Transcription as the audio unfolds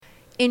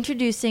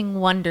Introducing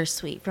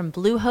Wondersuite from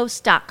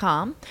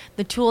Bluehost.com,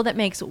 the tool that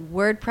makes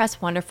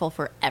WordPress wonderful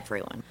for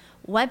everyone.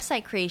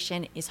 Website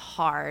creation is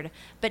hard,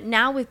 but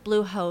now with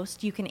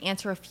Bluehost, you can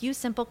answer a few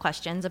simple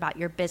questions about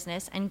your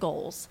business and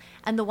goals,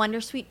 and the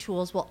Wondersuite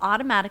tools will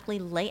automatically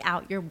lay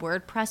out your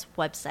WordPress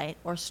website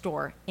or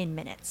store in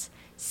minutes.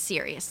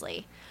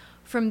 Seriously.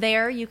 From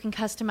there, you can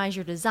customize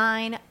your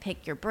design,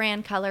 pick your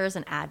brand colors,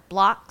 and add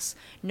blocks.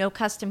 No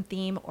custom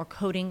theme or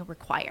coding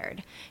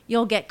required.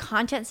 You'll get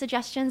content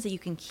suggestions that you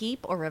can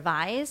keep or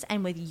revise,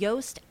 and with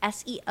Yoast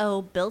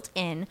SEO built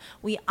in,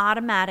 we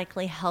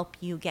automatically help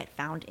you get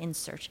found in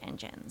search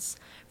engines.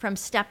 From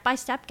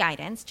step-by-step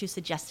guidance to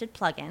suggested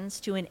plugins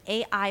to an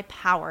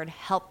AI-powered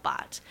help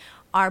bot,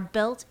 our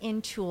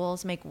built-in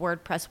tools make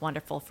WordPress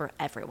wonderful for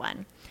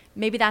everyone.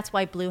 Maybe that's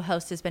why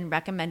Bluehost has been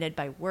recommended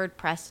by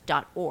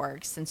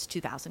WordPress.org since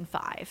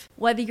 2005.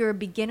 Whether you're a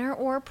beginner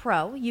or a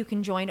pro, you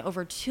can join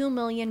over 2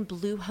 million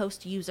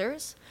Bluehost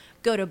users.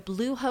 Go to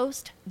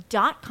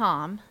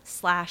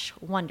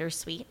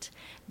bluehost.com/wondersuite.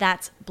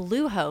 That's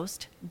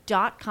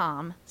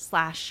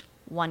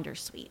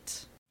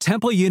bluehost.com/wondersuite.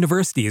 Temple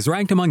University is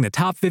ranked among the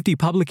top 50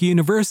 public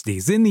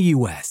universities in the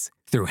U.S.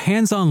 Through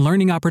hands-on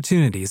learning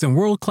opportunities and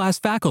world-class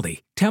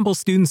faculty, Temple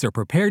students are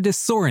prepared to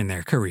soar in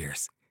their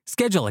careers.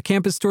 Schedule a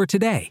campus tour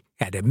today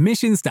at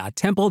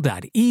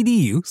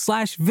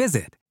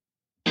admissions.temple.edu/visit.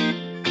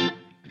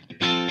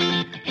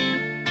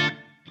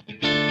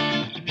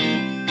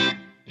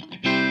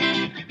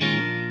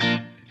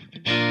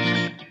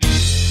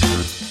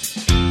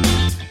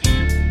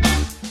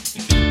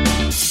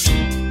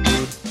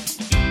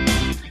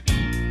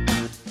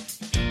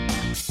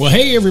 Well,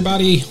 hey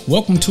everybody,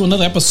 welcome to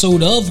another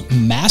episode of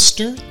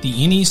Master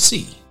the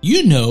NEC.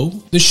 You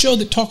know, the show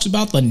that talks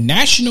about the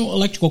National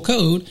Electrical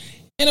Code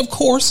and, of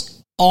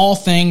course, all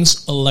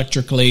things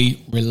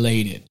electrically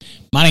related.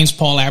 My name's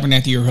Paul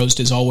Abernathy, your host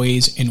as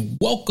always, and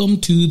welcome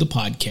to the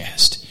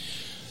podcast.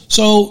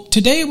 So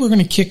today we're going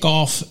to kick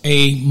off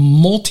a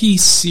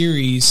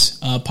multi-series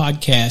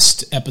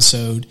podcast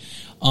episode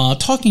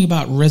talking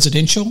about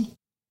residential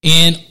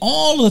and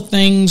all the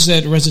things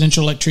that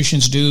residential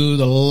electricians do,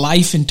 the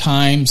life and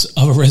times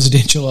of a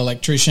residential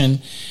electrician,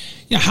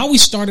 you know, how we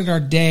started our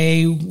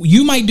day.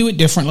 You might do it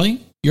differently.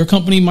 Your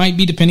company might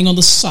be, depending on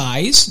the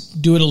size,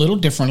 do it a little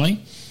differently.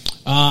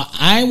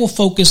 I will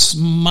focus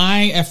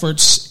my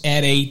efforts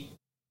at a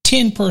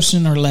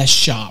 10-person or less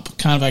shop,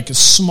 kind of like a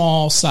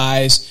small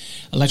size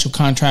electrical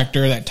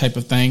contractor, that type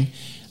of thing.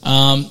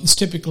 It's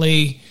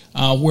typically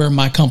where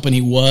my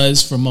company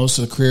was for most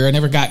of the career. I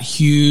never got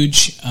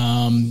huge.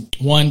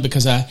 One,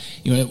 because I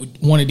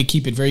wanted to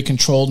keep it very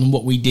controlled in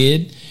what we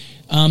did.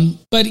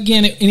 But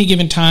again, at any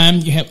given time,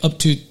 you have up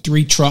to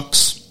 3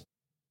 trucks.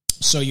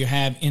 So you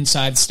have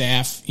inside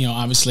staff,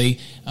 obviously,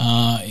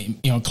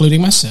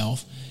 including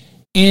myself,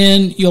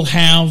 and you'll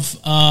have,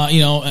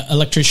 an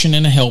electrician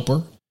and a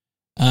helper,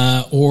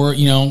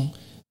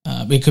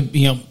 it could,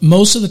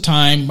 most of the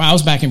time, I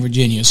was back in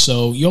Virginia,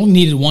 so you only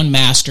needed one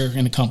master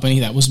in the company.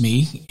 That was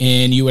me,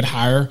 and you would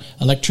hire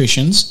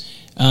electricians.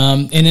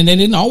 And then they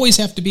didn't always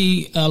have to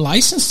be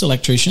licensed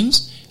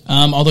electricians,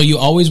 although you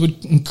always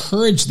would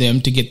encourage them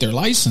to get their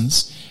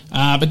license.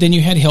 But then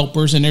you had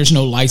helpers, and there's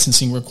no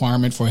licensing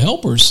requirement for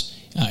helpers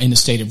in the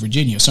state of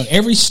Virginia. So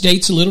every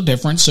state's a little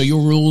different, so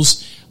your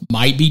rules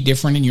might be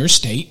different in your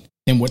state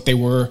than what they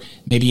were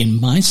maybe in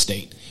my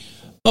state.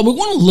 But we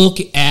want to look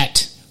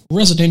at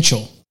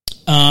residential.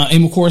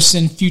 And of course,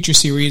 in future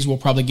series, we'll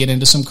probably get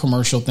into some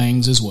commercial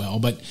things as well.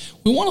 But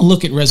we want to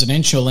look at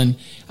residential. And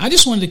I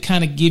just wanted to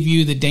kind of give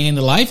you the day in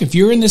the life. If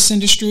you're in this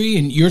industry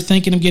and you're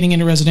thinking of getting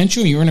into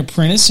residential, you're an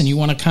apprentice and you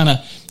want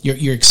to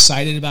you're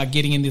excited about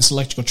getting in this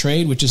electrical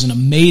trade, which is an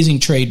amazing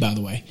trade, by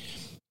the way.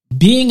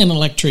 Being an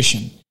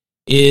electrician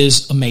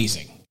is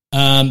amazing.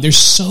 There's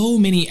so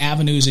many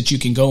avenues that you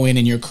can go in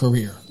your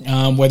career,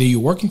 whether you're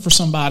working for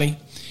somebody,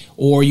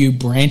 or you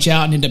branch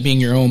out and end up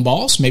being your own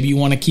boss. Maybe you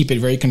want to keep it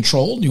very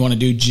controlled. You want to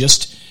do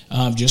just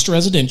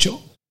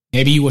residential.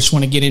 Maybe you just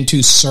want to get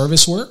into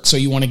service work. So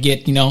you want to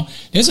get,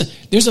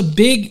 there's a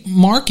big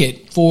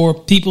market for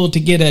people to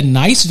get a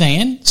nice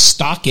van,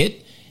 stock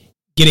it,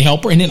 get a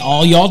helper, and then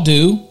all y'all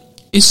do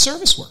is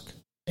service work.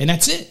 And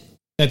that's it.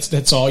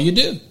 That's all you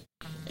do.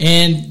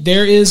 And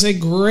there is a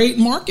great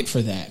market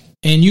for that.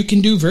 And you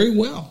can do very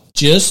well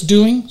just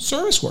doing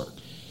service work.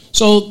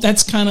 So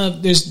that's kind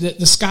of,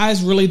 the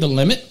sky's really the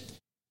limit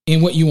in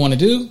what you want to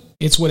do.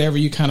 It's whatever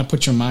you kind of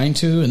put your mind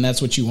to, and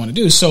that's what you want to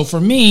do. So for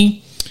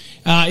me,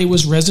 it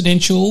was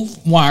residential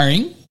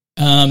wiring.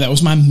 That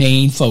was my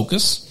main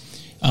focus.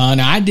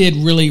 Now I did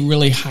really,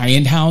 really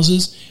high-end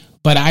houses,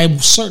 but I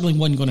certainly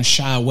wasn't going to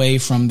shy away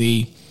from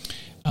the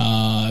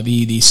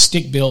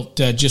stick-built,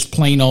 just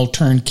plain old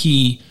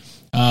turnkey,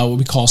 what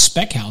we call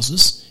spec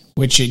houses,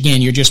 which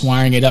again, you're just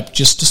wiring it up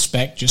just to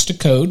spec, just to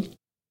code.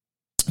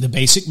 The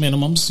basic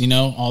minimums,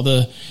 all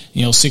the,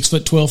 6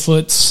 foot, 12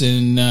 foots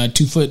and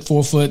 2 foot,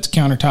 4 foot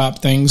countertop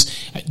things,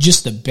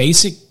 just the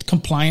basic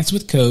compliance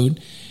with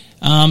code.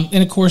 And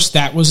of course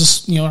that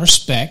was, our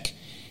spec.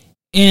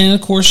 And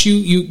of course,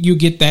 you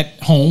get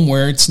that home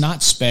where it's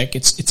not spec,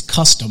 it's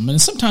custom.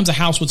 And sometimes a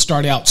house would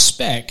start out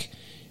spec,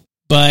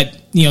 but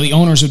the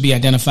owners would be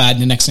identified,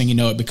 and the next thing you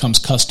know, it becomes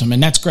custom.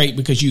 And that's great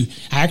because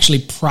I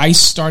actually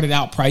started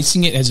out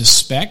pricing it as a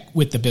spec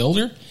with the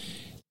builder,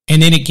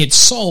 and then it gets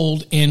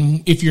sold.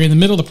 And if you're in the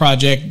middle of the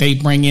project, they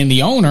bring in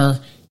the owner,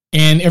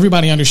 and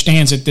everybody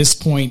understands at this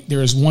point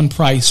there is one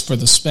price for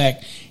the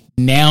spec.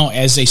 Now,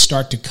 as they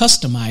start to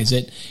customize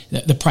it,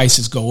 the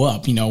prices go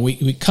up. We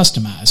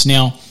customize.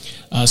 Now,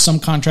 some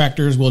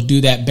contractors will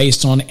do that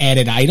based on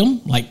added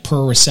item, like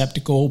per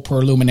receptacle,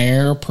 per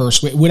luminaire, per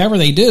switch, whatever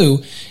they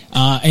do,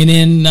 and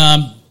then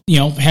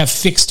have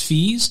fixed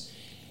fees.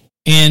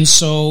 And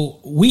so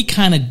we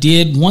kind of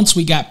did once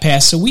we got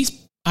past. So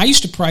I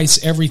used to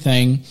price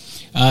everything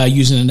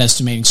using an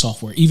estimating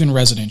software, even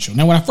residential.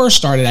 Now, when I first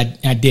started,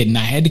 I didn't.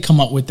 I had to come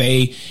up with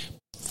a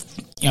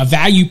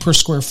value per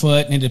square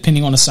foot, and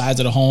depending on the size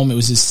of the home, it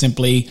was just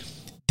simply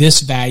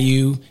this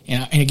value.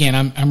 And again,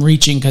 I'm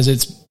reaching because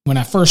it's when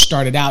I first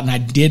started out and I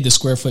did the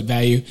square foot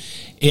value.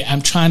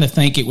 I'm trying to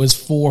think it was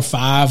 $4,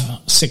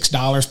 $5,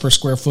 $6 per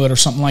square foot or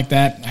something like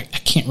that. I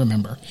can't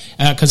remember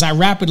because I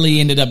rapidly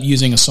ended up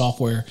using a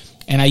software,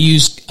 and I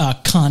used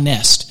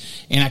Connest,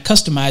 and I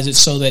customized it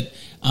so that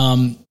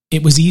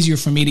it was easier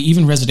for me to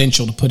even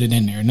residential to put it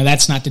in there. Now,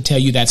 that's not to tell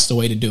you that's the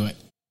way to do it.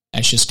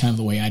 That's just kind of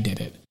the way I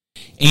did it.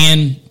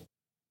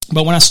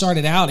 But when I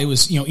started out, it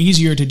was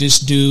easier to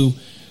just do,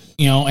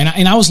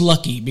 and I was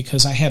lucky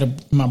because I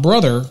had my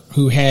brother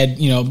who had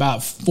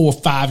about 4,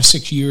 5,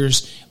 6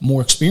 years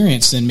more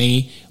experience than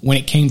me when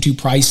it came to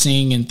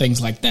pricing and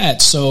things like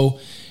that.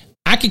 So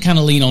I could kind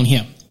of lean on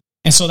him,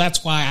 and so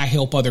that's why I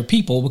help other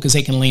people, because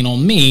they can lean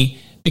on me,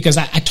 because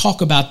I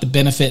talk about the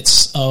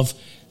benefits of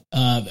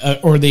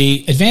or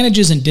the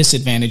advantages and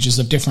disadvantages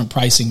of different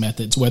pricing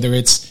methods, whether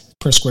it's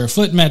per square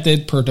foot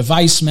method, per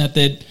device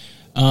method.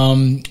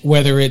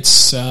 Whether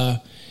it's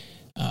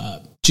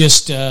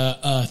just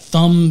a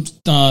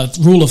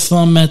rule of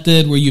thumb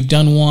method where you've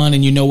done one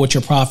and you know what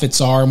your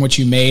profits are and what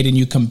you made, and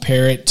you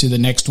compare it to the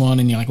next one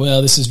and you're like,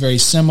 well, this is very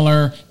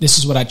similar. This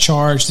is what I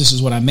charged. This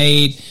is what I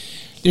made.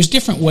 There's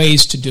different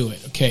ways to do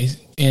it, okay,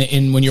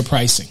 in when you're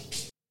pricing.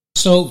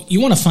 So you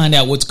want to find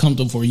out what's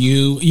comfortable for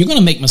you. You're going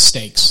to make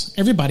mistakes.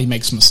 Everybody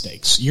makes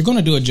mistakes. You're going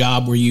to do a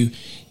job where you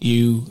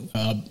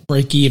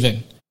break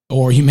even,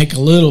 or you make a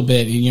little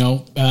bit,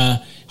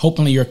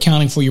 hopefully you're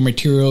accounting for your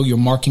material, you're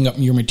marking up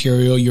your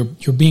material,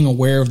 you're being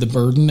aware of the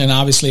burden. And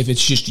obviously if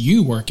it's just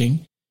you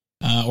working,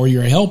 or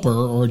you're a helper,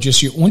 or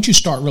just once you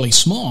start really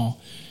small,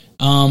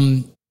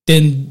 then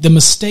the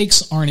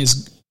mistakes aren't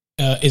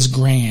as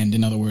grand.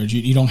 In other words,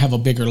 you don't have a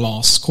bigger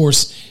loss. Of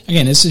course,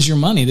 again, this is your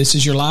money, this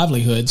is your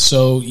livelihood.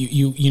 So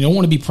you don't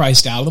want to be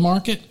priced out of the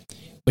market,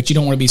 but you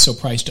don't want to be so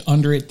priced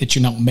under it that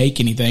you don't make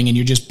anything and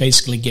you're just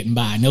basically getting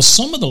by. Now,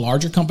 some of the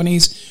larger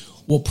companies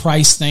will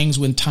price things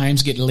when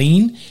times get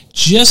lean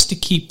just to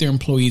keep their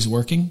employees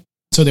working.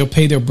 So they'll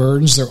pay their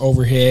burdens, their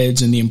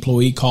overheads, and the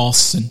employee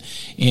costs,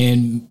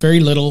 and very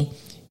little,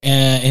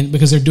 and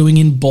because they're doing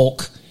in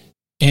bulk,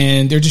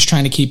 and they're just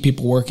trying to keep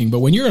people working. But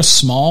when you're a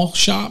small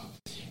shop,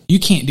 you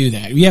can't do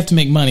that. You have to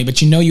make money,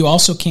 but you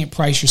also can't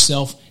price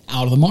yourself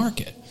out of the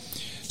market.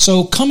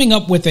 So coming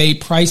up with a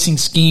pricing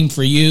scheme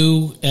for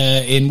you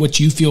and what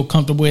you feel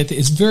comfortable with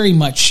is very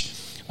much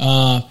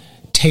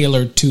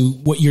tailored to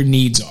what your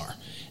needs are.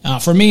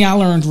 For me, I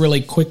learned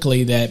really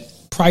quickly that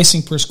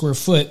pricing per square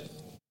foot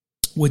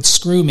would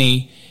screw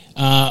me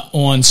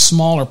on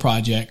smaller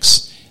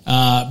projects,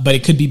 but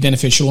it could be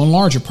beneficial on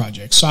larger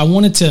projects. So I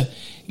wanted to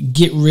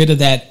get rid of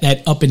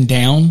that up and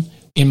down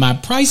in my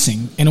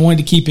pricing, and I wanted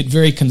to keep it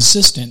very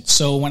consistent.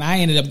 So when I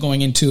ended up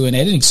going into an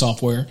editing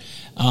software,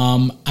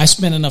 I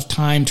spent enough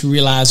time to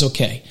realize,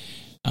 okay,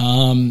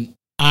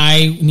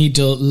 I need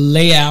to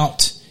lay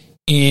out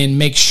and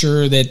make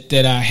sure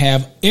that I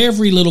have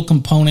every little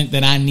component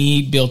that I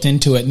need built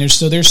into it. And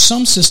there's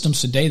some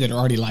systems today that are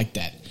already like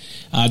that.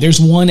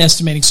 There's one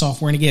estimating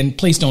software, and again,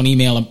 please don't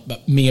email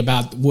me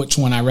about which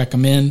one I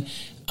recommend.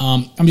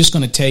 I'm just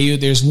going to tell you,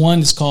 there's one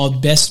that's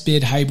called Best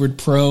Bid Hybrid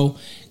Pro.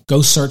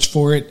 Go search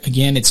for it.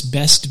 Again, it's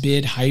Best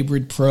Bid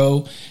Hybrid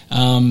Pro.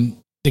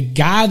 The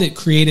guy that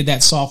created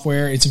that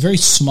software, it's a very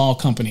small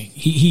company.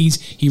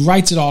 He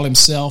writes it all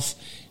himself,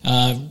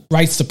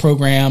 writes the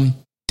program,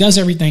 does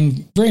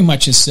everything very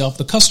much himself.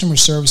 The customer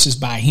service is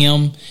by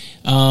him,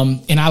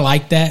 and I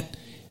like that.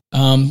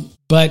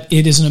 But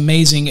it is an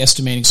amazing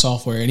estimating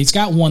software, and he's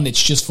got one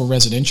that's just for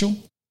residential,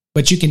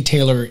 but you can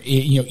tailor it,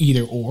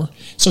 either or.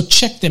 So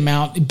check them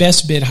out.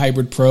 Best Bid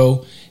Hybrid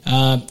Pro,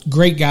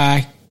 great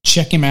guy.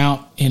 Check him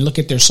out and look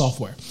at their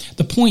software.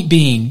 The point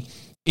being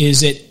is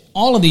that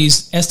all of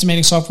these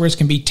estimating softwares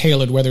can be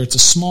tailored, whether it's a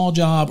small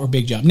job or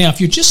big job. Now, if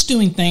you're just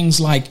doing things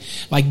like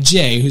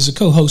Jay, who's a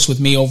co-host with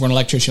me over on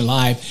Electrician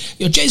Live,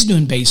 Jay's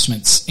doing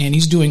basements, and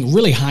he's doing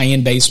really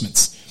high-end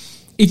basements.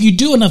 If you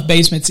do enough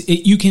basements,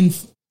 you can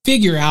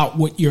figure out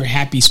what your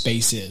happy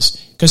space is.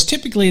 because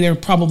typically they're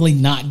probably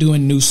not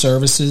doing new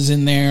services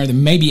in there. They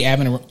may be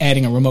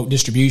adding a remote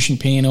distribution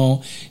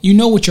panel. You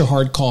know what your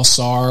hard costs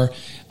are.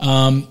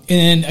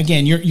 And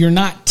again, you're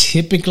not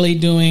typically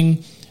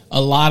doing a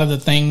lot of the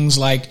things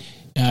like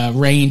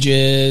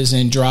ranges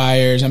and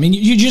dryers. I mean,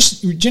 you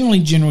just generally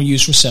general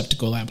use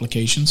receptacle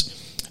applications.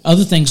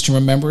 Other things to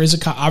remember is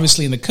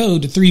obviously in the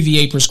code, the 3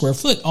 VA per square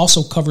foot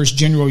also covers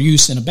general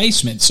use in a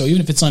basement. So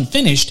even if it's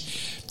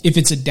unfinished, if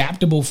it's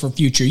adaptable for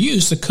future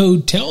use, the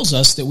code tells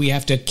us that we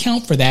have to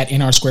account for that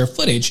in our square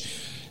footage.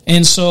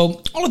 And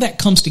so all of that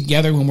comes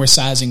together when we're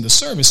sizing the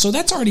service. So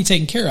that's already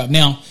taken care of.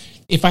 Now,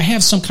 if I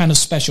have some kind of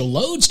special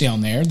loads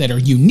down there that are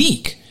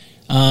unique,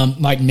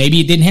 like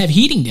maybe it didn't have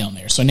heating down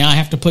there, so now I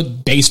have to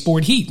put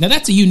baseboard heat. Now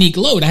that's a unique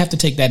load. I have to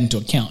take that into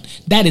account.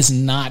 That is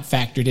not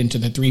factored into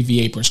the 3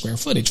 VA per square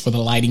footage for the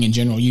lighting and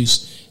general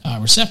use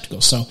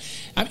receptacle. So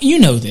you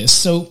know this.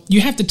 So you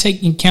have to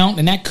take into account,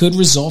 and that could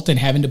result in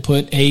having to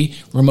put a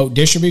remote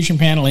distribution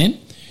panel in,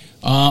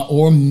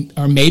 or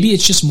maybe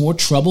it's just more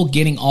trouble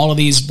getting all of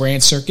these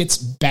branch circuits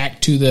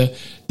back to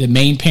the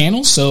main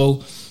panel.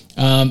 So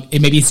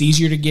maybe it's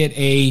easier to get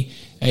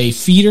a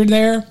feeder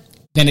there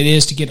than it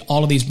is to get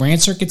all of these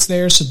branch circuits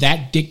there. So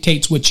that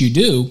dictates what you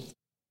do.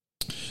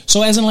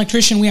 So as an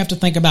electrician, we have to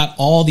think about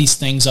all these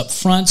things up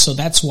front. So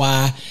that's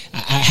why I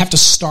have to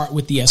start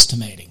with the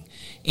estimating.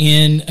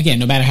 And again,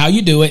 no matter how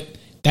you do it,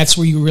 that's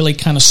where you really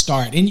kind of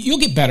start. And you'll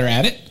get better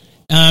at it.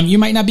 You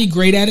might not be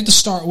great at it to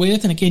start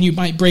with. And again, you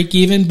might break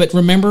even. But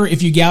remember,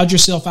 if you gouge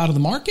yourself out of the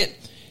market,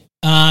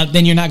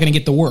 then you're not going to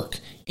get the work.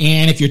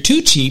 And if you're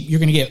too cheap, you're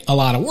going to get a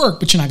lot of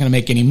work, but you're not going to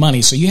make any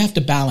money. So you have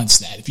to balance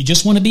that. If you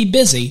just want to be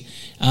busy,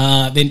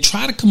 then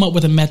try to come up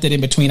with a method in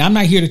between. I'm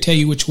not here to tell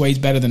you which way is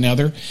better than the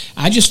other.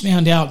 I just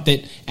found out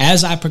that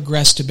as I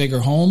progressed to bigger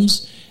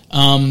homes,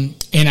 and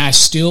I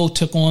still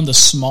took on the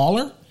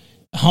smaller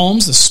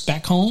homes, the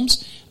spec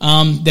homes,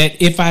 that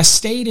if I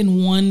stayed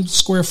in one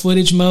square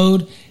footage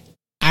mode,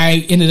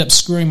 I ended up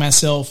screwing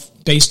myself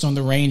based on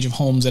the range of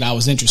homes that I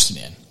was interested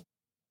in.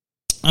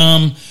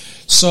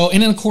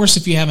 And then of course,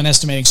 if you have an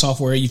estimating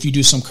software, if you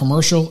do some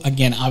commercial,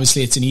 again,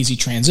 obviously it's an easy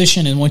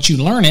transition. And once you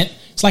learn it,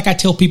 it's like I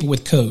tell people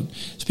with code.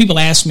 So people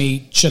ask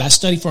me, should I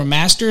study for a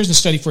master's and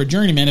study for a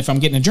journeyman? If I'm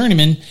getting a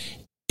journeyman,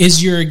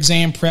 is your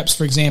exam preps,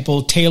 for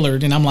example,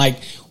 tailored? And I'm like,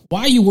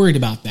 why are you worried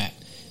about that?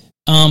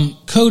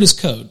 Code is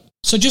code.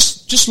 So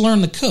just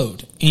learn the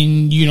code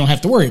and you don't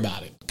have to worry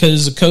about it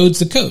because the code's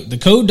the code. The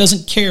code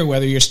doesn't care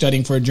whether you're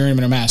studying for a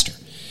journeyman or master.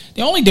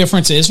 The only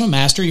difference is from a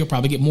master, you'll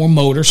probably get more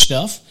motor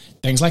stuff,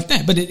 things like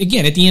that. But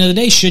again, at the end of the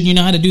day, shouldn't you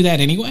know how to do that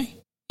anyway?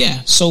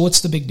 Yeah, so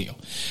what's the big deal?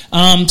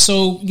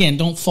 So again,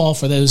 don't fall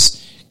for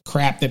those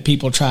crap that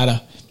people try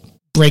to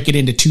break it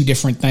into two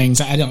different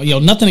things. I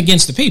don't, nothing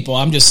against the people.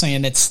 I'm just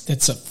saying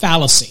that's a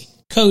fallacy.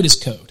 Code is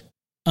code.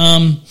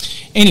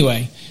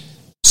 Anyway,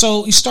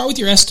 so you start with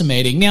your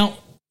estimating. Now,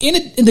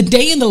 in the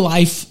day in the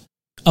life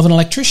of an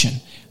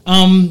electrician,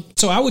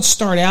 so I would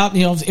start out,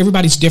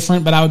 everybody's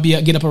different, but I would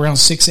get up around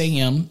 6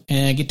 a.m.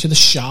 and get to the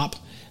shop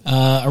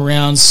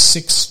around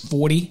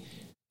 6:40,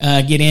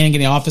 get in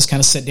the office, kind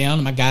of sit down,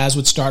 and my guys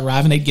would start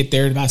arriving. They'd get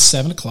there at about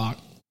 7 o'clock.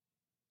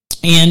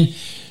 And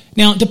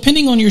now,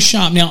 depending on your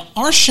shop,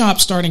 our shop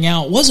starting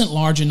out wasn't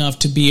large enough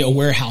to be a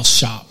warehouse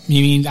shop. I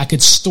mean, I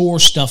could store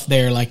stuff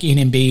there like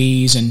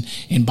NMBs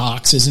and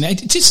boxes, and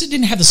it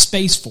didn't have the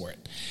space for it.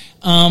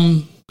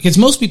 Because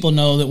most people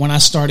know that when I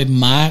started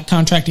my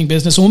contracting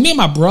business, when me and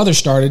my brother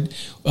started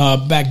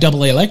back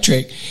AA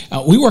Electric,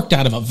 we worked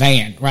out of a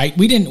van, right?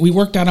 We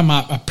worked out of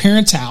my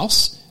parents'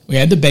 house. We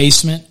had the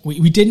basement.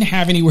 We didn't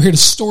have anywhere to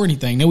store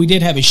anything. Now, we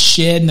did have a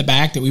shed in the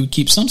back that we would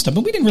keep some stuff,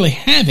 but we didn't really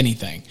have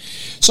anything.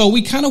 So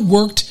we kind of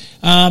worked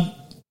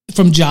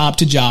from job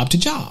to job to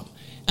job.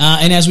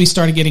 And as we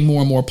started getting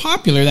more and more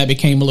popular, that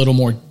became a little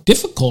more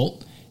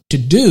difficult to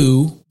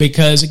do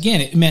because,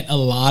 again, it meant a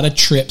lot of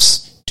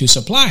trips to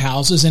supply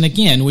houses. And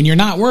again, when you're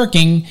not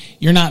working,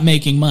 you're not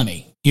making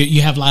money.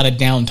 You have a lot of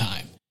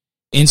downtime.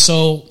 And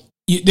so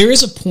there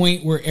is a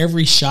point where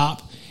every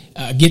shop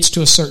gets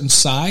to a certain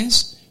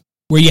size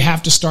where you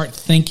have to start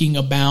thinking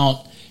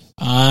about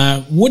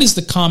what is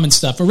the common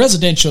stuff. For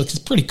residential, it's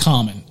pretty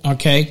common,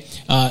 okay?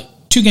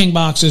 2-gang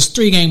boxes,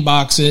 3-gang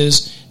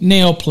boxes,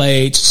 nail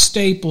plates,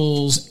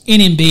 staples,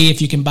 NMB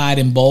if you can buy it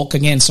in bulk.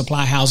 Again,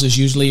 supply houses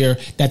usually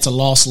that's a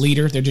loss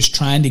leader. They're just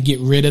trying to get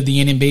rid of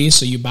the NMB,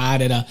 so you buy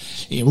it at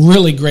a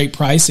really great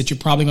price that you're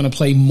probably going to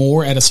pay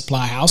more at a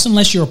supply house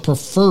unless you're a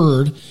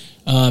preferred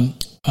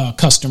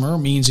customer. It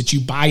means that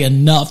you buy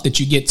enough that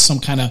you get some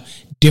kind of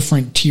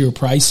different tier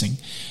pricing.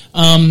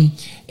 And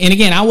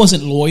again, I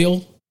wasn't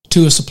loyal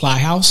to a supply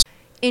house.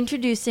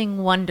 Introducing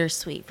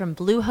Wondersuite from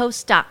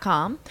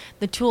Bluehost.com,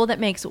 the tool that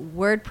makes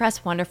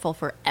WordPress wonderful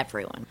for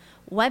everyone.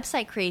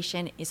 Website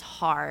creation is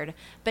hard,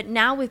 but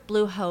now with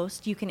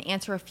Bluehost, you can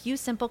answer a few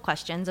simple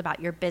questions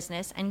about your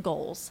business and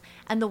goals,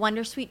 and the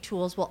Wondersuite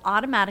tools will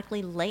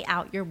automatically lay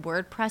out your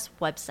WordPress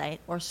website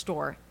or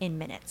store in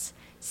minutes.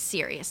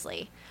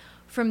 Seriously.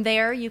 From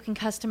there, you can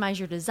customize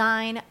your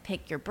design,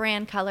 pick your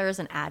brand colors,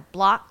 and add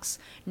blocks.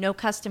 No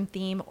custom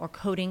theme or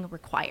coding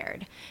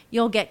required.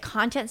 You'll get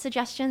content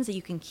suggestions that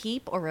you can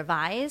keep or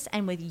revise,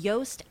 and with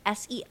Yoast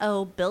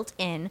SEO built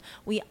in,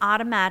 we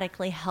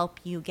automatically help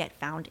you get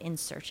found in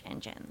search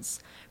engines.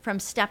 From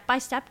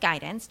step-by-step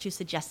guidance to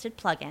suggested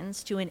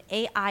plugins to an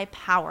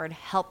AI-powered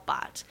help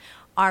bot,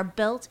 our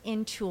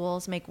built-in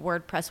tools make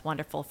WordPress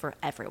wonderful for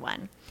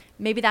everyone.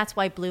 Maybe that's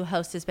why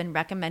Bluehost has been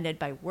recommended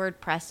by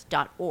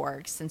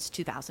WordPress.org since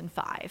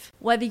 2005.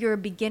 Whether you're a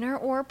beginner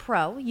or a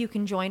pro, you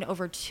can join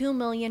over 2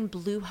 million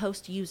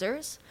Bluehost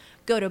users.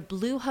 Go to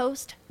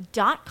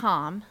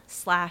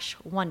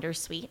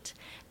bluehost.com/wondersuite.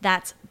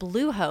 That's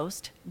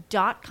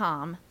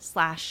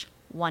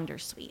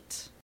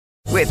bluehost.com/wondersuite.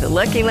 With the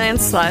Lucky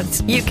Land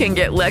Slots, you can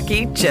get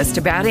lucky just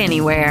about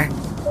anywhere.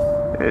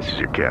 This is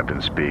your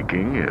captain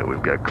speaking.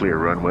 We've got clear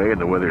runway and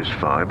the weather's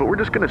fine, but we're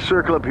just going to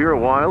circle up here a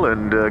while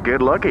and get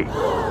lucky.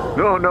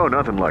 No,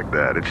 nothing like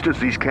that. It's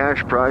just these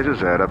cash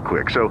prizes add up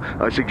quick. So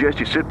I suggest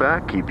you sit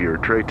back, keep your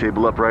tray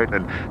table upright,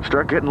 and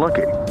start getting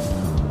lucky.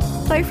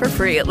 Play for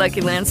free at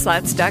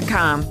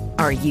LuckyLandSlots.com.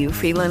 Are you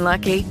feeling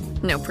lucky?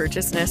 No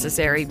purchase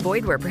necessary.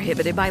 Void where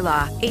prohibited by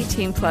law.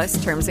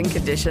 18+ terms and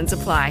conditions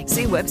apply.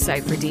 See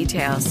website for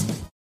details.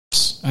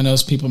 I know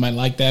people might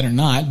like that or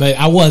not, but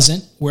I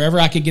wasn't. Wherever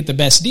I could get the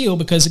best deal,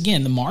 because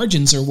again, the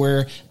margins are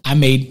where I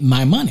made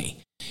my money.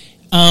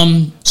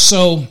 But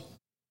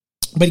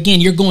again,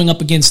 you're going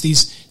up against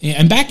these,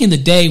 and back in the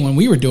day when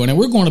we were doing it,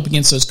 we're going up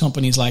against those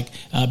companies like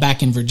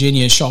back in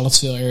Virginia,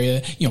 Charlottesville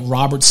area,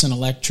 Robertson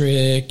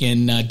Electric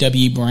and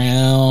W.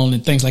 Brown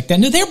and things like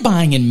that. No, they're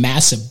buying in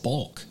massive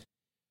bulk.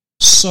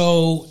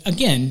 So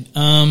again,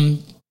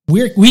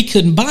 we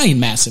couldn't buy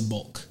in massive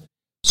bulk.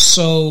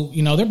 So,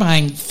 they're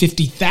buying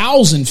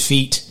 50,000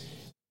 feet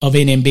of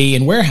NMB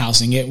and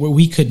warehousing it where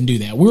we couldn't do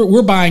that.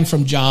 We're buying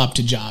from job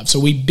to job. So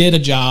we bid a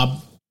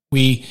job.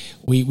 We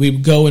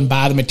go and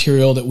buy the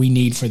material that we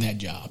need for that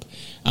job.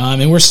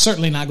 And we're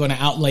certainly not going to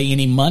outlay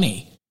any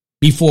money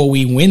before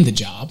we win the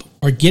job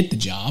or get the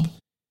job.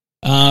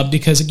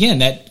 Because again,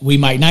 that we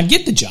might not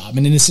get the job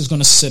and then this is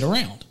going to sit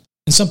around.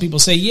 And some people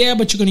say, yeah,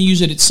 but you're going to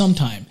use it at some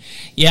time.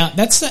 Yeah,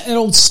 that's that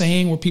old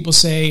saying where people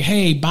say,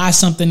 hey, buy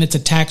something that's a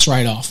tax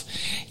write-off.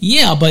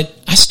 Yeah, but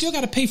I still got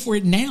to pay for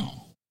it now.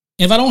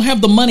 If I don't have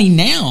the money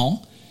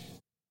now,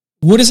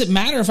 what does it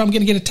matter if I'm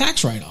going to get a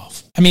tax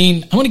write-off? I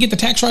mean, I'm going to get the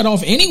tax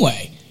write-off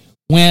anyway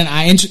when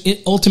I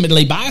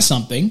ultimately buy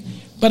something.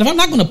 But if I'm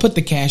not going to put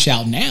the cash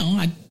out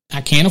now,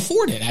 I can't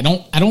afford it. I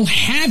don't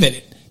have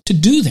it to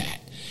do that.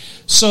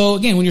 So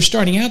again, when you're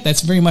starting out,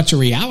 that's very much a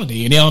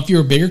reality. If you're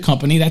a bigger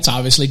company, that's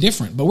obviously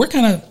different. But we're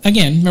kind of,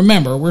 again,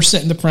 remember, we're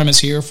setting the premise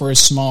here for a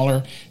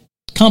smaller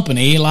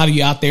company. A lot of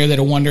you out there that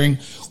are wondering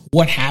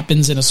what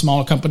happens in a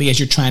smaller company as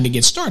you're trying to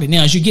get started.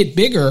 Now, as you get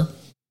bigger,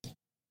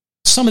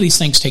 some of these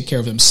things take care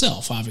of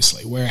themselves,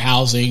 obviously.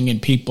 Warehousing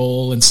and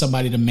people and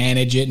somebody to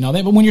manage it and all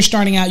that. But when you're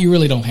starting out, you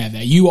really don't have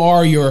that. You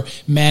are your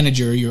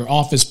manager, your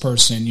office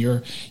person,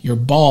 your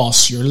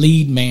boss, your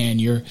lead man,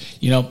 you're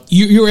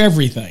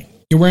everything.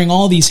 You're wearing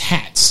all these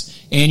hats,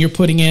 and you're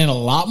putting in a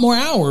lot more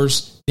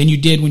hours than you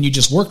did when you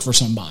just worked for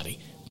somebody.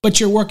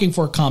 But you're working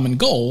for a common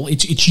goal.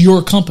 It's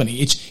your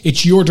company.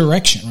 It's your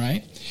direction,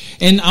 right?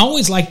 And I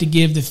always like to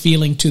give the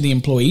feeling to the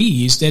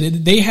employees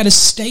that they had a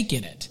stake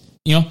in it,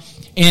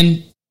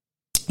 And,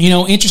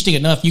 interesting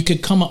enough, you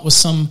could come up with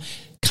some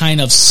kind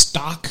of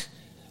stock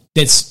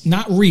that's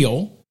not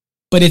real,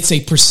 but it's a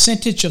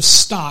percentage of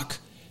stock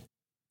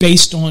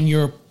based on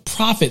your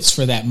profits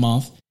for that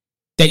month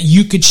that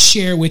you could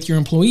share with your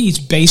employees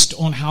based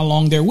on how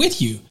long they're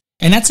with you.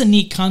 And that's a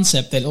neat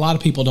concept that a lot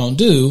of people don't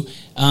do,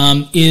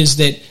 is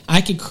that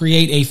I could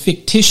create a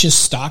fictitious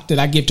stock that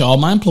I give to all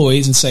my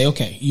employees and say,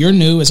 okay, you're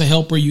new as a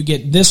helper, you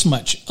get this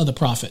much of the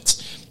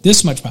profits,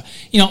 this much.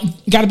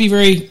 Got to be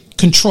very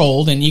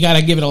controlled and you got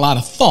to give it a lot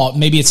of thought.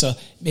 Maybe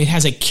it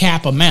has a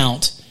cap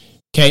amount,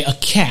 okay, a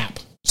cap,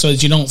 so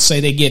that you don't say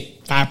they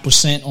get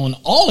 5% on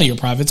all of your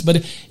profits,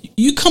 but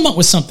you come up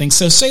with something.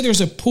 So say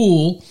there's a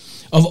pool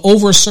of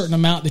over a certain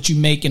amount that you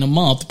make in a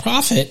month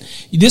profit,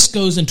 this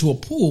goes into a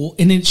pool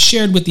and it's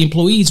shared with the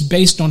employees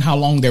based on how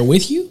long they're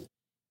with you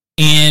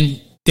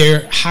and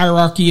their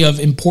hierarchy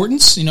of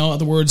importance. In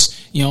other words,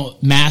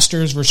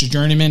 masters versus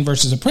journeymen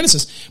versus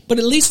apprentices, but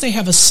at least they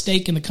have a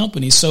stake in the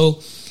company. So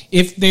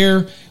if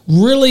they're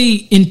really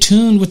in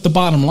tune with the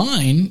bottom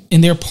line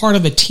and they're part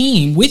of a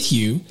team with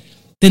you,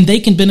 then they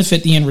can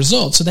benefit the end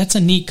result. So that's a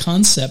neat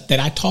concept that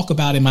I talk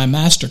about in my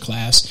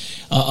masterclass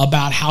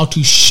about how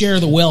to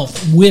share the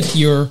wealth with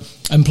your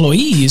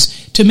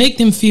employees to make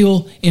them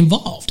feel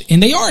involved.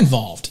 And they are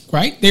involved,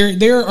 right?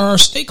 There are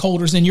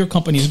stakeholders in your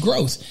company's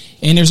growth,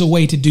 and there's a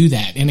way to do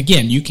that. And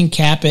again, you can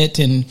cap it,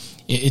 and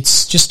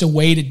it's just a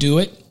way to do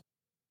it.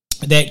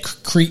 And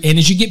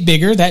as you get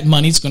bigger, that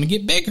money's going to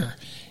get bigger.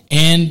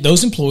 And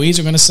those employees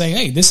are going to say,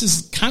 hey, this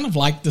is kind of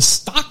like the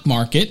stock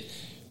market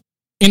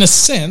in a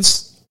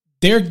sense.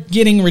 They're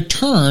getting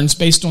returns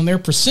based on their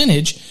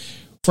percentage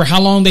for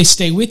how long they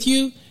stay with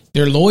you,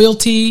 their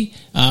loyalty,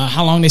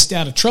 how long they stay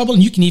out of trouble.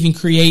 And you can even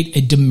create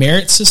a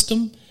demerit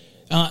system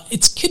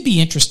it could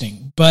be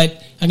interesting.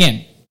 But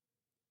again,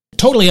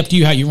 totally up to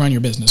you how you run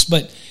your business.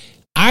 But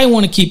I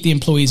want to keep the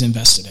employees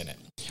invested in it.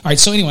 All right.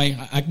 So anyway,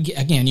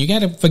 again, you got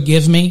to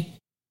forgive me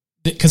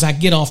because I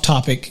get off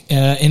topic.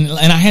 And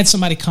I had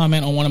somebody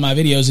comment on one of my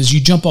videos is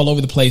you jump all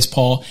over the place,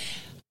 Paul.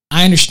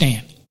 I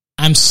understand.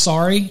 I'm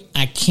sorry.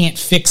 I can't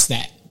fix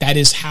that. That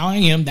is how I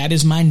am. That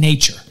is my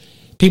nature.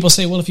 People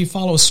say, well, if you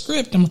follow a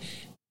script,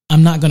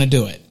 I'm not going to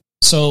do it.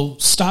 So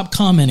stop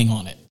commenting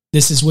on it.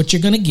 This is what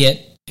you're going to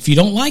get. If you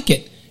don't like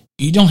it,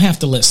 you don't have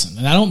to listen.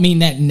 And I don't mean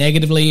that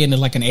negatively and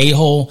like an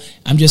a-hole.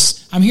 I'm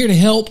here to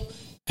help.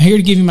 I'm here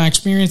to give you my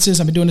experiences.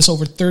 I've been doing this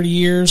over 30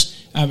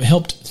 years. I've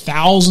helped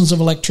thousands of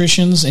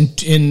electricians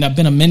and I've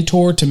been a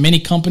mentor to many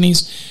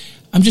companies.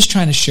 I'm just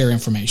trying to share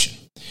information.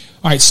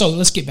 All right, so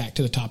let's get back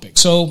to the topic.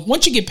 So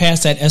once you get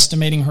past that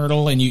estimating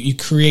hurdle and you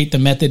create the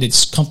method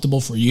that's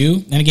comfortable for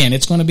you, and again,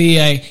 it's going to be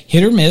a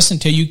hit or miss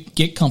until you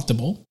get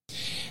comfortable.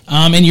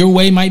 And your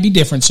way might be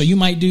different. So you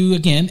might do,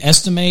 again,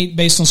 estimate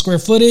based on square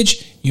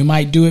footage. You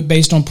might do it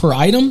based on per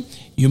item.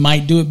 You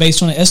might do it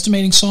based on an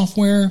estimating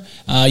software.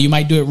 You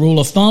might do it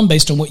rule of thumb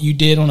based on what you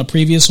did on a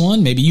previous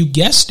one. Maybe you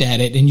guessed at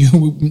it and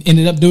you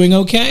ended up doing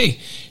okay.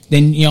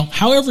 Then,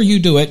 however you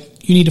do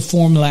it, you need to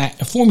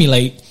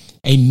formulate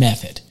a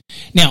method.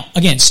 Now,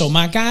 again, so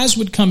my guys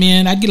would come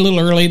in. I'd get a little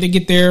early. They'd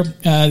get there.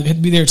 They'd have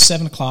to be there at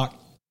 7 o'clock.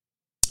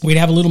 We'd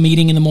have a little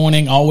meeting in the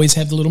morning. Always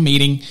have the little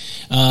meeting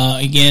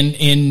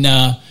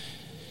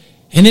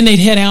and then they'd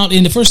head out.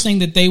 And the first thing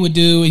that they would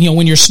do,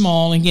 when you're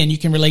small, again, you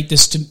can relate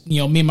this to, me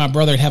and my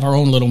brother would have our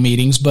own little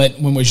meetings, but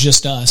when it was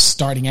just us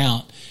starting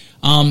out.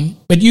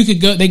 But you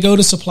could go. They go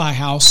to Supply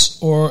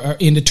House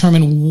and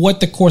determine what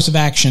the course of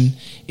action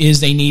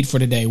is they need for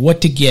today,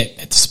 what to get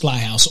at the Supply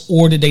House,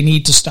 or did they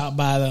need to stop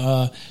by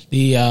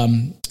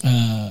the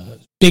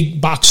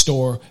big box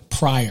store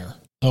prior,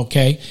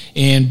 okay,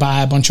 and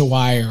buy a bunch of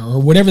wire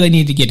or whatever they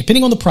need to get,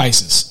 depending on the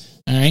prices.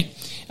 All right,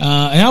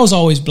 and I was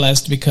always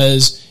blessed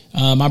because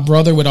my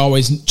brother would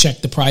always check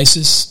the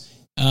prices.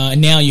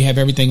 And now you have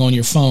everything on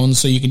your phone,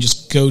 so you can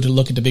just go to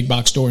look at the big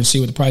box store and see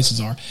what the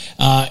prices are.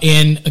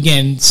 And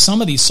again,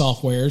 some of these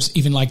softwares,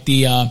 even like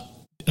the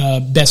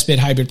Best Bid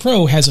Hybrid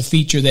Pro, has a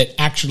feature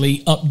that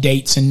actually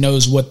updates and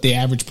knows what the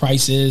average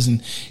price is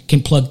and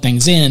can plug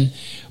things in.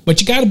 But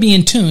you got to be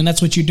in tune.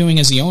 That's what you're doing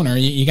as the owner.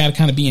 You got to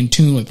kind of be in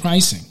tune with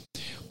pricing.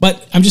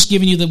 But I'm just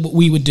giving you what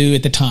we would do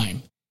at the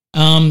time.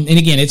 And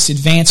again, it's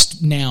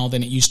advanced now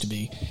than it used to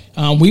be.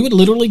 We would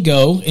literally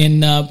go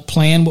and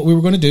plan what we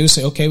were going to do.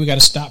 Say, okay, we got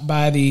to stop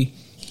by the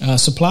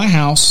Supply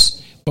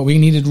House, but we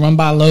needed to run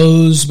by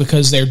Lowe's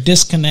because there are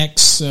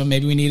disconnects.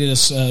 Maybe we needed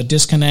a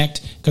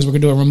disconnect because we're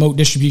going to do a remote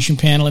distribution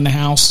panel in the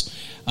house.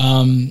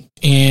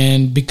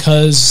 And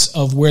because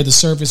of where the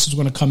service is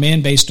going to come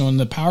in based on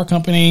the power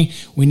company,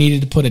 we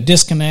needed to put a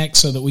disconnect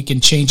so that we can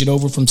change it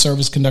over from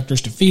service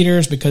conductors to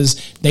feeders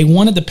because they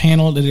wanted the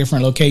panel at a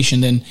different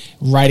location than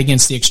right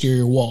against the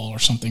exterior wall or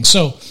something.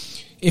 So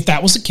if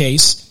that was the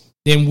case,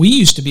 then we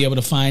used to be able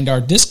to find our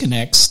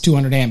disconnects,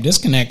 200 amp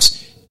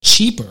disconnects,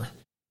 cheaper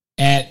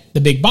at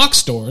the big box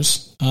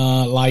stores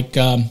like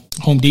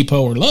Home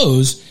Depot or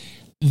Lowe's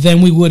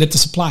than we would at the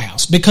Supply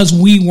House because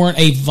we weren't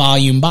a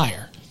volume buyer.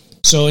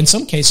 So in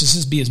some cases,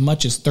 this would be as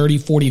much as $30,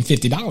 $40, and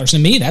 $50. To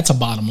me, that's a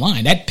bottom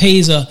line. That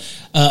pays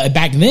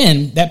back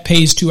then, that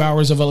pays 2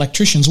 hours of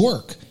electrician's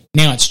work.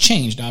 Now it's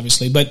changed,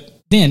 obviously,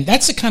 but then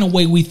that's the kind of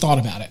way we thought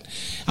about it.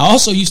 I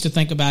also used to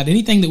think about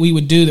anything that we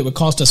would do that would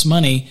cost us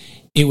money,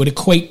 it would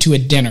equate to a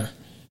dinner.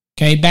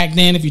 Okay, back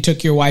then, if you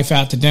took your wife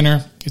out to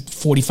dinner,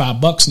 it's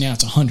 $45. Now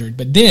it's $100.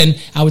 But then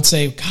I would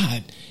say,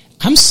 God,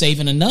 I'm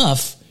saving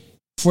enough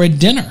for a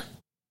dinner.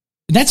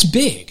 That's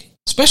big,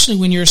 especially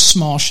when you're a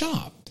small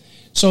shop.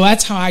 So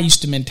that's how I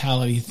used to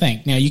mentality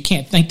think. Now, you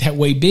can't think that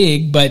way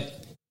big,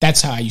 but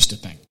that's how I used to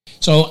think.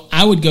 So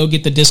I would go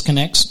get the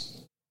disconnects,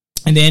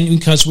 and then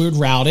because we would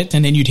route it,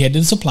 and then you'd head to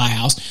the Supply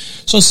House.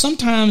 So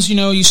sometimes,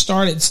 you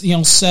start at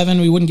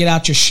 7. We wouldn't get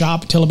out your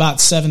shop until about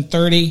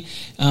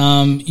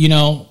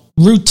 7:30.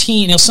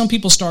 Routine. Some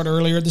people start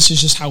earlier. This is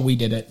just how we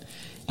did it.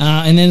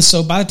 And then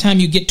so by the time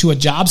you get to a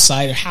job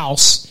site or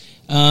house,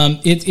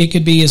 it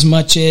could be as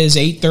much as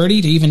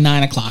 8:30 to even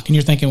 9 o'clock. And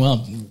you're thinking,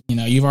 well,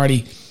 you've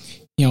already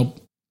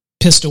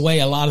pissed away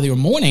a lot of your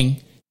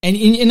morning,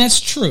 and that's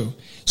true.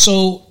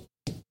 So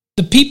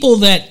the people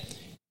that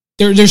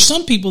there's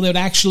some people that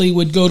actually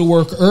would go to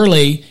work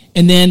early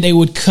and then they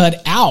would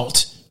cut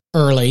out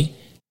early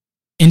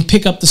and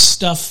pick up the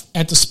stuff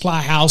at the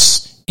Supply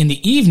House in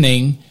the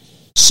evening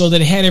so that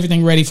it had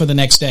everything ready for the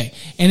next day.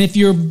 And if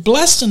you're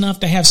blessed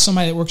enough to have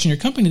somebody that works in your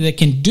company that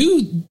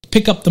can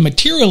pick up the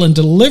material and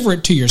deliver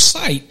it to your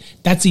site,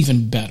 that's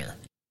even better.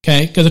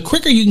 Okay, because the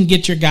quicker you can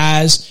get your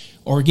guys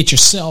or get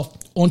yourself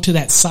onto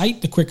that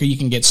site, the quicker you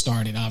can get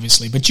started,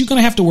 obviously. But you're going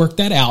to have to work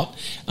that out.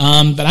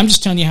 But I'm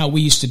just telling you how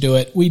we used to do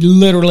it. We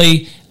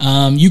literally,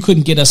 you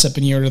couldn't get us up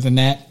any earlier than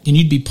that, and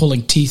you'd be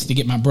pulling teeth to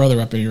get my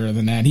brother up any earlier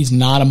than that. He's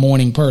not a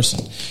morning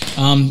person.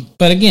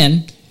 But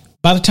again,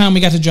 by the time we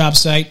got to job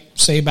site,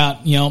 say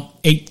about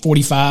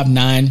 8:45,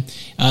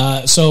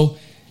 9. So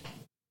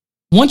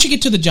once you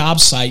get to the job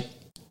site,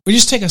 we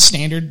just take a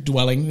standard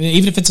dwelling,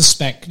 even if it's a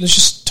spec. Let's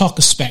just talk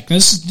a spec.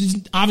 This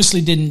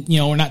obviously didn't,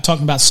 we're not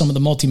talking about some of the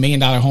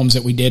multi-million-dollar homes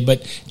that we did,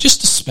 but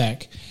just a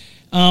spec.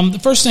 The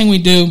first thing we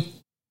do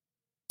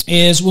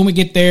is when we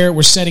get there,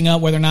 we're setting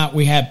up whether or not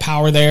we have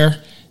power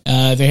there.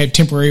 They have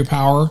temporary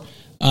power.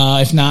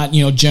 If not,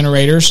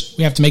 generators.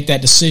 We have to make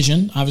that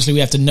decision. Obviously, we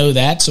have to know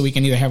that, so we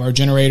can either have our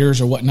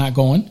generators or whatnot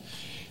going.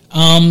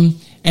 And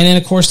then,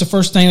 of course, the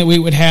first thing that we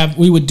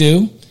would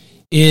do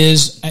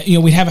is,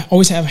 we'd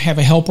always have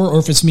a helper, or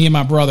if it's me and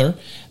my brother,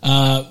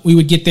 we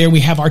would get there. We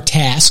have our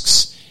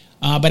tasks.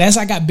 But as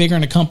I got bigger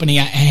in the company,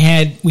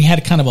 we had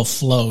a kind of a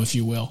flow, if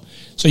you will.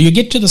 So you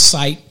get to the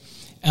site,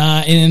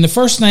 and the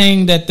first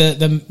thing that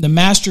the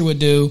master would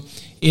do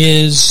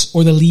is,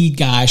 or the lead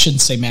guy, I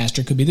shouldn't say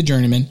master, it could be the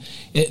journeyman,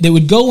 they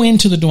would go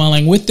into the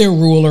dwelling with their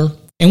ruler,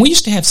 and we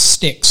used to have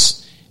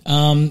sticks.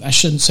 I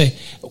shouldn't say,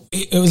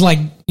 it was like,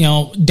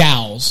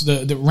 dowels,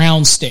 the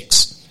round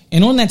sticks.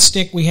 And on that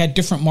stick, we had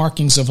different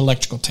markings of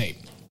electrical tape,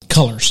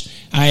 colors.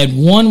 I had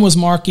one was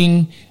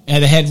marking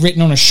that had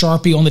written on a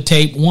Sharpie on the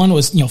tape. One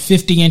was,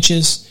 50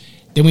 inches.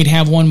 Then we'd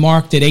have one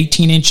marked at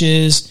 18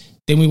 inches.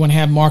 Then we would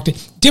have marked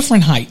at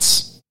different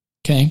heights.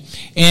 Okay.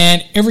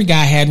 And every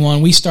guy had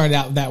one. We started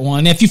out with that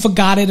one. If you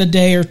forgot it a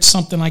day or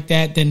something like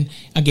that, then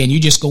again, you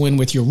just go in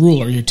with your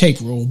ruler, your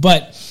tape rule.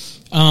 But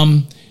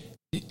a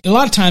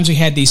lot of times we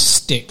had these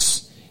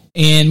sticks.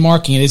 And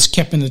marking it is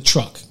kept in the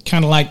truck,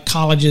 kind of like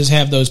colleges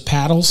have those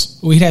paddles.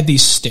 We'd have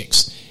these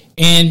sticks,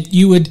 and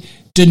you would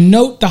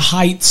denote the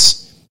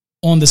heights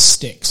on the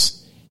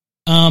sticks.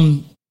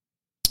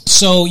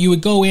 So you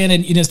would go in,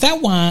 and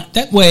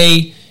that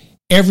way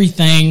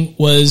everything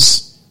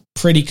was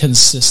pretty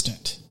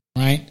consistent,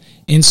 right?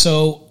 And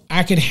so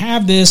I could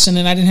have this, and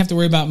then I didn't have to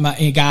worry about my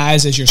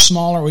guys as you're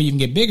smaller or you can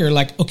get bigger.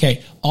 Like,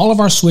 okay, all of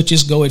our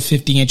switches go at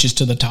 50 inches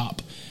to the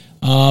top.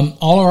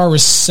 All of our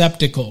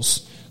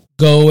receptacles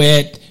go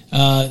at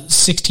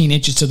 16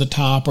 inches to the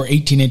top or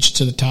 18 inches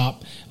to the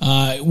top.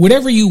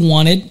 Whatever you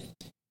wanted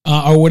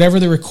or whatever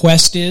the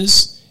request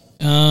is.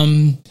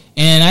 And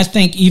I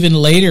think even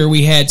later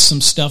we had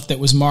some stuff that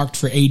was marked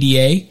for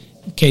ADA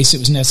in case it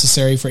was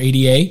necessary for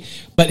ADA.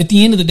 But at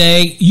the end of the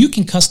day, you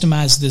can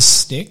customize this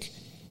stick.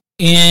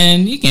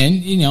 And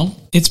again,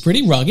 it's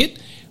pretty rugged.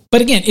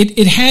 But again,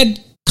 it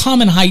had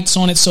common heights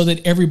on it so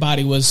that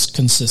everybody was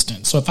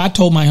consistent. So if I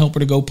told my helper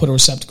to go put a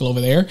receptacle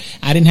over there,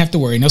 I didn't have to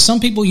worry. Now, some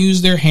people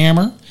use their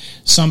hammer.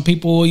 Some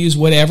people will use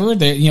whatever.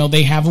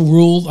 They have a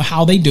rule of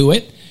how they do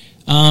it.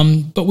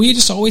 But we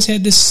just always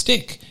had this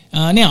stick.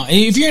 Now,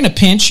 if you're in a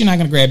pinch, you're not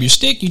going to grab your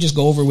stick. You just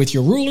go over with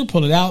your ruler,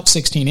 pull it out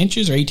 16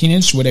 inches or 18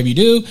 inches, whatever you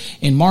do,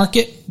 and mark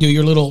it. Do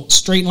your little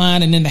straight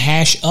line and then the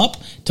hash up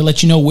to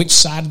let you know which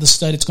side of the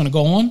stud it's going to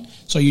go on.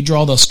 So you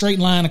draw the straight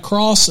line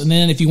across, and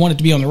then if you want it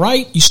to be on the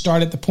right, you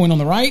start at the point on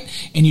the right,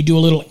 and you do a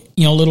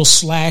little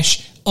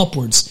slash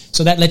upwards.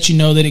 So that lets you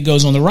know that it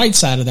goes on the right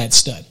side of that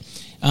stud.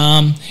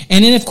 And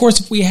then, of course,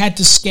 if we had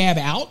to scab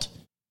out,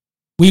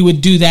 we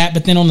would do that.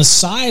 But then on the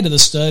side of the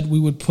stud, we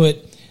would put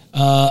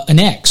an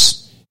X.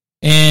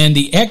 And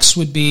the X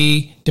would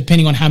be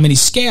depending on how many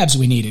scabs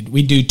we needed.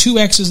 We'd do 2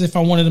 X's if I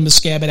wanted them to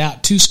scab it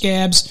out, 2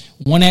 scabs,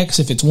 1 X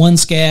if it's 1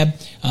 scab,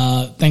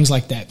 things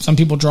like that. Some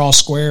people draw a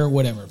square,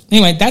 whatever.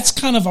 Anyway, that's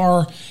kind of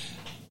our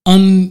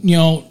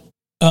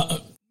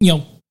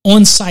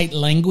on-site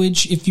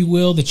language, if you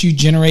will, that you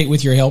generate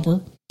with your helper.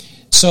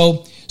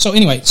 So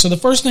the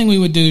first thing we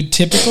would do,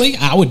 typically,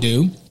 I would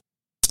do,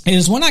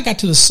 is when I got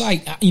to the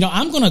site,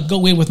 I'm going to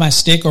go in with my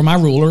stick or my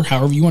ruler,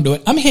 however you want to do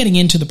it. I'm heading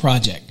into the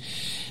project.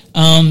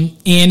 And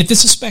if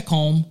it's a spec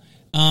home,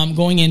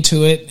 going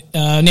into it,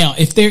 now,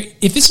 if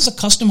this is a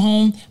custom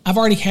home, I've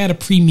already had a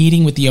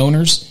pre-meeting with the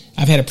owners.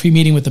 I've had a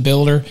pre-meeting with the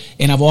builder,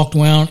 and I've walked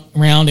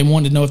around and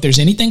wanted to know if there's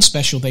anything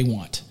special they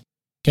want.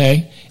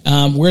 Okay.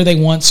 Where they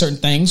want certain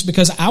things,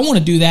 because I want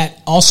to do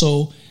that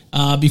also,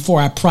 before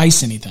I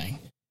price anything,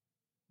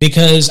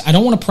 because I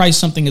don't want to price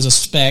something as a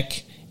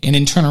spec and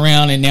then turn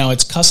around and now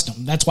it's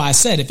custom. That's why I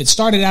said if it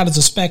started out as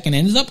a spec and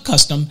ended up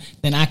custom,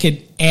 then I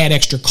could add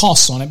extra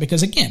costs on it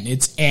because, again,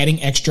 it's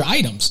adding extra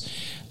items.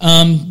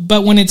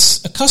 But when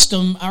it's a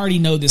custom, I already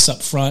know this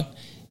up front,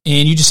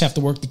 and you just have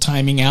to work the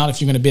timing out.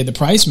 If you're going to bid the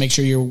price, make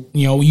sure you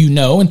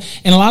know. And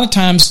a lot of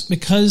times,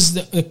 because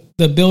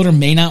the builder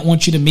may not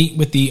want you to meet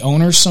with the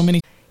owners so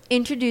many.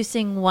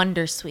 Introducing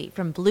Wondersuite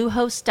from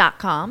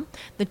Bluehost.com,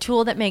 the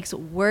tool that makes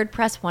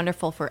WordPress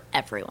wonderful for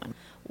everyone.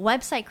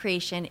 Website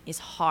creation is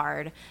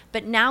hard,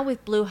 but now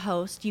with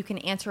Bluehost, you can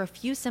answer a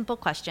few simple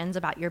questions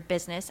about your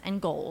business and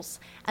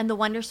goals, and the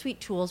Wondersuite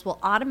tools will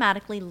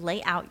automatically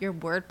lay out your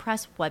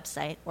WordPress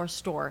website or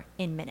store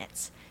in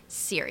minutes.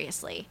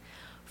 Seriously.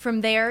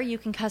 From there, you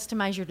can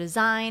customize your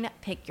design,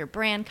 pick your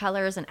brand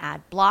colors, and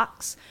add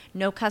blocks.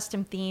 No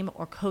custom theme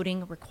or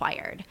coding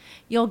required.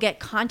 You'll get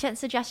content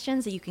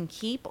suggestions that you can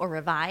keep or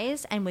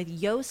revise, and with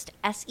Yoast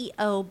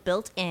SEO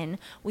built in,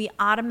 we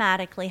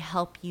automatically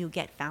help you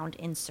get found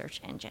in search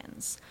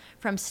engines.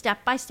 From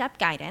step-by-step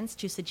guidance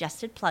to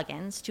suggested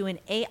plugins to an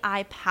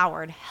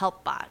AI-powered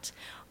help bot,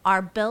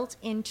 Our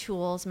built-in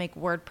tools make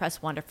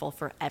WordPress wonderful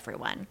for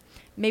everyone.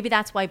 Maybe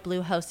that's why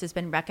Bluehost has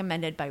been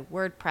recommended by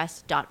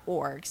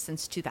WordPress.org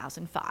since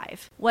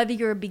 2005. Whether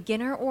you're a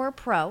beginner or a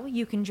pro,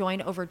 you can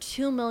join over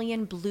 2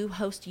 million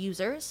Bluehost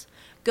users.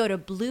 Go to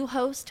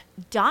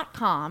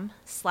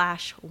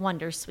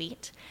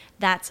bluehost.com/wondersuite.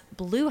 That's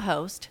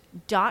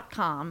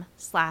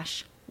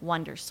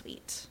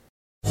bluehost.com/wondersuite.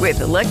 With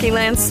the Lucky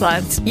Land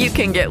Slots, you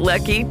can get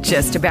lucky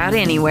just about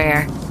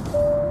anywhere.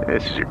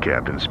 This is your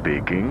captain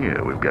speaking.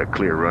 We've got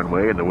clear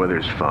runway and the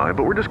weather's fine,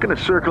 but we're just going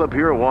to circle up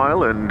here a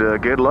while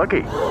and get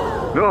lucky.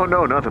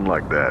 No, nothing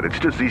like that. It's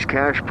just these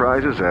cash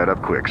prizes add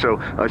up quick. So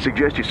I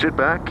suggest you sit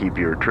back, keep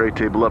your tray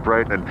table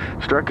upright, and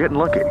start getting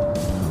lucky.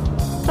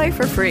 Play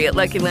for free at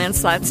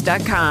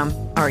LuckyLandSlots.com.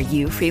 Are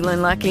you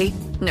feeling lucky?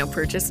 No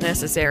purchase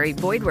necessary.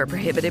 Void where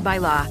prohibited by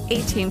law.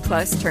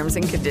 18+ terms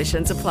and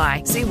conditions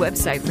apply. See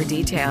website for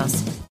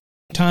details.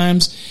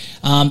 Times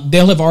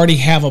they'll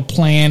have a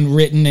plan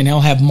written and they'll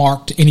have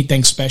marked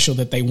anything special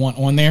that they want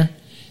on there.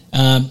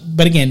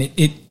 But again,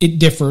 it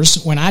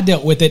differs. When I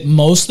dealt with it,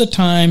 most of the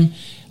time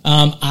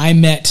I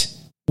met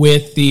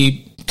with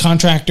the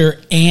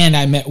contractor and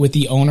I met with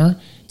the owner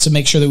to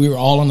make sure that we were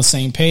all on the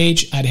same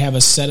page. I'd have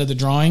a set of the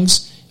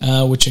drawings,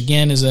 which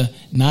again is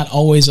not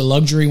always a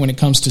luxury when it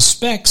comes to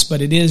specs,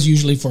 but it is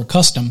usually for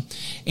custom.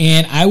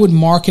 And I would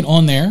mark it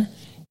on there,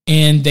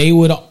 and they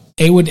would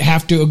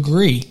have to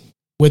agree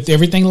with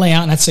everything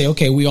layout, and I'd say,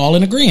 okay, we all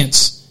in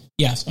agreement?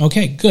 Yes.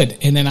 Okay, good.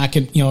 And then I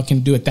can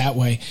do it that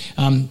way.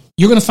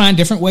 You're going to find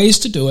different ways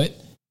to do it,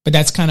 but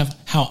that's kind of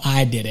how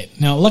I did it.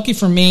 Now, lucky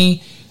for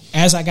me,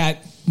 as I got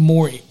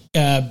more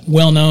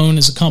well-known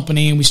as a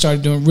company and we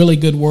started doing really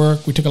good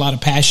work, we took a lot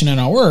of passion in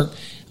our work,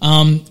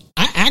 I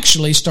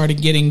actually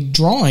started getting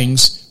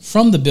drawings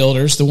from the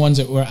builders, the ones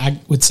that were, I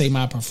would say,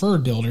 my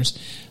preferred builders.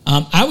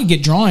 I would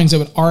get drawings that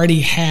would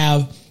already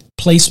have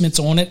placements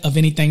on it of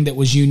anything that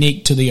was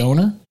unique to the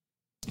owner.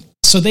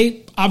 So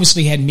they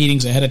obviously had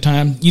meetings ahead of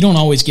time. You don't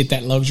always get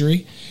that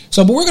luxury.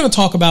 But we're going to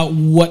talk about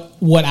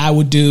what I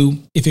would do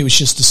if it was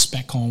just a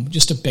spec home,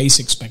 just a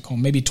basic spec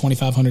home, maybe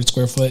 2,500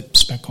 square foot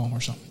spec home or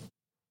something.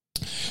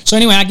 So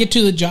anyway, I get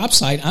to the job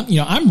site.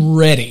 I'm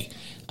ready.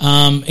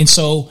 And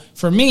so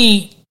for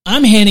me,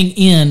 I'm heading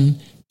in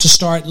to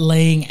start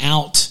laying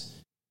out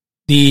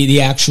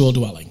the actual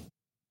dwelling.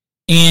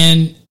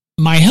 And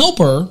my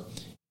helper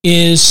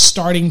is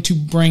starting to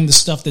bring the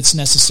stuff that's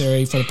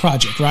necessary for the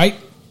project, right?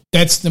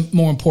 That's the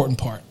more important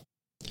part.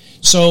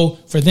 So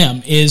for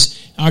them is,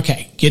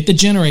 okay, get the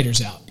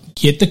generators out,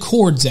 get the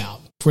cords out.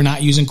 If we're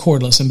not using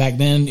cordless, and back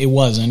then it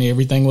wasn't.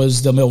 Everything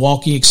was the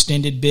Milwaukee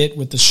extended bit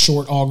with the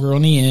short auger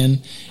on the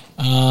end,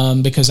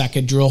 because I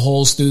could drill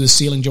holes through the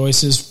ceiling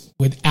joists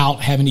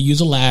without having to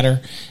use a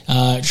ladder.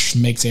 It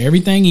makes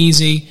everything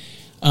easy.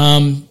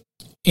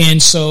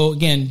 And so,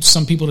 again,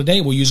 some people today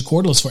will use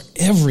cordless for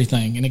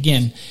everything. And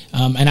again,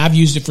 and I've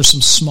used it for some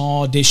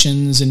small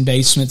additions and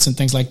basements and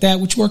things like that,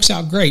 which works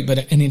out great.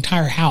 But an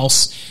entire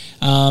house,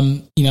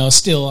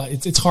 still,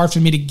 it's hard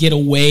for me to get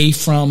away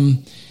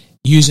from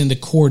using the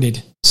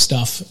corded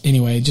stuff.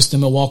 Anyway, just the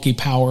Milwaukee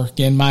power.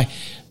 Again, my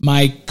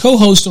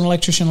co-host on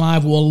Electrician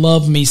Live will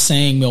love me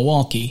saying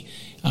Milwaukee.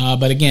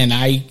 But again,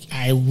 I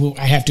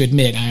have to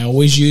admit, I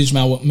always use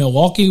my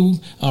Milwaukee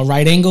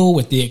right angle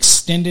with the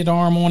extended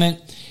arm on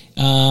it.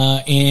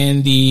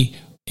 And the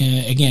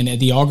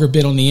auger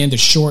bit on the end, the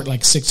short,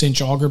 like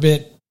 6-inch auger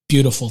bit,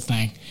 beautiful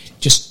thing.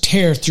 Just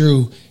tear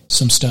through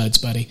some studs,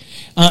 buddy.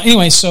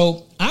 Anyway,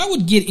 so I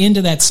would get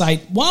into that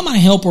site while my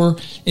helper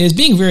is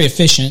being very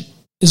efficient,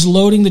 is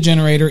loading the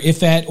generator,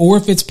 if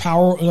it's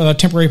power,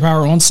 temporary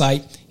power on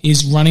site,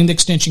 is running the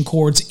extension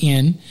cords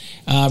in,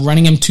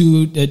 running them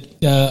to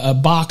a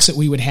box that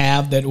we would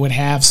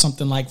have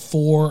something like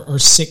 4 or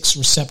 6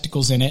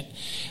 receptacles in it.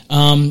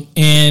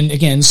 And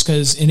again,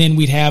 and then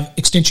we'd have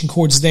extension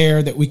cords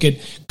there that we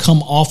could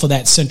come off of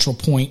that central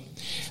point.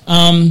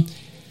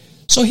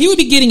 So he would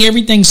be getting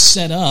everything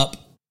set up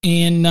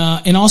and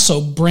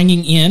also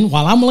bringing in,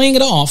 while I'm laying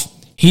it off,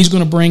 he's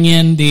going to bring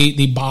in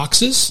the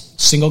boxes,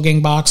 single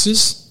gang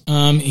boxes.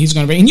 He's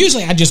going to bring, and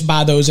usually I just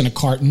buy those in a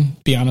carton,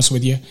 be honest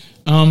with you.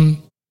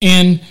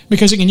 And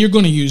because again, you're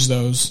going to use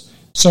those.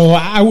 So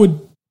I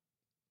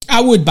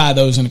would buy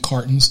those in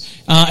cartons.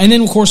 And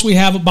then of course we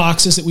have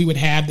boxes that we would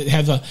have that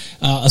have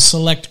a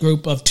select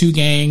group of 2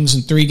 gangs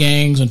and 3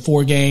 gangs and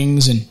 4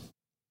 gangs and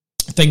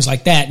things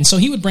like that. And so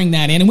he would bring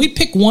that in, and we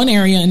pick one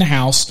area in the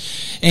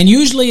house, and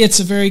usually it's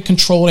a very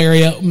controlled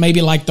area,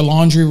 maybe like the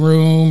laundry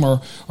room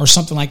or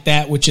something like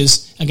that, which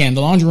is, again,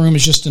 the laundry room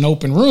is just an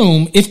open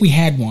room if we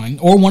had one,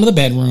 or one of the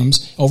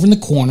bedrooms over in the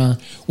corner,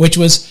 which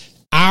was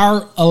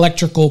our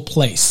electrical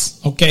place.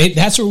 Okay,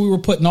 that's where we were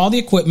putting all the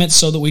equipment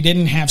so that we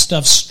didn't have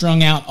stuff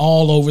strung out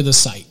all over the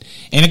site.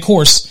 And of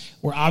course,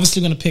 we're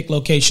obviously going to pick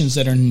locations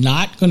that are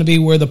not going to be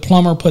where the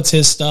plumber puts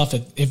his stuff,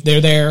 if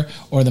they're there,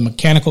 or the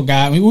mechanical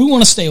guy. I mean, we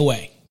want to stay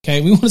away.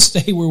 Okay, we want to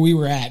stay where we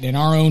were at in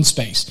our own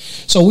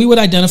space. So we would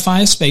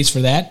identify a space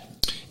for that,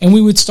 and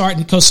we would start.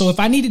 So if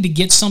I needed to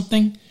get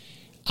something,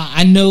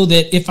 I know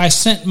that if I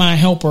sent my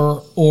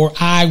helper or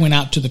I went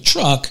out to the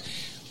truck,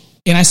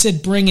 and I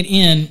said bring it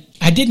in,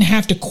 I didn't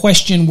have to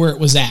question where it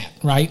was at,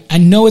 right? I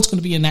know it's going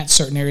to be in that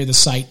certain area of the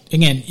site.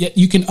 Again,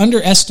 you can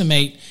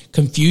underestimate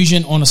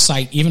confusion on a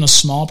site, even a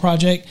small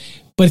project,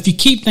 but if you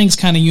keep things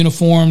kind of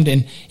uniformed,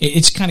 and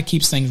it kind of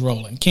keeps things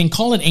rolling. Can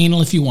call it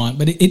anal if you want,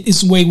 but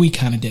it's the way we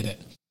kind of did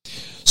it.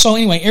 So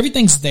anyway,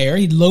 everything's there.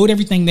 He'd load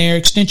everything there,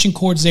 extension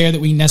cords there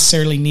that we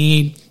necessarily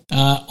need,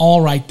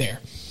 all right there.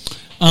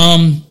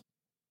 And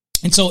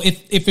so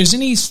if there's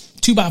any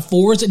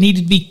 2x4s that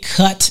needed to be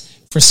cut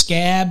for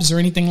scabs or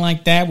anything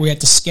like that, where we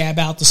had to scab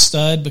out the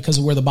stud because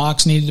of where the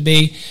box needed to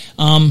be,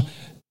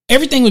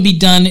 everything would be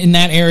done in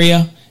that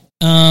area.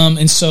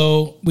 And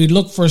so we'd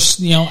look for,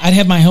 I'd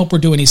have my helper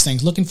doing these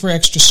things, looking for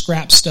extra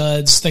scrap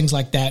studs, things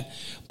like that.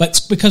 But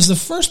because the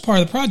first part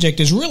of the project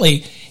is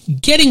really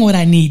getting what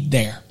I need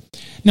there.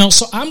 Now,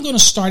 so I'm going to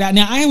start out.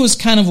 Now, I was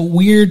kind of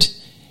weird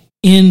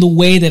in the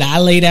way that I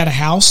laid out a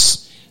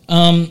house.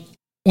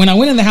 When I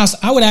went in the house,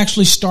 I would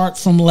actually start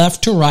from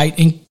left to right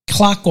and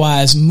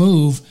clockwise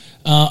move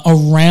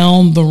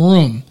around the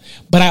room.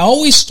 But I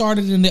always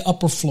started in the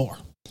upper floor.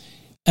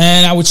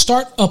 And I would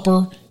start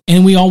upper,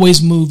 and we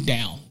always moved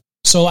down.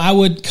 So I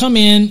would come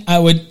in, I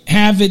would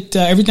have it,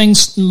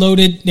 everything's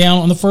loaded down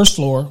on the first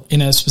floor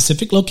in a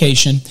specific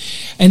location.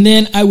 And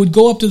then I would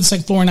go up to the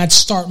second floor, and I'd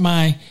start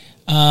my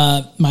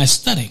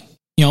studying,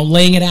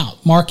 laying it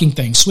out, marking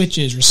things,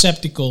 switches,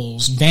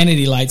 receptacles,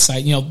 vanity light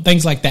sight,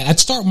 things like that. I'd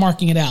start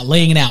marking it out,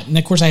 laying it out. And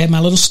of course I had my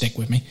little stick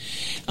with me,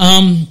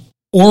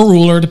 or a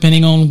ruler,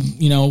 depending on,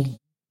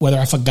 whether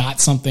I forgot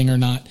something or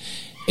not.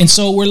 And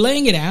so we're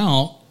laying it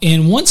out.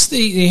 And once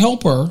the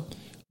helper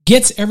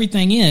gets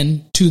everything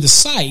in to the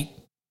site,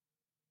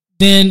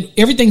 then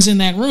everything's in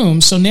that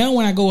room. So now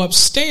when I go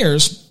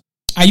upstairs,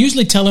 I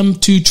usually tell them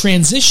to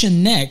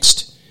transition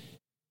next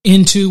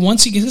into,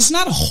 once you get, it's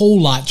not a whole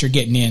lot you're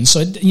getting in.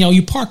 So,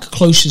 you park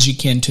close as you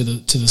can to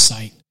the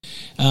site.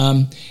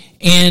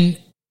 And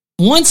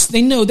once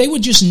they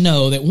would just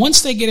know that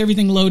once they get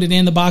everything loaded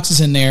in, the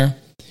boxes in there,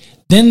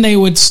 then they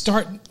would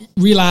start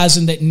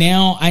realizing that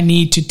now I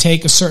need to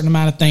take a certain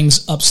amount of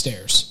things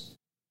upstairs.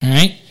 All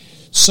right.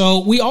 So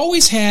we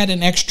always had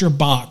an extra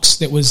box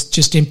that was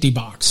just empty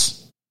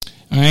box.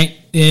 All right.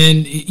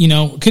 And,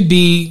 it could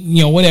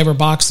be, whatever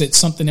box that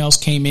something else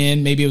came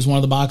in. Maybe it was one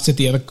of the boxes at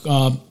the other,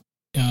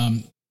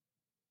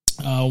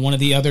 one of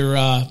the other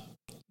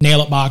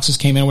nail-up boxes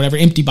came in, or whatever,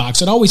 empty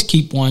box. I'd always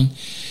keep one.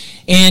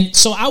 And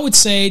so I would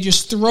say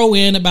just throw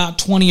in about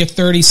 20 or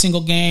 30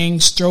 single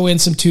gangs, throw in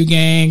some 2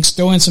 gangs,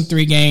 throw in some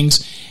 3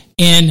 gangs.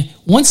 And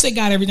once they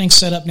got everything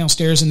set up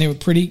downstairs and they were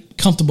pretty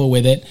comfortable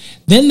with it,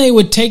 then they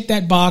would take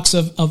that box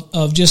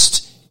of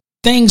just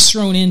things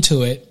thrown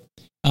into it,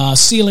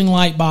 ceiling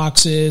light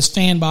boxes,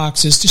 fan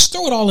boxes, just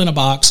throw it all in a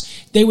box.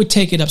 They would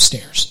take it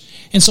upstairs.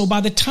 And so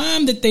by the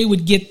time that they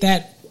would get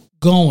that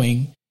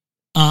going,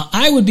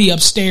 I would be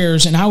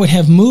upstairs and I would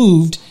have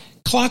moved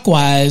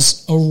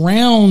clockwise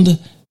around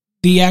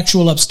the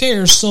actual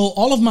upstairs. So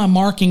all of my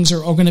markings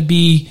are going to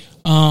be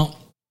on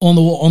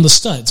the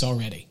studs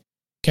already.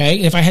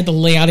 Okay. If I had to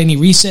lay out any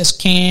recess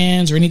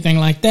cans or anything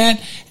like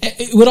that,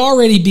 it would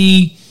already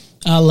be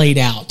laid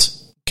out.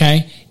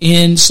 Okay.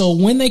 And so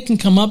when they can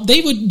come up,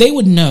 they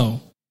would know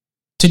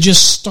to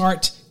just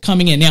start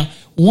coming in. Now,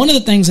 one of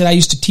the things that I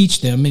used to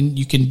teach them, and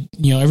you can,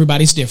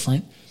 everybody's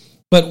different,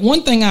 but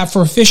one thing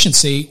for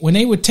efficiency, when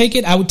they would take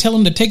it, I would tell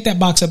them to take that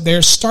box up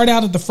there, start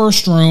out at the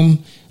first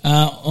room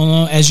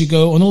as you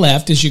go on the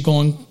left, as you're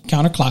going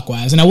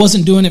counterclockwise. And I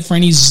wasn't doing it for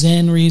any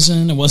Zen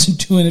reason. I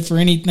wasn't doing it for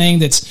anything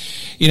that's,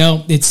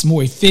 it's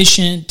more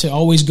efficient to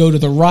always go to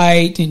the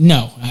right.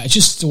 No, it's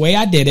just the way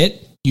I did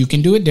it. You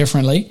can do it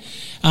differently.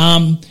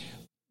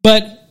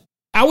 But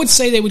I would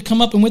say they would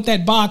come up, and with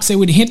that box, they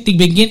would hit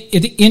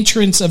the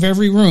entrance of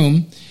every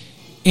room.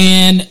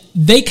 And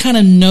they kind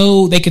of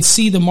know, they could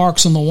see the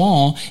marks on the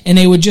wall, and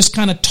they would just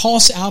kind of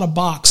toss out a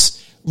box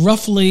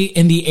roughly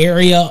in the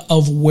area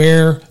of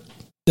where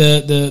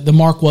the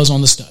mark was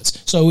on the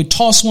studs. So we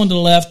toss one to the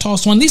left,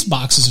 toss one. These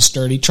boxes are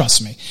sturdy,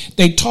 trust me.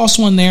 They toss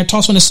one there,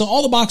 toss one there. So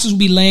all the boxes would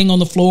be laying on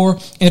the floor,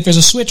 and if there's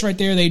a switch right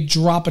there, they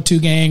drop a 2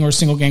 gang or a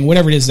single gang,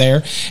 whatever it is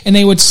there, and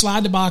they would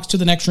slide the box to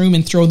the next room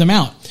and throw them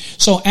out.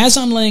 So as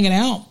I'm laying it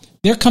out,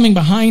 they're coming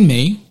behind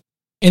me,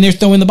 and they're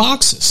throwing the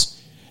boxes.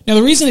 Now,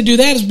 the reason to do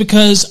that is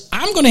because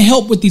I'm going to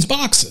help with these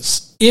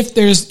boxes if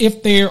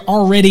they're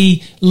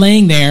already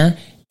laying there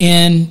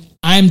and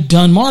I'm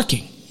done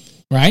marking,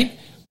 right?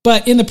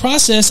 But in the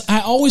process,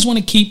 I always want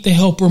to keep the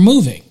helper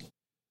moving.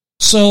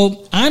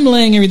 So I'm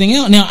laying everything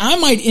out. Now, I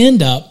might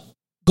end up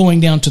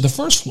going down to the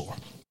first floor,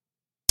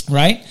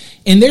 right?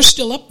 And they're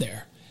still up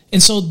there.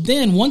 And so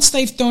then once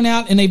they've thrown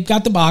out and they've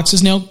got the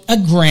boxes, now,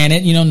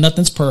 granted,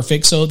 nothing's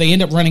perfect. So they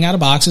end up running out of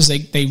boxes.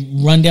 They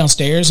run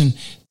downstairs and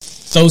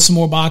throw some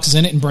more boxes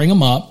in it and bring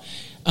them up.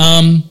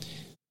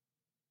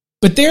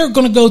 But they're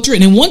going to go through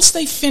it. And once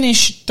they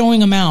finish throwing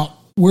them out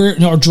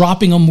or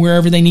dropping them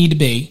wherever they need to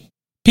be,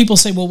 people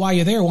say, well, while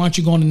you're there, why aren't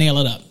you going to nail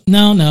it up?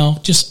 No,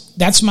 just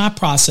that's my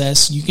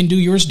process. You can do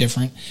yours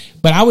different.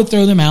 But I would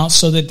throw them out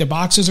so that the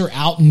boxes are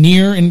out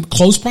near in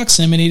close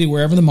proximity to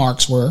wherever the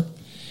marks were.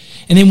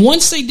 And then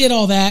once they did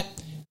all that,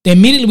 they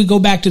immediately would go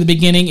back to the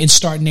beginning and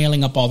start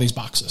nailing up all these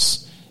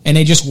boxes. And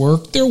they just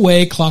work their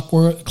way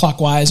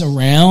clockwise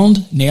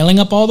around, nailing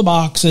up all the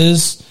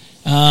boxes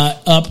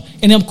up.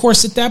 And of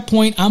course, at that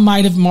point, I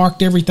might have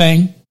marked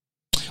everything,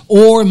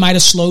 or it might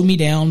have slowed me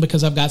down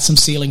because I've got some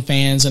ceiling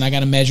fans and I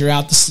got to measure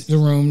out the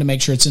room to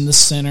make sure it's in the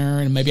center.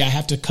 And maybe I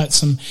have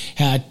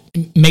to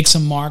make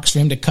some marks for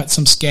him to cut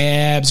some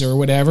scabs or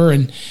whatever,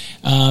 and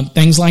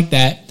things like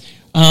that.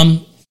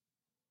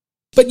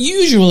 But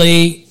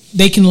usually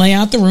they can lay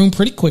out the room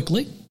pretty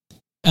quickly.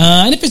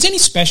 And if there's any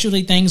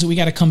specialty things that we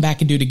got to come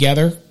back and do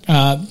together,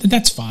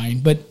 that's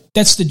fine. But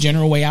that's the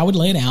general way I would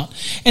lay it out.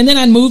 And then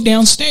I'd move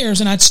downstairs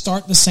and I'd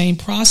start the same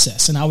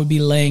process, and I would be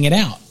laying it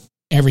out,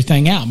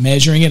 everything out,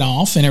 measuring it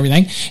off and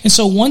everything. And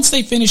so once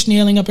they finish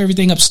nailing up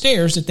everything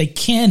upstairs that they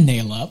can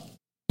nail up,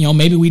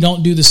 maybe we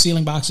don't do the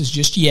ceiling boxes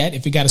just yet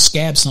if we got to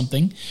scab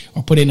something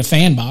or put in a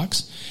fan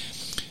box.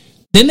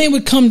 Then they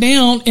would come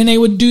down and they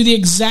would do the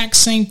exact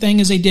same thing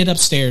as they did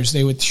upstairs.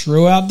 They would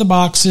throw out the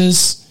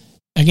boxes.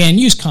 Again,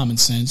 use common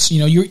sense.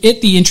 You're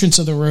at the entrance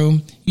of the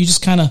room. You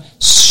just kind of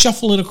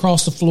shuffle it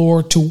across the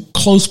floor to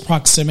close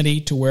proximity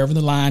to wherever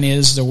the line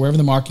is or wherever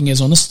the marking is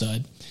on the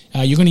stud.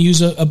 You're going to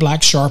use a black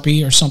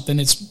Sharpie or something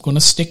that's going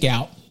to stick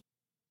out.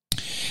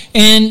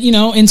 And,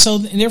 and so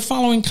they're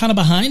following kind of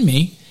behind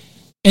me.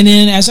 And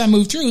then as I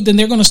move through, then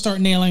they're going to start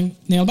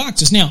nail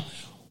boxes. Now,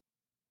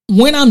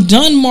 when I'm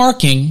done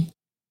marking,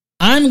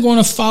 I'm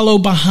going to follow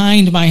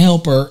behind my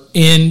helper,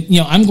 and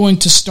I'm going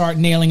to start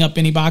nailing up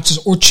any boxes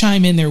or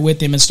chime in there with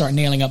them and start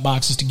nailing up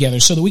boxes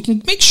together so that we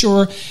can make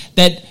sure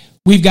that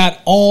we've got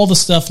all the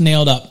stuff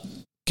nailed up,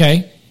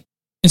 okay?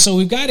 And so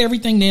we've got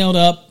everything nailed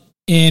up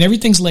and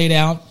everything's laid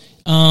out.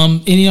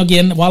 And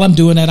again, while I'm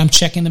doing that, I'm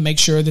checking to make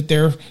sure that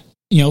they're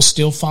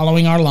still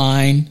following our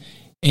line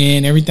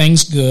and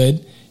everything's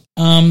good.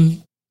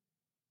 And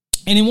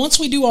then once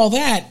we do all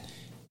that,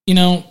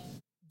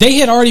 they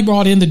had already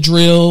brought in the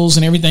drills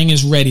and everything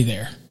is ready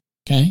there,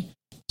 okay?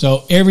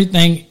 So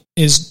everything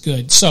is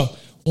good. So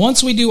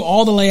once we do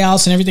all the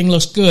layouts and everything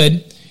looks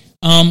good,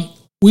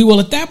 we will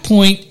at that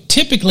point,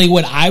 typically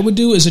what I would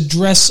do is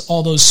address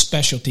all those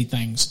specialty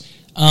things,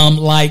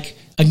 like,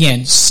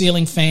 again,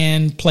 ceiling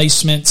fan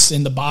placements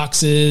in the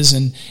boxes.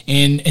 And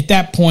at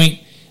that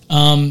point,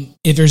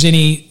 if there's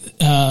any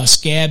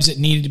scabs that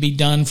needed to be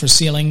done for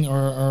sealing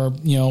or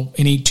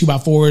any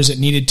 2x4s that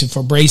needed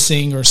for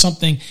bracing or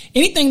something,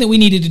 anything that we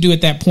needed to do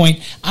at that point,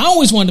 I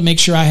always wanted to make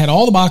sure I had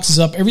all the boxes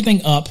up,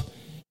 everything up,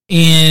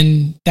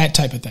 and that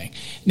type of thing.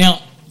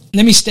 Now,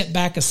 let me step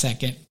back a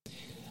second.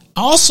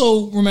 I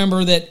also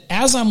remember that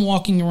as I'm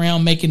walking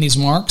around making these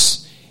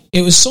marks,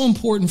 it was so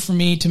important for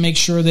me to make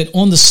sure that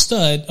on the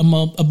stud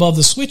above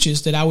the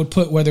switches that I would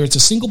put, whether it's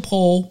a single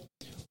pole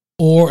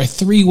or a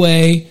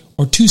three-way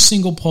or two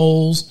single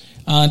poles,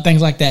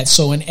 things like that.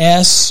 So an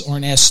S or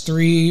an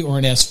S3 or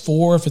an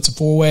S4 if it's a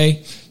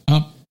four-way.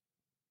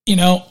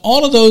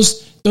 All of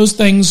those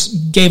things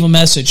gave a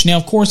message. Now,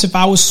 of course, if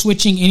I was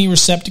switching any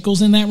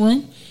receptacles in that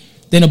room,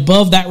 then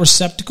above that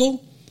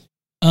receptacle,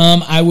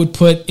 I would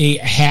put a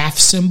half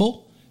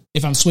symbol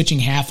if I'm switching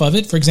half of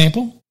it, for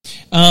example.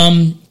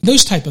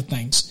 Those type of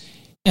things.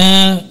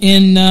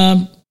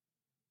 It's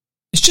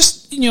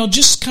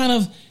just kind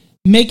of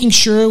making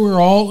sure we're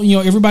all,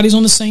 everybody's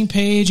on the same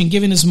page and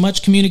giving as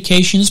much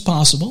communication as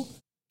possible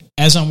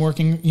as I'm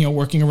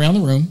working around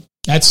the room.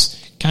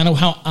 That's kind of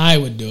how I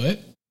would do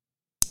it.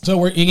 So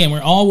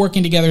we're all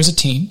working together as a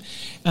team.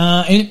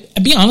 And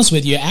to be honest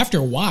with you, after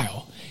a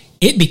while,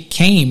 it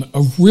became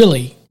a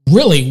really,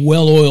 really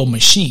well-oiled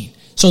machine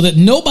so that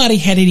nobody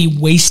had any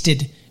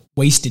wasted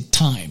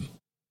time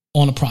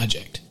on a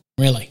project,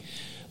 really.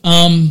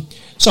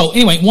 So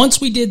anyway,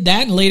 once we did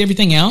that and laid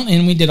everything out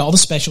and we did all the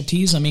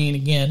specialties,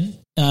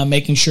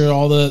 making sure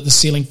all the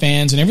ceiling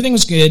fans and everything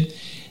was good,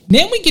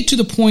 then we get to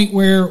the point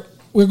where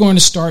we're going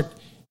to start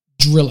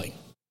drilling.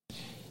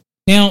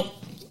 Now,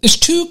 there's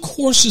two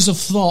courses of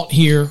thought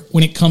here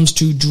when it comes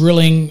to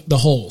drilling the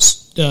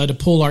holes to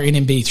pull our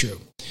NMB through.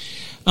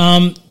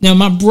 Now,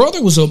 my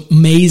brother was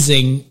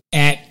amazing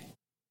at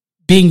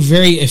being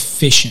very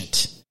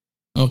efficient,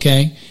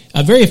 okay?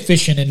 Very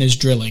efficient in his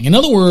drilling. In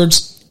other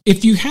words,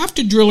 if you have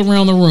to drill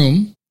around the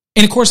room,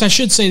 and of course I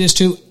should say this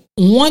too,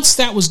 once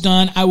that was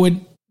done,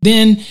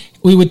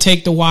 we would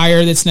take the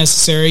wire that's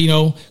necessary,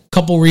 a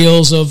couple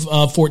reels of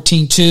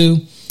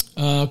 14.2,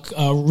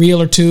 a reel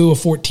or two of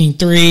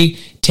 14.3,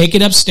 take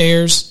it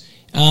upstairs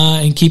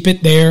and keep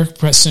it there,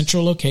 press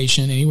central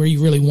location, anywhere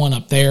you really want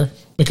up there,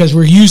 because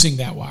we're using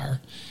that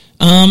wire.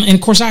 And of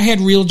course I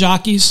had reel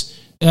jockeys,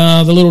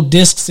 the little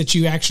discs that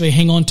you actually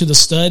hang on to the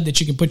stud that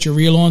you can put your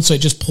reel on, so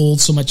it just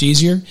pulled so much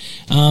easier.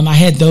 I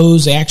had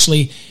those. They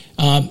actually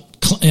hung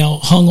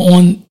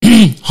on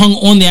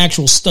the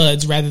actual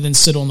studs rather than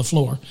sit on the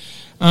floor,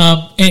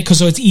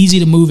 so it's easy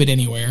to move it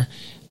anywhere.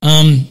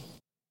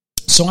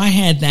 So I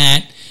had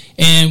that,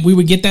 and we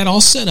would get that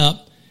all set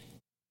up,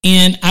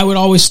 and I would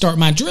always start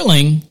my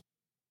drilling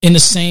in the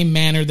same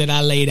manner that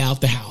I laid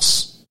out the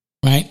house,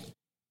 right?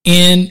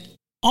 And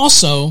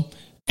also,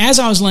 as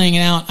I was laying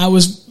it out, I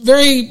was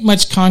very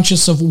much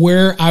conscious of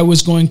where I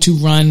was going to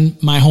run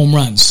my home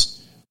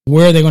runs.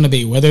 Where are they going to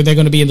be? Whether they're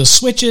going to be in the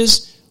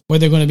switches,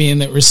 whether they're going to be in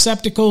the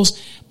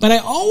receptacles. But I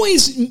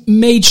always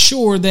made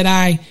sure that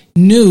I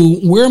knew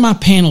where my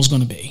panel's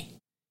going to be.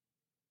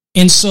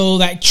 And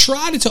so I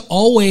tried to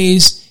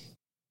always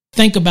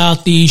think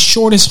about the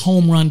shortest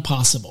home run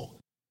possible.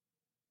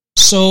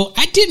 So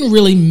I didn't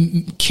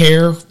really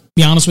care,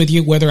 be honest with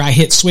you, whether I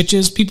hit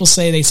switches. People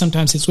say they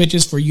sometimes hit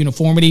switches for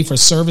uniformity, for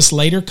service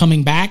later,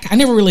 coming back. I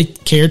never really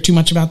cared too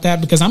much about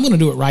that because I'm going to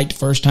do it right the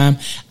first time.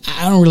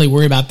 I don't really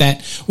worry about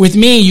that. With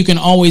me, you can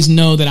always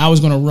know that I was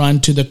going to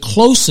run to the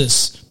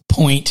closest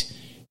point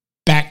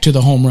back to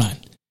the home run.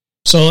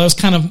 So that was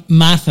kind of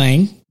my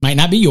thing. Might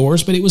not be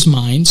yours, but it was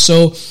mine.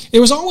 So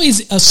there was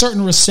always a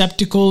certain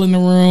receptacle in the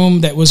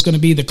room that was going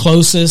to be the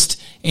closest,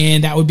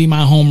 and that would be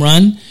my home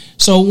run.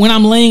 So when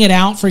I'm laying it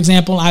out, for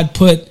example, I'd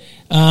put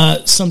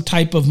some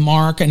type of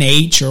mark, an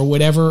H or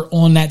whatever,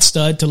 on that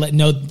stud to let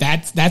know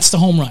that's the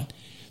home run.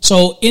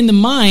 So in the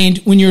mind,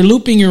 when you're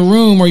looping your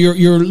room or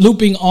you're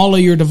looping all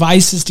of your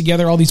devices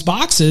together, all these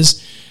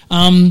boxes,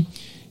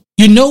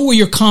 you know where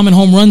your common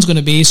home run's going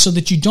to be, so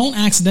that you don't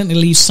accidentally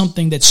leave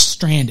something that's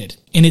stranded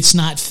and it's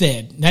not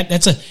fed.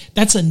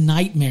 That's a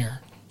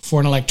nightmare for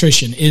an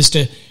electrician, is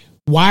to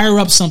wire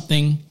up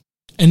something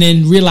and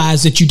then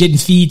realize that you didn't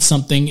feed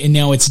something and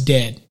now it's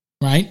dead,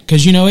 right?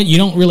 Because you know it,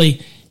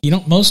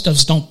 most of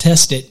us don't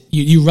test it.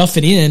 You rough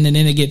it in and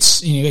then it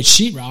gets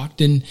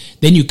sheetrocked, and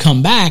then you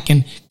come back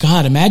and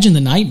God, imagine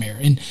the nightmare.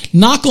 And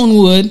knock on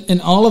wood,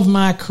 in all of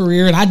my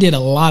career, and I did a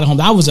lot of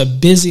homes. I was a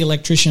busy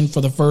electrician for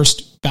the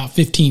first about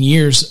 15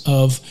 years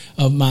of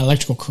my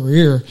electrical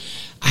career.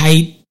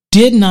 I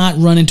did not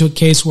run into a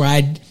case where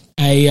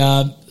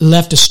I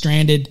left a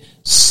stranded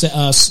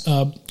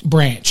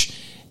branch,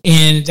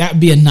 and that would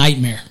be a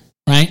nightmare,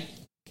 right?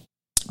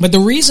 But the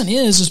reason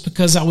is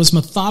because I was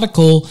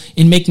methodical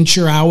in making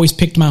sure I always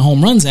picked my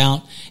home runs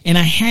out, and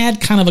I had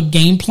kind of a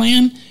game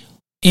plan.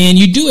 And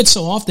you do it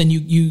so often,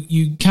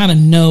 you kind of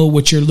know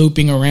what you're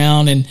looping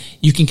around, and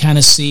you can kind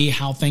of see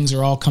how things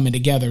are all coming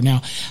together.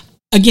 Now,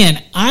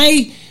 again,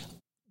 I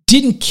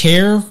didn't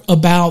care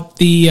about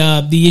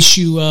the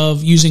issue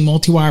of using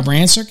multi-wire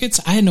branch circuits.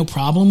 I had no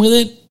problem with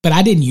it, but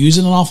I didn't use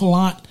it an awful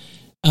lot.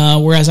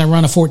 Whereas I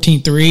run a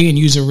 14-3 and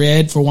use a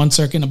red for one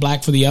circuit and a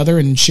black for the other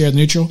and share the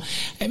neutral.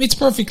 It's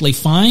perfectly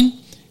fine,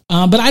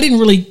 but I didn't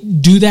really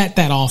do that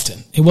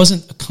often. It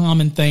wasn't a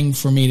common thing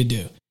for me to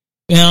do.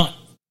 Now,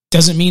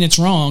 doesn't mean it's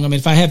wrong. I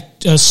mean, if I have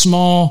a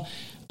small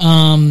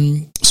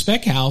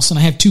spec house and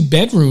I have 2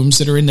 bedrooms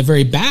that are in the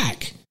very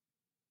back,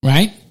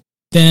 right,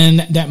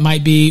 then that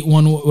might be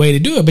one way to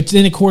do it. But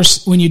then, of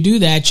course, when you do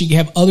that, you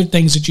have other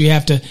things that you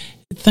have to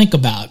think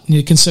about,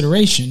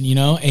 consideration,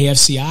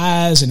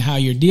 AFCIs and how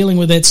you're dealing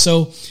with it.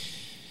 So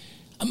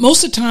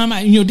most of the time,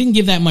 I didn't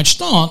give that much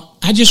thought.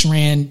 I just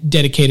ran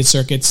dedicated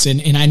circuits,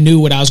 and I knew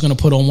what I was going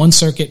to put on one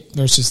circuit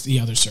versus the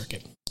other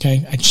circuit.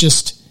 Okay, it's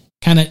just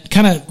kind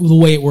of the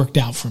way it worked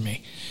out for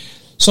me.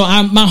 So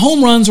my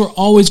home runs were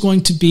always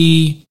going to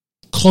be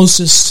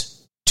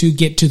closest to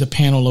get to the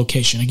panel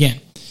location again.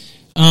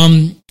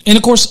 And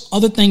of course,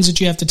 other things that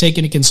you have to take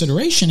into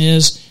consideration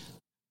is,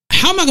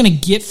 how am I going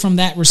to get from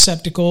that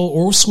receptacle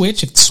or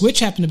switch? If the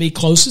switch happened to be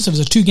closest, if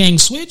it's a 2-gang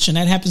switch and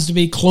that happens to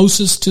be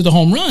closest to the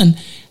home run,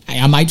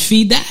 I might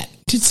feed that.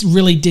 It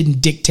really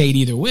didn't dictate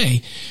either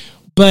way.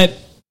 But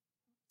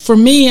for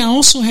me, I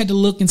also had to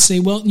look and say,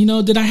 well,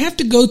 did I have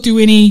to go through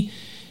any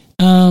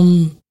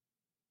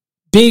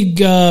big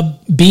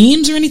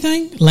beams or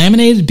anything?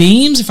 Laminated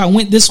beams if I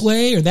went this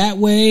way or that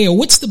way? Or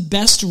what's the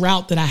best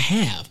route that I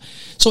have?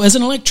 So as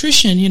an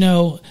electrician,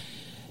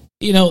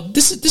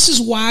 this is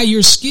why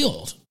you're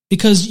skilled.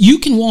 Because you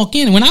can walk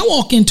in, and when I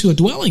walk into a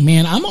dwelling,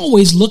 man, I'm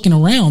always looking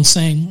around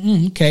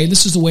saying, okay,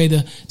 this is the way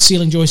the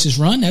ceiling joist is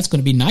run. That's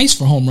going to be nice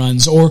for home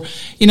runs. Or,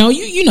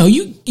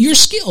 you're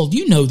skilled.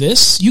 You know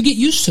this. You get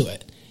used to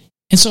it.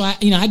 And so,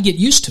 I'd get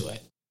used to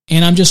it.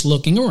 And I'm just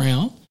looking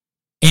around.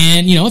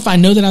 And, if I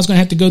know that I was going to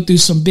have to go through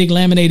some big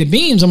laminated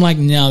beams, I'm like,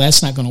 no,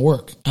 that's not going to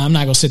work. I'm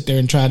not going to sit there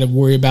and try to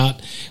worry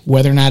about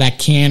whether or not I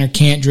can or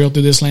can't drill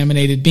through this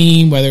laminated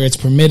beam, whether it's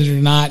permitted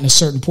or not in a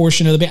certain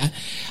portion of the beam.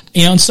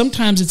 And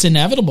sometimes it's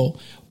inevitable.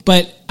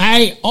 But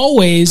I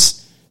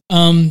always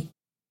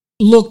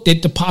looked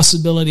at the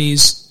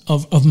possibilities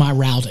of my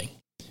routing.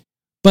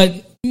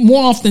 But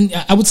more often,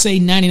 I would say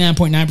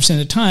 99.9% of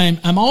the time,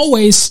 I'm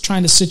always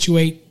trying to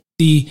situate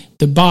the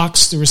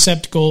box, the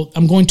receptacle.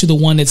 I'm going to the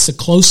one that's the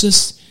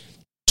closest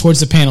towards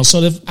the panel.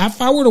 So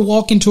if I were to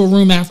walk into a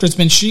room after it's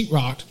been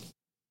sheetrocked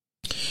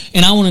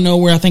and I want to know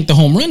where I think the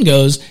home run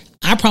goes,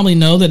 I probably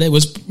know that it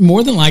was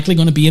more than likely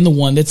going to be in the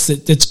one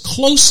that's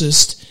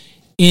closest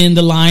in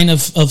the line of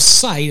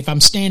sight, if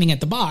I'm standing at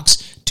the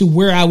box, to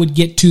where I would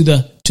get to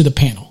the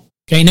panel.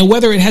 Okay, now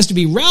whether it has to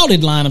be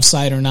routed line of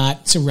sight or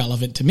not, it's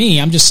irrelevant to me.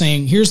 I'm just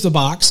saying, here's the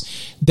box,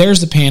 there's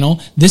the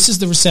panel, this is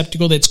the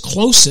receptacle that's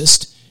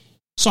closest,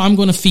 so I'm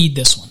going to feed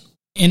this one.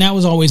 And that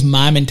was always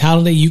my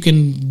mentality. You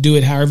can do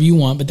it however you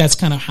want, but that's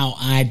kind of how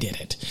I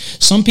did it.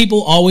 Some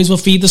people always will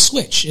feed the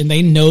switch, and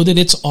they know that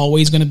it's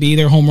always going to be,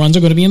 their home runs are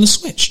going to be in the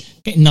switch.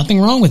 Okay,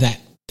 nothing wrong with that.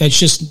 That's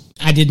just,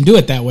 I didn't do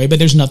it that way, but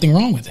there's nothing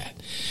wrong with that.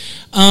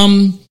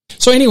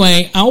 So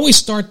anyway, I always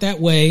start that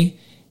way.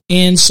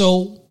 And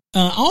so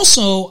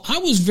also, I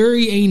was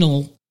very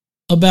anal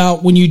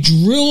about when you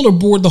drill or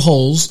bored the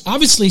holes,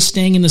 obviously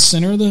staying in the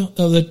center of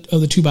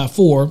the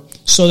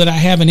 2x4 so that I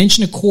have 1.25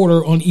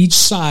 inches on each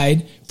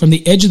side from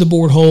the edge of the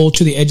bored hole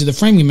to the edge of the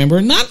framing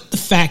member. Not the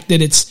fact that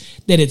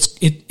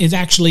it is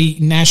actually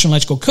National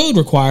Electrical Code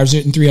requires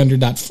it in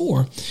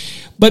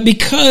 300.4, but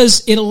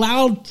because it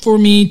allowed for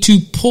me to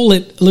pull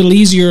it a little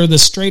easier the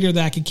straighter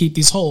that I could keep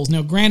these holes.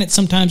 Now, granted,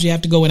 sometimes you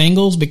have to go at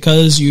angles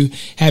because you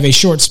have a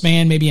short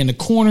span maybe in the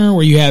corner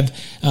where you have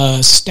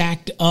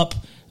stacked up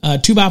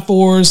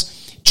 2x4s.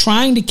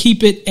 Trying to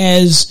keep it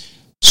as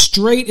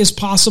straight as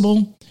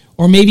possible,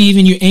 or maybe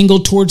even you angle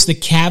towards the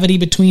cavity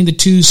between the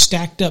two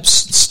stacked up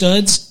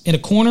studs in a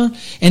corner.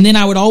 And then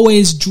I would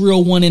always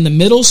drill one in the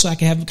middle so I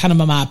can have kind of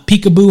my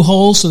peekaboo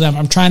hole so that if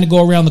I'm trying to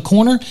go around the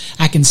corner,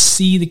 I can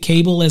see the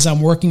cable as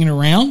I'm working it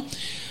around.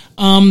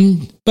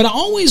 But I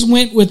always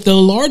went with the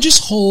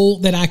largest hole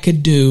that I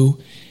could do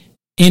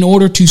in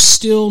order to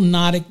still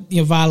not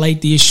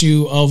violate the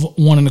issue of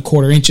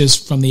 1.25 inches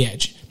from the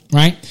edge.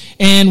 Right?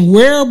 And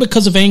where,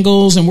 because of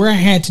angles and where I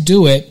had to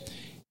do it,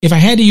 if I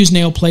had to use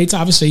nail plates,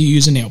 obviously you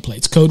use the nail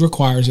plates. Code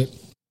requires it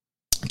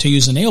to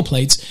use the nail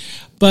plates.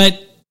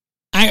 But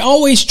I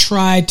always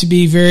tried to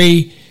be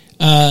very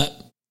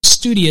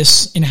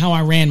studious in how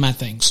I ran my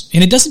things.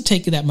 And it doesn't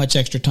take that much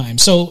extra time.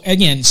 So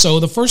again,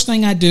 the first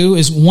thing I do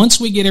is once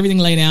we get everything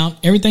laid out,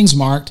 everything's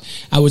marked,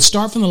 I would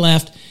start from the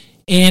left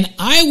and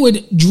I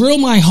would drill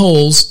my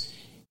holes.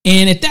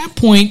 And at that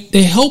point,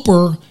 the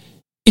helper,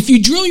 if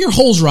you drill your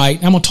holes right,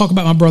 I'm going to talk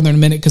about my brother in a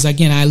minute because,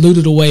 again, I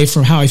alluded away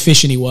from how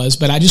efficient he was,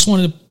 but I just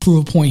wanted to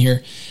prove a point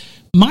here.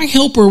 My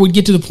helper would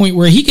get to the point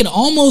where he could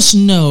almost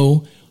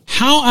know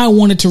how I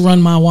wanted to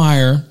run my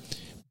wire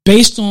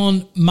based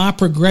on my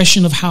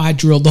progression of how I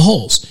drilled the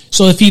holes.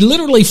 So if he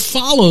literally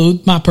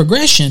followed my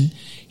progression,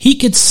 he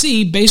could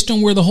see, based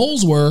on where the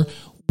holes were,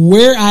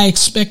 where I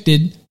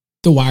expected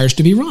the wires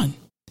to be run.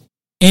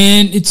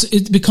 And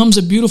it becomes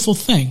a beautiful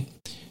thing.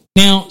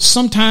 Now,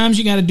 sometimes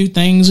you got to do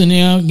things, and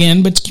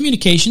again, but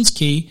communication's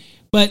key.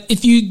 But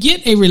if you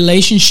get a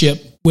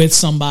relationship with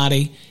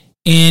somebody,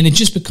 and it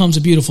just becomes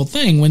a beautiful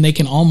thing when they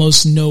can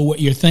almost know what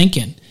you're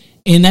thinking.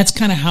 And that's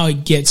kind of how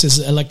it gets as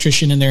an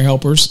electrician and their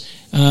helpers.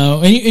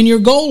 And your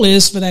goal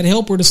is for that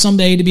helper to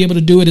someday to be able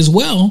to do it as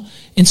well.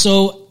 And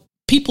so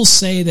people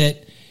say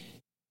that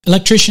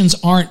electricians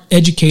aren't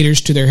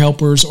educators to their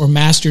helpers, or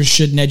masters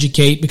shouldn't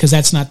educate because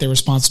that's not their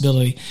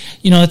responsibility.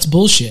 That's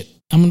bullshit.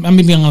 I'm going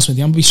to be honest with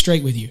you. I'm going to be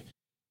straight with you.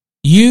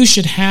 You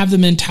should have the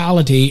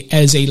mentality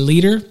as a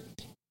leader,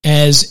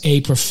 as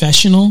a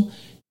professional,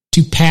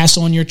 to pass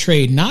on your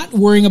trade. Not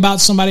worrying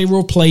about somebody will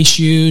replace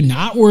you,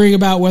 not worrying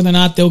about whether or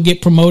not they'll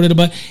get promoted,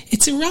 but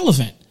it's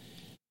irrelevant.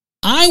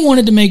 I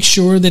wanted to make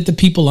sure that the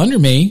people under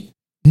me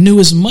knew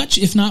as much,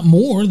 if not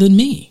more, than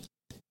me.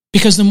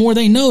 Because the more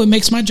they know, it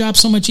makes my job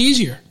so much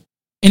easier.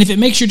 And if it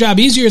makes your job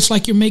easier, it's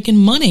like you're making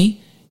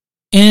money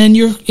and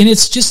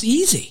it's just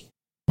easy.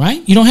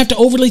 Right? You don't have to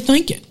overly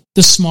think it.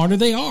 The smarter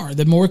they are,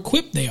 the more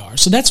equipped they are.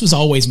 So that was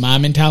always my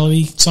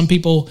mentality. Some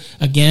people,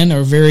 again,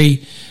 are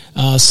very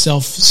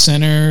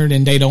self-centered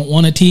and they don't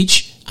want to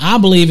teach. I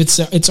believe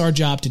it's our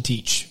job to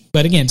teach.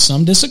 But again,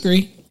 some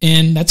disagree,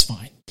 and that's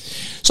fine.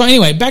 So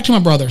anyway, back to my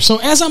brother. So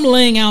as I'm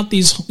laying out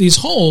these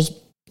holes,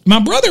 my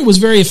brother was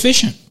very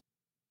efficient.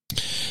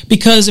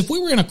 Because if we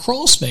were in a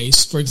crawl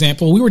space, for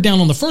example, we were down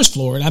on the first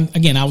floor.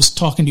 And I was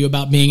talking to you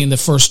about being in the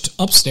first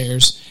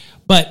upstairs.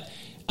 But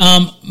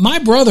my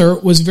brother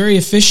was very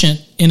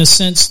efficient in a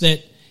sense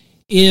that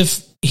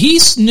if he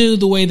knew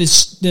the way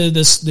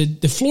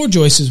the floor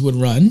joists would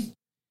run,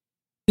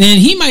 then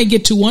he might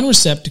get to one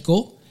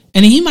receptacle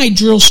and he might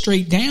drill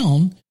straight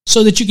down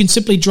so that you can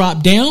simply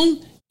drop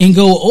down and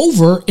go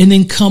over and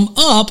then come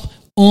up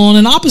on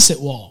an opposite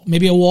wall,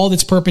 maybe a wall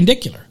that's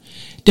perpendicular,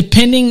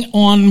 depending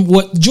on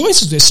what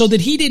joist is, so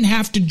that he didn't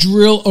have to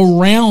drill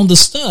around the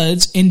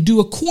studs and do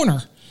a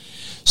corner.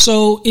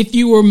 So if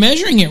you were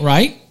measuring it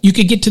right, you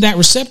could get to that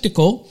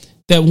receptacle,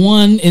 that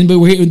one, and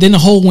then the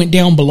hole went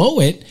down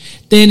below it.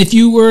 Then if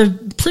you were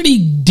pretty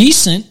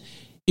decent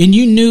and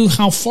you knew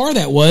how far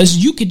that was,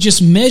 you could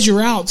just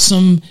measure out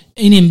some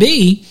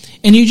NMB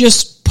and you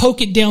just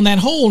poke it down that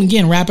hole and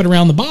again, wrap it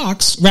around the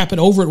box, wrap it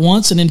over it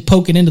once and then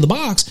poke it into the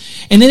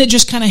box. And then it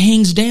just kind of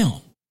hangs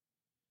down.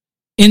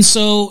 And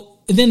so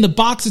then the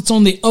box that's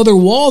on the other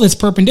wall that's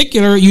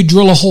perpendicular, you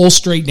drill a hole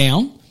straight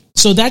down.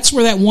 So that's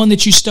where that one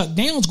that you stuck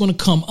down is going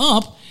to come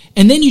up,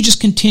 and then you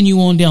just continue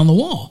on down the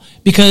wall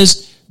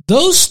because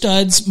those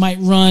studs might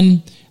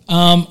run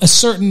a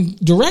certain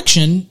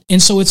direction,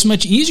 and so it's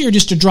much easier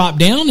just to drop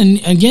down,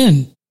 and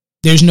again,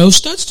 there's no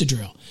studs to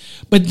drill.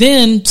 But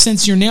then,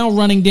 since you're now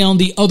running down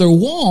the other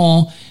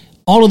wall,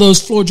 all of those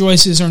floor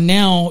joists are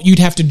now, you'd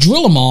have to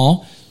drill them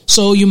all,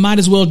 So you might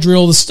as well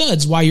drill the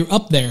studs while you're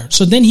up there.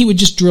 So then he would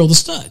just drill the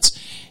studs.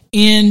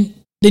 And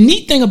the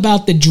neat thing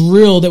about the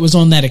drill that was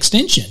on that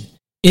extension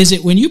is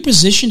that when you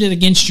positioned it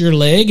against your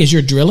leg as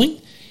you're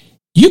drilling,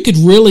 you could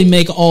really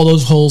make all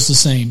those holes the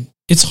same.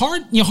 It's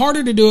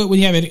harder to do it when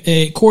you have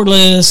a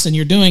cordless and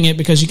you're doing it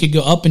because you could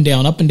go up and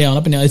down, up and down,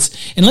 up and down.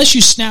 It's unless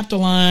you snapped a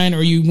line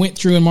or you went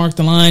through and marked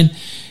the line,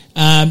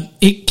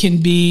 it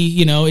can be,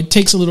 it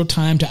takes a little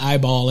time to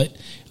eyeball it.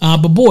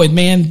 But boy,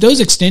 man,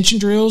 those extension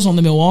drills on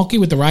the Milwaukee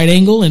with the right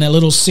angle and a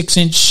little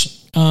 6-inch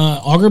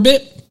auger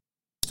bit,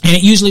 and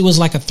it usually was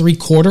like a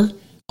 3/4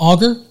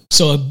 auger,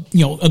 so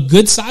a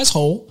good size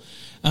hole,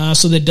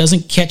 so that it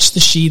doesn't catch the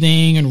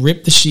sheathing and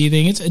rip the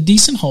sheathing. It's a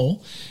decent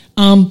hole.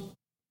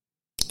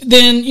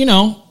 Then,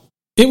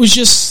 it was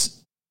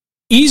just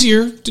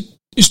easier to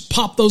just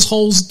pop those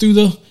holes through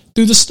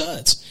the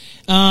studs.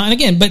 And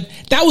again, but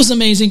that was the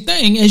amazing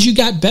thing. As you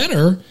got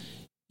better,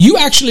 you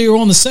actually are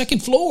on the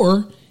second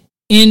floor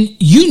and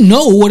you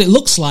know what it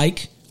looks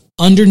like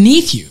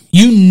underneath you.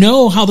 You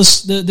know how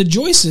the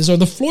joists or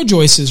the floor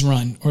joists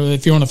run. Or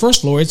if you're on the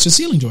first floor, it's the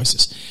ceiling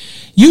joists.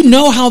 You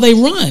know how they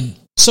run.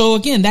 So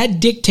again, that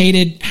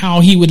dictated how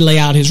he would lay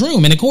out his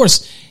room. And of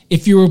course,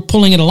 if you were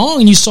pulling it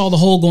along and you saw the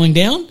hole going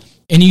down,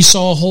 and you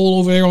saw a hole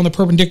over there on the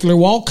perpendicular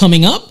wall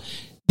coming up,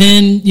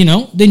 then you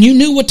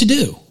knew what to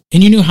do.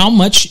 And you knew how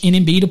much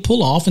NMB to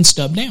pull off and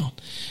stub down.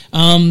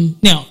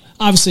 Now,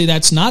 obviously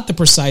that's not the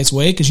precise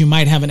way because you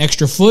might have an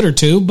extra foot or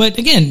two. But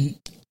again,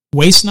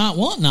 waste not,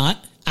 want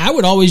not. I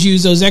would always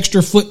use those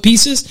extra foot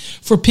pieces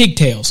for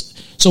pigtails.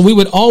 So we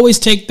would always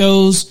take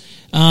those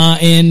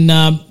and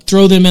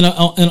throw them in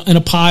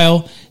a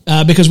pile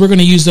because we're going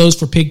to use those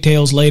for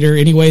pigtails later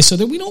anyway so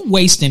that we don't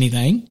waste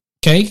anything.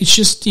 Okay, it's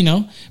just,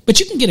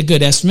 but you can get a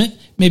good estimate,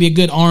 maybe a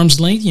good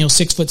arm's length,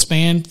 6-foot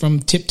span from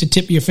tip to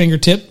tip of your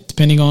fingertip,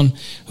 depending on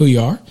who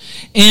you are.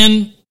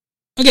 And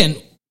again,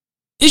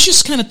 it's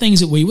just kind of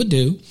things that we would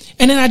do.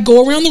 And then I'd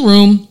go around the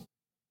room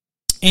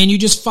and you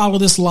just follow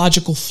this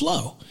logical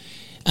flow.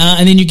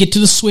 And then you get to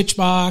the switch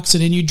box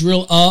and then you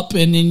drill up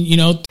and then,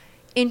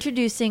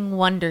 Introducing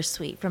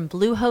Wondersuite from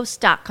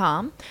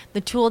Bluehost.com,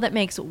 the tool that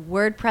makes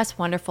WordPress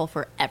wonderful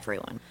for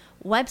everyone.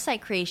 Website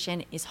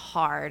creation is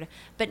hard,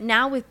 but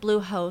now with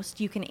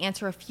Bluehost, you can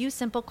answer a few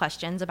simple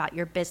questions about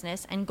your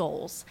business and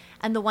goals,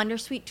 and the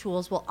Wondersuite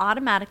tools will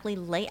automatically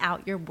lay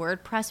out your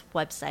WordPress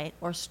website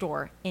or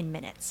store in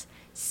minutes.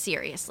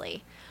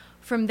 Seriously.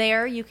 From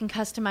there, you can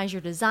customize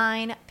your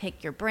design,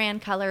 pick your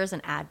brand colors,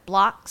 and add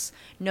blocks.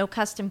 No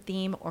custom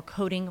theme or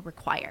coding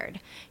required.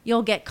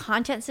 You'll get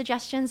content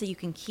suggestions that you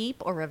can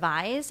keep or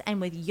revise, and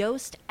with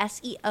Yoast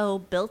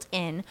SEO built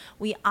in,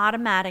 we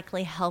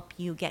automatically help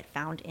you get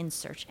found in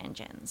search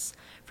engines.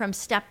 From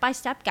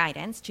step-by-step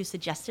guidance to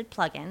suggested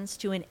plugins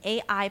to an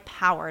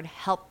AI-powered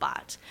help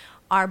bot,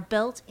 our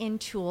built-in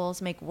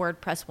tools make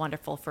WordPress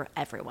wonderful for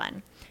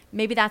everyone.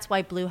 Maybe that's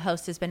why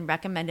Bluehost has been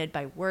recommended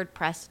by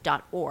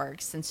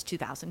WordPress.org since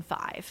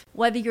 2005.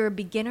 Whether you're a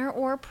beginner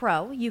or a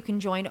pro, you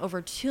can join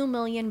over 2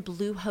 million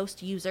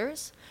Bluehost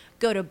users.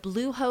 Go to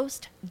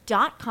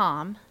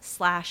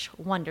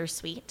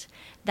bluehost.com/Wondersuite.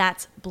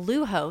 That's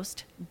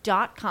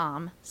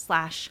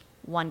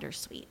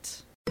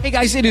bluehost.com/Wondersuite. Hey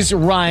guys, it is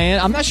Ryan.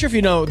 I'm not sure if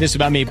you know this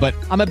about me, but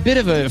I'm a bit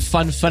of a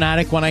fun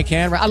fanatic when I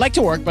can. I like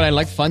to work, but I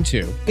like fun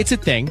too. It's a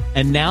thing.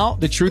 And now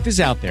the truth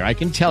is out there. I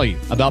can tell you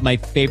about my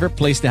favorite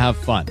place to have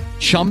fun.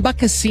 Chumba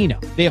Casino.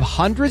 They have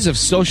hundreds of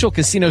social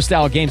casino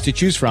style games to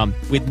choose from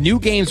with new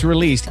games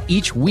released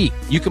each week.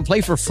 You can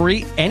play for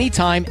free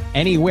anytime,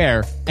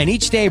 anywhere. And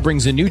each day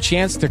brings a new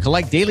chance to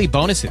collect daily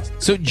bonuses.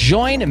 So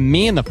join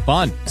me in the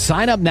fun.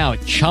 Sign up now at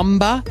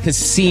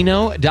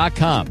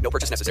ChumbaCasino.com. No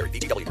purchase necessary.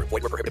 VGW. Void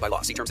where prohibited by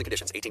law. See terms and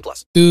conditions.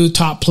 18+. Do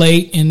top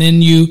plate, and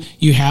then you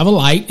have a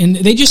light, and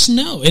they just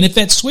know. And if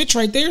that switch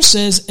right there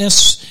says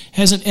S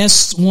has an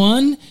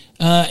S1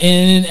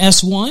 and an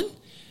S1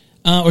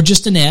 or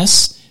just an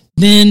S,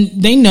 then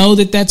they know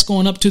that that's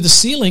going up to the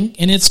ceiling,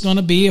 and it's going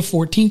to be a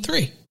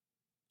 14.3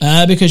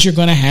 because you're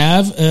going to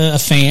have a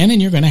fan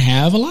and you're going to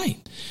have a light.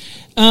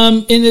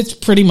 And it's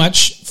pretty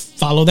much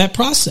follow that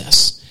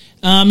process.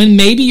 And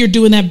maybe you're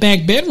doing that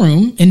back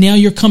bedroom, and now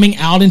you're coming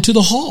out into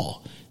the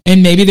hall,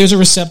 and maybe there's a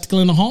receptacle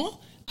in the hall.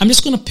 I'm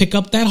just going to pick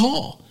up that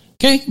hall.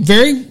 Okay?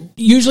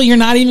 Usually you're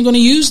not even going to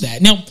use that.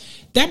 Now,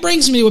 that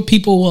brings me to what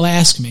people will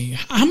ask me.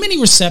 How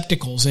many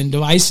receptacles and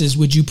devices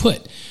would you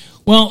put?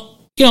 Well,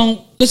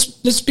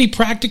 let's be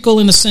practical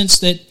in the sense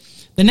that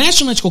the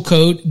National Electrical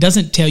Code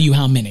doesn't tell you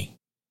how many.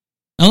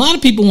 A lot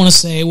of people want to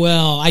say,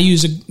 well, I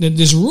use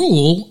this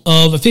rule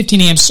of a 15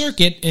 amp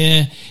circuit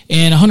and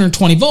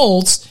 120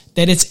 volts,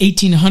 that it's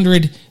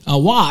 1800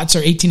 watts or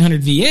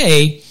 1800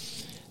 VA,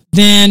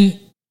 then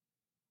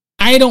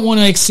I don't want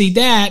to exceed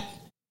that.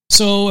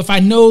 So if I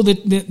know that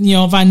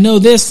if I know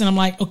this, then I'm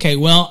like, okay,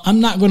 well,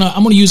 I'm going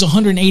to use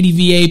 180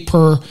 VA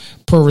per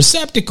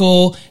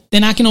receptacle,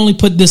 then I can only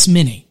put this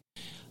many.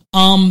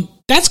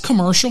 That's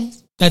commercial.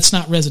 That's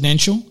not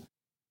residential.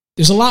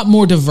 There's a lot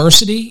more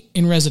diversity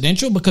in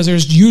residential because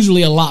there's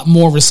usually a lot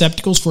more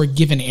receptacles for a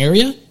given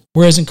area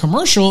Whereas in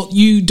commercial,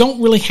 you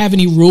don't really have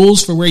any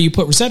rules for where you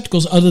put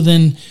receptacles other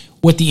than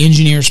what the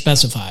engineer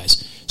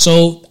specifies.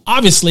 So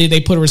obviously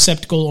they put a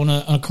receptacle on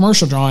a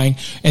commercial drawing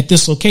at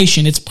this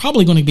location. It's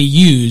probably going to be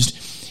used.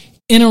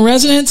 In a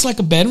residence like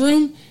a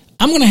bedroom,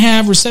 I'm going to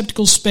have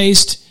receptacles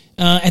spaced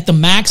at the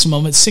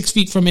maximum at 6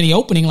 feet from any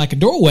opening like a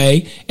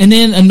doorway, and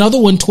then another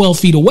one 12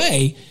 feet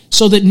away,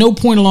 so that no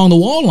point along the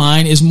wall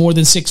line is more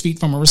than 6 feet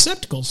from a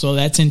receptacle. So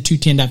that's in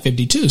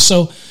 210.52.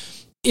 So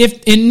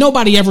and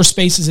nobody ever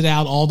spaces it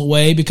out all the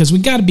way, because we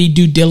got to be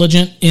due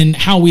diligent in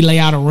how we lay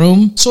out a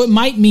room. So it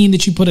might mean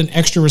that you put an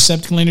extra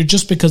receptacle in there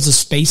just because the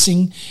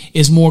spacing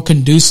is more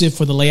conducive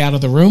for the layout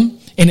of the room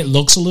and it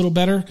looks a little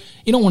better.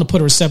 You don't want to put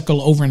a receptacle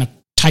over in a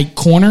tight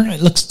corner.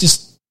 It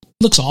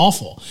looks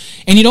awful.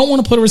 And you don't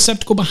want to put a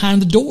receptacle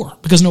behind the door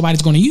because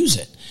nobody's going to use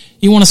it.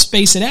 You want to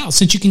space it out.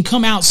 Since you can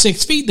come out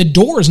 6 feet, the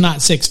door is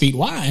not 6 feet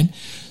wide.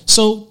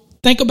 So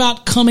think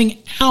about coming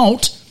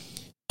out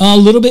a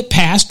little bit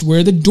past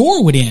where the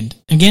door would end.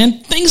 Again,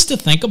 things to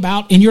think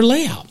about in your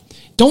layout.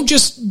 Don't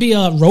just be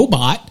a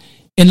robot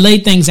and lay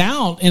things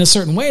out in a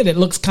certain way that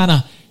looks kind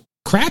of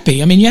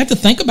crappy. I mean, you have to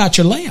think about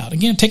your layout.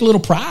 Again, take a little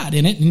pride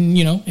in it, and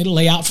it'll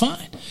lay out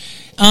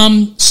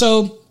fine.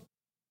 So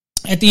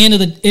at the end of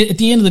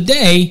the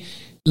day,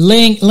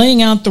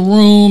 laying out the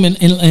room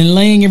and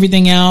laying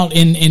everything out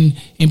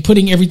and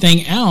putting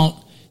everything out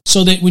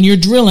so that when you're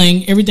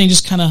drilling, everything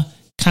just kind of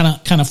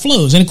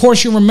flows. And of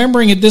course, you're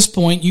remembering at this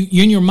point,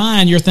 you in your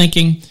mind, you're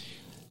thinking,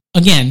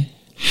 again,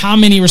 how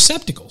many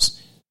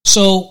receptacles?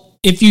 So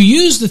if you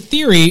use the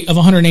theory of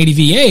 180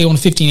 VA on a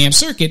 15 amp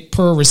circuit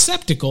per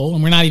receptacle,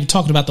 and we're not even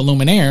talking about the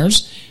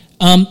luminaires,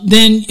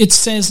 then it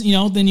says,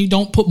 then you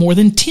don't put more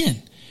than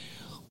 10.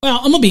 Well,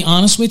 I'm going to be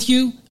honest with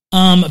you.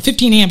 A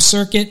 15 amp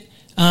circuit,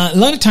 a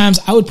lot of times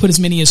I would put as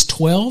many as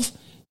 12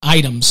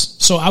 items.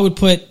 So I would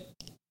put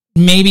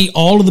maybe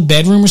all of the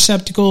bedroom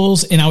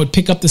receptacles, and I would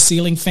pick up the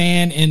ceiling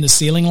fan and the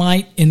ceiling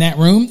light in that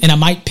room, and I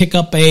might pick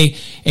up a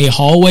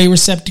hallway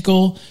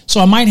receptacle.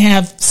 So I might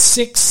have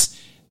 6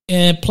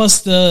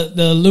 plus the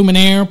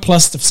luminaire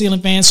plus the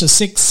ceiling fan, so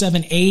 6,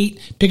 7,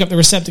 8. Pick up the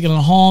receptacle in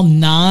the hall,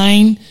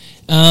 9.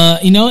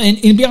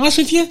 And to be honest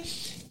with you,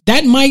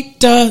 that might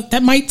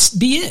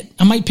be it.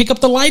 I might pick up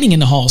the lighting in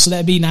the hall, so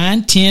that'd be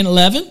 9, 10,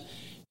 11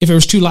 if there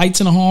was 2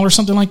 lights in the hall or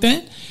something like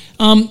that.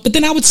 But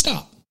then I would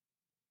stop.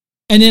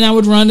 And then I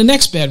would run the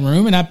next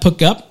bedroom, and I'd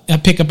pick up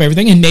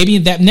everything. And maybe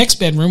in that next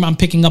bedroom, I'm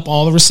picking up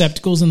all the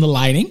receptacles and the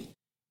lighting.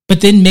 But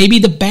then maybe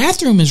the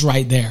bathroom is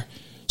right there.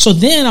 So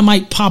then I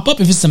might pop up.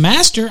 If it's the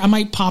master, I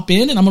might pop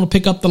in, and I'm going to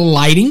pick up the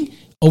lighting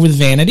over the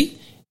vanity.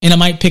 And I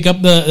might pick up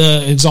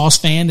the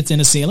exhaust fan that's in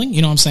the ceiling.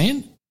 You know what I'm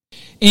saying?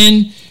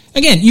 And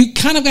again, you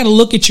kind of got to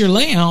look at your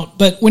layout.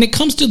 But when it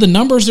comes to the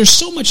numbers, there's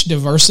so much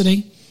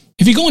diversity.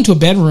 If you go into a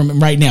bedroom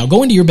right now,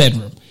 go into your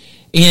bedroom.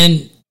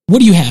 And what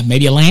do you have?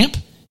 Maybe a lamp?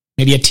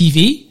 Maybe a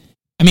TV?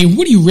 I mean,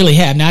 what do you really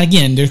have? Now,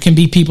 again, there can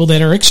be people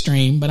that are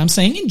extreme, but I'm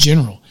saying in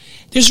general,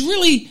 there's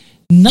really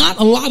not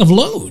a lot of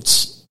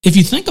loads if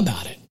you think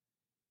about it.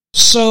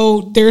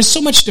 So there's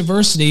so much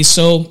diversity.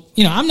 So,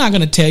 I'm not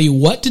going to tell you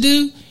what to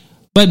do,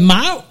 but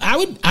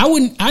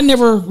I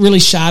never really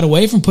shied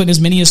away from putting as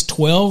many as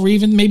 12 or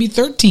even maybe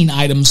 13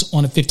 items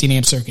on a 15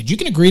 amp circuit. You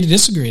can agree to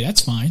disagree.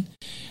 That's fine.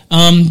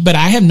 But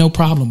I have no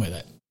problem with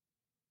it.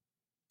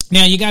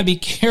 Now, you got to be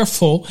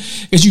careful,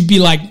 because you'd be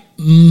like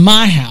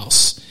my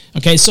house.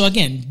 Okay, so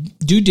again,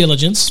 due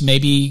diligence,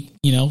 maybe,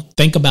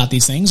 think about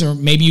these things, or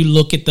maybe you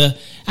look at I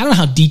don't know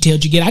how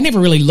detailed you get. I never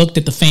really looked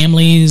at the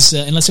families,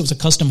 unless it was a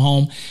custom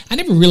home. I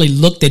never really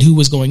looked at who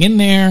was going in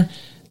there.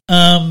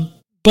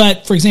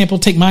 But, for example,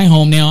 take my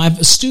home now. I have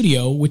a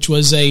studio, which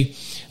was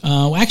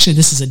actually,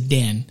 this is a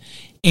den.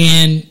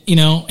 And,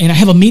 and I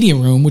have a media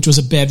room, which was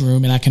a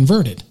bedroom, and I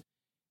converted.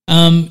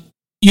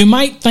 You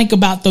might think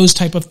about those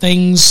type of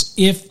things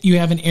if you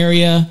have an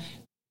area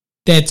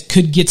that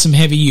could get some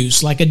heavy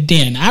use, like a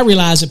den. I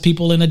realize that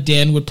people in a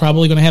den would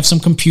probably going to have some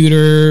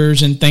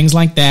computers and things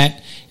like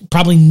that.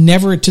 Probably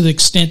never to the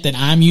extent that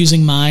I'm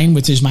using mine,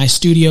 which is my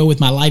studio with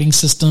my lighting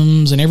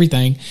systems and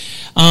everything.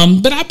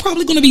 But I'm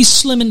probably going to be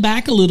slimming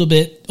back a little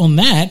bit on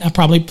that. I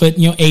probably put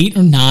 8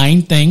 or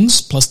 9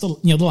 things plus the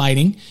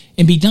lighting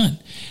and be done.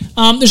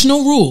 There's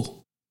no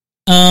rule.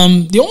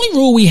 The only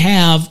rule we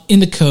have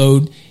in the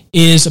code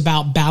is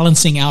about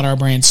balancing out our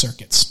branch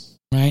circuits,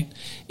 right?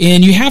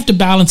 And you have to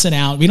balance it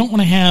out. We don't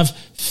want to have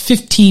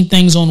 15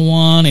 things on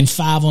one and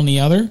 5 on the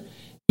other.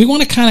 We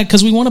want to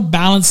because we want to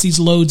balance these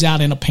loads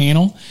out in a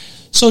panel.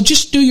 So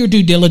just do your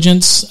due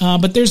diligence,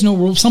 but there's no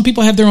rule. Some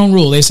people have their own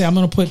rule. They say,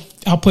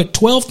 I'll put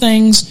 12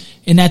 things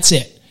and that's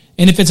it.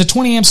 And if it's a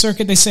 20 amp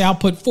circuit, they say, I'll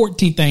put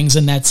 14 things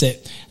and that's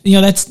it.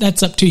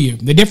 That's up to you.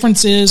 The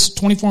difference is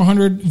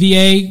 2400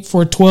 VA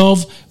for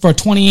a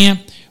 20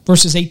 amp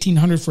versus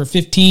 1800 for a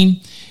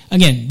 15.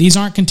 Again, these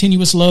aren't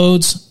continuous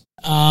loads.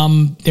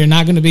 They're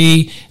not going to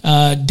be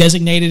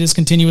designated as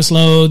continuous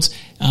loads.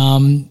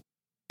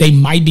 They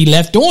might be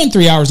left on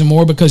 3 hours or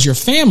more because your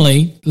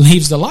family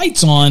leaves the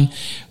lights on.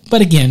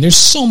 But again, there's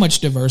so much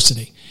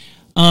diversity.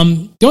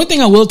 The only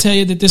thing I will tell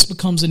you that this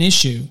becomes an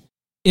issue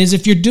is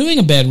if you're doing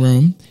a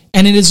bedroom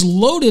and it is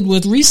loaded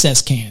with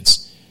recess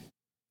cans.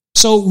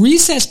 So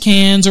recess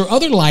cans or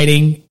other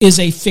lighting is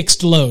a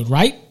fixed load,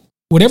 right?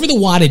 Whatever the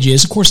wattage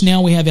is. Of course,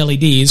 now we have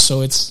LEDs,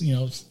 so it's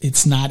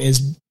not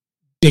as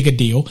big a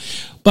deal.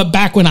 But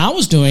back when I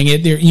was doing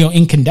it, there,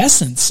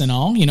 incandescents and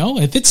all,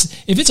 if it's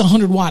a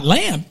 100-watt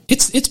lamp,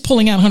 it's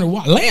pulling out a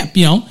 100-watt lamp,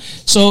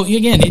 So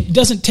again, it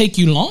doesn't take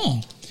you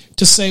long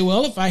to say,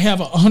 well, if I have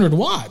 100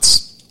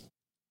 watts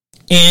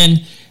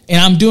and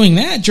I'm doing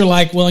that, you're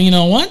like, well, you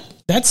know what?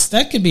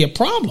 That could be a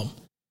problem,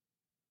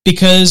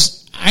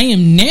 because I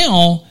am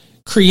now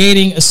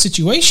creating a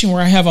situation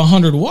where I have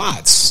 100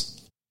 watts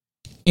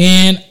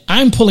and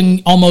I'm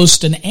pulling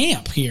almost an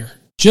amp here.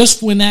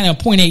 Just when that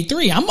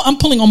 0.83, I'm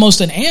pulling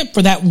almost an amp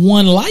for that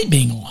one light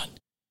being on.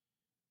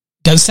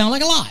 Doesn't sound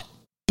like a lot,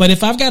 but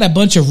if I've got a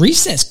bunch of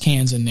recess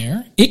cans in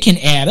there, it can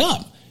add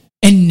up.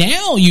 And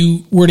now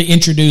you were to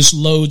introduce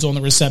loads on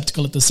the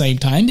receptacle at the same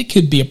time, it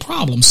could be a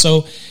problem.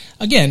 So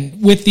again,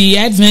 with the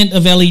advent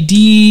of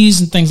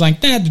LEDs and things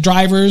like that, the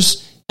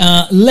drivers,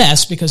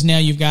 less, because now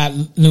you've got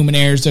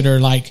luminaires that are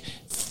like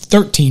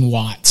 13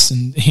 watts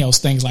and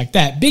things like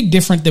that. Big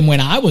different than when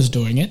I was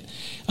doing it.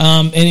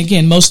 And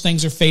again, most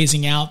things are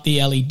phasing out the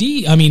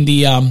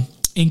the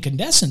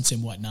incandescents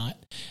and whatnot.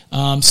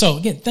 So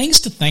again,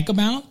 things to think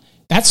about.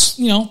 That's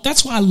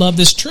why I love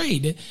this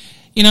trade.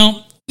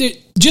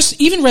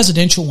 Just even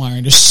residential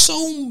wiring, there's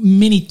so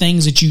many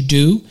things that you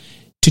do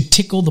to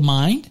tickle the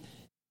mind,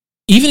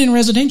 even in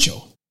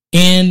residential.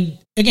 And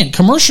again,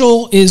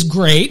 commercial is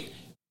great,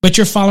 but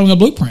you're following a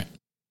blueprint.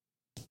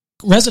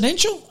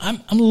 Residential, I'm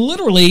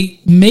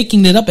literally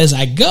making it up as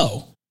I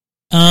go.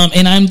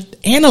 And I'm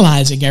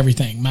analyzing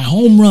everything, my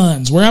home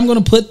runs, where I'm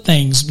going to put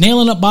things,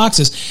 nailing up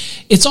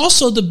boxes. It's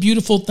also the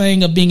beautiful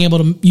thing of being able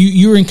to,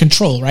 you're in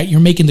control, right? You're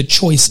making the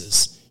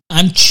choices.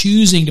 I'm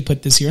choosing to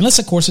put this here, unless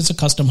of course it's a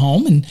custom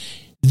home and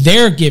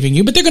they're giving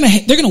you, but they're going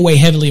to weigh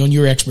heavily on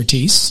your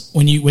expertise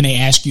when they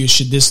ask you,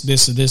 should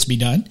this or this be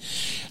done?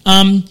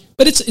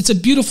 But it's a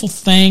beautiful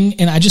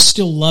thing, and I just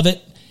still love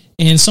it.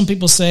 And some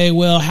people say,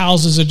 well,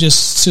 houses are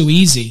just so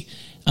easy.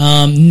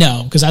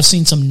 No, because I've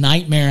seen some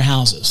nightmare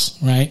houses,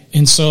 right?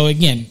 And so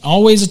again,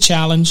 always a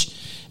challenge.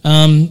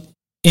 And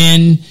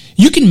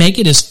you can make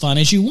it as fun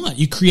as you want.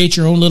 You create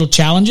your own little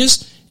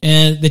challenges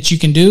that you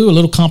can do,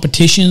 little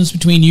competitions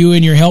between you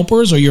and your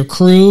helpers or your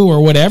crew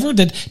or whatever,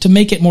 to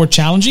make it more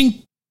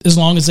challenging, as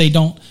long as they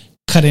don't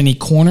cut any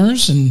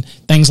corners and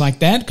things like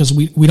that, because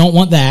we don't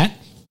want that.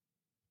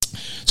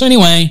 So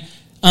anyway,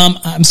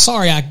 I'm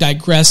sorry I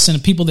digress,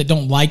 and people that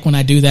don't like when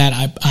I do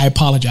that, I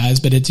apologize,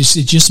 but it's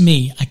just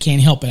me. I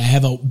can't help it. I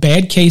have a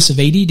bad case of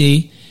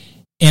ADD,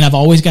 and I've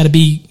always got to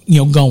be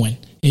going.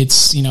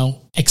 It's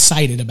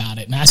excited about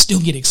it, and I still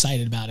get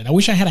excited about it. I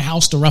wish I had a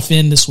house to rough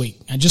in this week.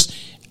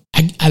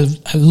 I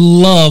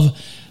love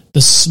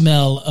the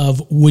smell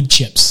of wood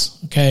chips,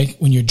 okay,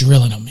 when you're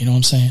drilling them, you know what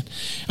I'm saying?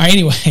 All right,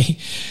 anyway,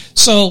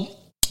 so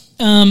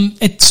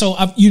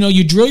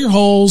you drill your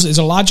holes is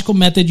a logical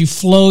method. You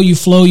flow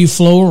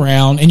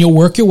around, and you'll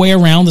work your way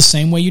around the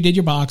same way you did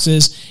your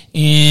boxes.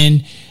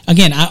 And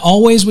again, I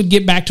always would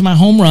get back to my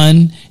home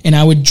run, and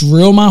I would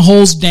drill my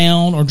holes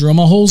down or drill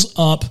my holes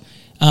up.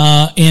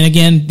 And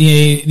again,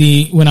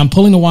 when I'm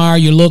pulling the wire,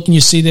 you look and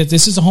you see that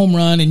this is a home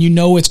run, and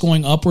it's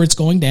going up or it's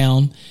going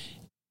down.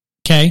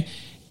 Okay.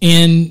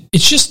 And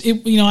it's just,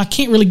 I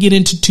can't really get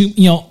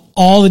into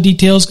all the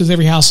details, because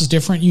every house is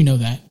different. You know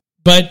that.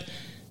 But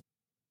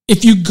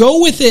if you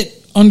go with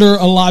it under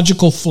a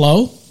logical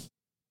flow,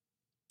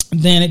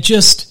 then it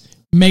just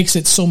makes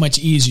it so much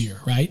easier,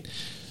 right?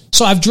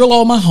 So I've drilled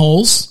all my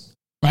holes,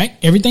 right?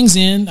 Everything's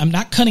in. I'm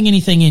not cutting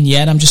anything in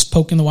yet. I'm just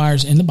poking the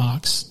wires in the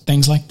box,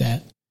 things like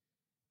that.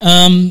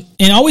 And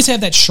always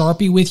have that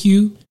Sharpie with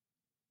you.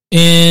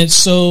 And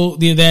so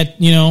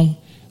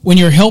when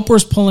your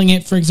helper's pulling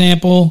it, for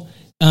example,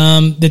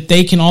 that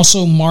they can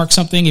also mark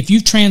something. If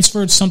you've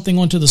transferred something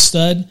onto the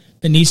stud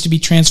that needs to be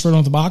transferred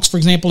onto the box, for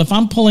example, if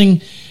I'm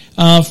pulling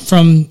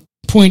from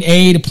point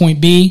A to point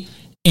B,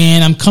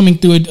 and I'm coming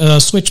through a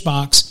switch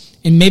box,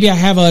 and maybe I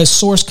have a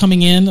source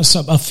coming in,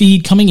 a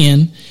feed coming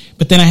in,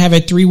 but then I have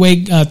a three-way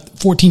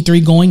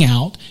 14.3 going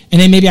out,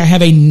 and then maybe I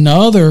have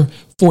another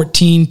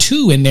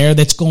 14.2 in there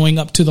that's going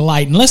up to the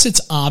light. Unless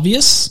it's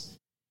obvious,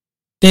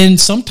 then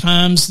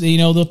sometimes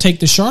they'll take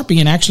the Sharpie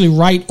and actually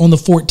write on the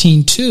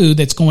 14.2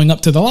 that's going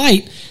up to the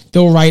light.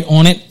 They'll write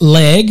on it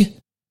leg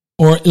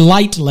or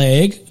light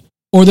leg,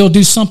 or they'll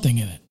do something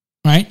in it.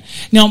 Right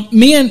now,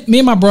 me and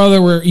my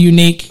brother were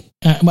unique.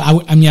 I'm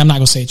not going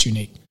to say it's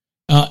unique.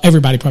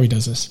 Everybody probably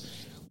does this.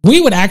 We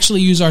would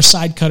actually use our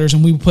side cutters,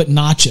 and we would put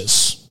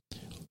notches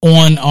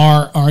on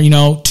our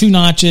 2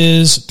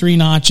 notches, 3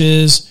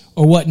 notches,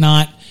 or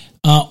whatnot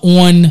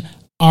on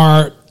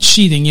our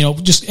sheathing.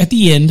 Just at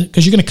the end,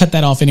 because you're going to cut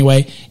that off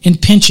anyway,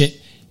 and pinch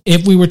it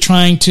if we were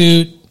trying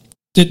to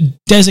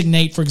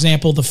designate, for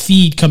example, the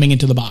feed coming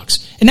into the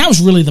box. And that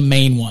was really the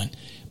main one,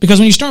 because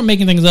when you start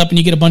making things up and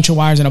you get a bunch of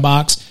wires in a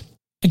box,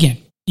 again,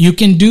 you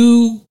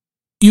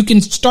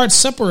can start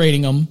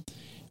separating them,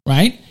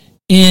 right?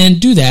 And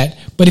do that.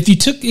 But if you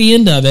took the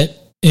end of it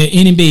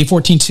NMB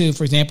 14.2,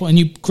 for example, and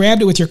you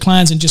grabbed it with your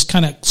clines and just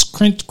kind of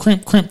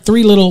crimp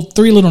three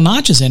little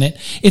notches in it,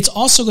 it's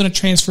also going to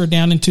transfer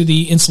down into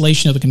the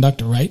insulation of the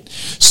conductor, right?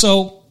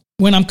 So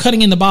when I'm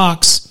cutting in the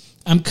box,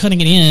 I'm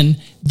cutting it in,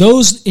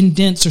 those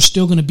indents are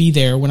still going to be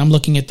there when I'm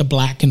looking at the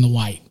black and the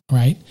white,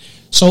 right?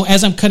 So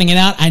as I'm cutting it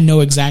out, I know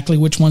exactly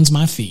which one's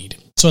my feed.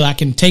 So I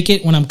can take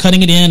it when I'm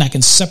cutting it in, I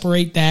can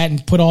separate that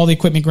and put all the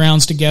equipment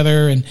grounds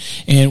together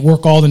and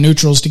work all the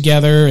neutrals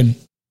together. And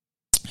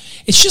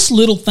it's just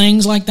little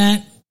things like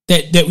that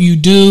you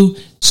do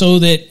so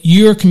that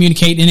you're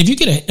communicating. And if you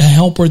get a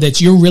helper that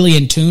you're really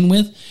in tune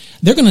with,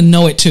 they're going to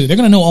know it too. They're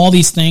going to know all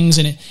these things,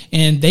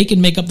 and they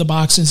can make up the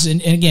boxes.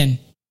 And again,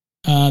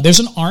 there's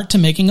an art to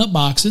making up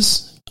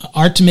boxes,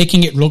 art to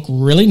making it look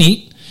really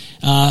neat.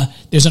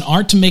 There's an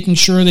art to making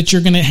sure that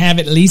you're going to have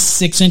at least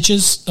 6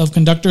 inches of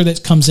conductor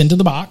that comes into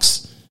the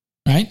box,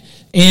 right?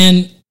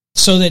 And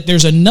so that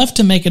there's enough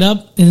to make it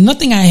up. And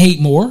nothing I hate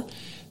more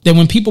than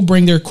when people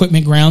bring their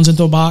equipment grounds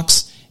into a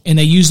box and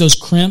they use those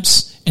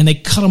crimps and they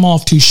cut them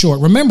off too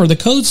short. Remember, the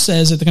code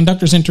says that the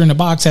conductors entering the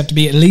box have to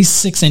be at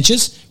least 6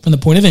 inches from the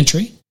point of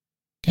entry,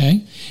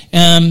 okay?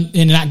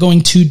 And not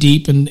going too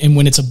deep and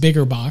when it's a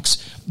bigger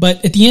box.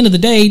 But at the end of the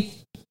day,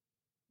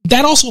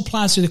 that also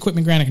applies to the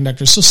equipment grounding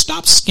conductors. So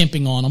stop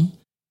skimping on them,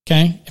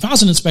 okay? If I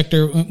was an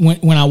inspector,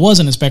 when I was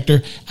an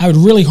inspector, I would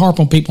really harp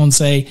on people and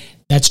say,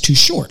 that's too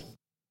short.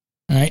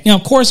 All right. Now,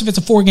 of course, if it's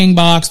a 4-gang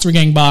box,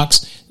 3-gang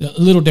box, a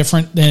little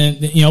different than,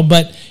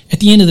 but at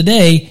the end of the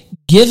day,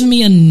 give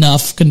me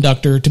enough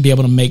conductor to be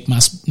able to make my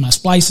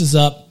splices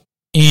up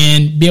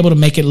and be able to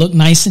make it look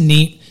nice and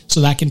neat so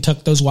that I can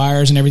tuck those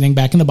wires and everything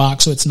back in the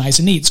box so it's nice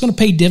and neat. It's going to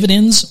pay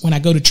dividends when I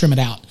go to trim it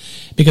out.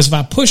 Because if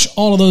I push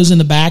all of those in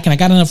the back and I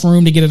got enough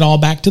room to get it all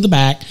back to the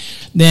back,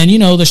 then,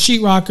 the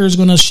sheetrocker is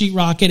going to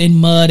sheetrock it and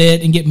mud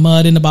it and get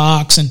mud in the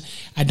box. And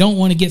I don't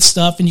want to get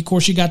stuff. And of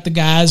course, you got the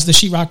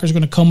sheetrocker is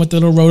going to come with the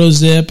little roto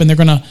zip and they're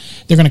going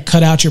to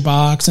cut out your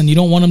box, and you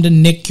don't want them to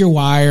nick your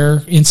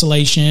wire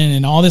insulation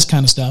and all this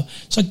kind of stuff.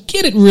 So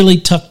get it really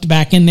tucked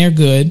back in there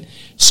good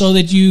so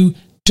that you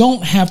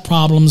don't have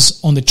problems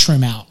on the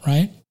trim out,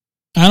 right?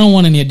 I don't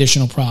want any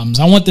additional problems.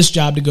 I want this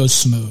job to go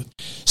smooth.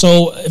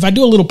 So if I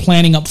do a little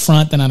planning up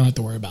front, then I don't have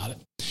to worry about it.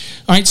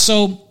 All right,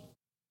 so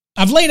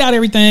I've laid out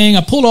everything.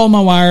 I pulled all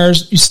my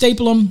wires. You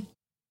staple them.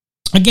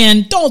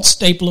 Again, don't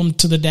staple them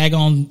to the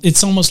daggone.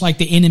 It's almost like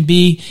the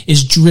NMB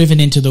is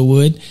driven into the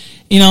wood.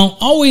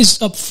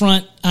 Always up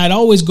front, I'd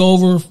always go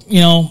over,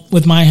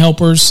 with my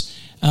helpers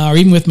or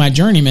even with my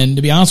journeyman,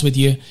 to be honest with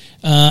you,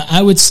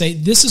 I would say,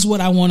 this is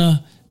what I want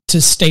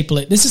to staple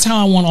it. This is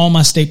how I want all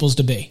my staples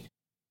to be.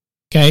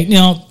 Okay,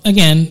 now,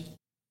 again,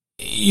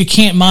 you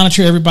can't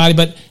monitor everybody,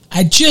 but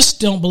I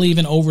just don't believe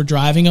in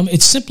overdriving them.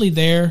 It's simply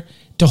there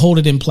to hold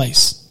it in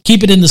place.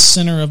 Keep it in the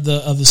center of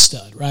the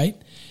stud, right?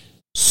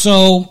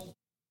 So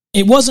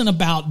it wasn't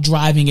about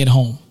driving it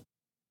home,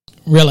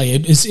 really.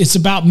 It's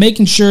about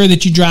making sure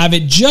that you drive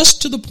it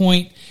just to the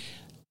point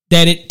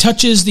that it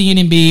touches the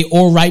NMB,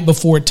 or right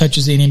before it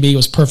touches the NMB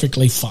was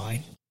perfectly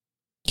fine.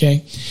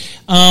 Okay,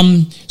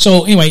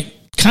 so anyway,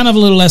 kind of a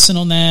little lesson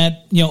on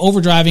that.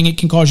 Overdriving it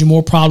can cause you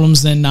more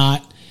problems than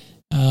not.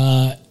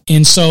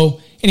 And so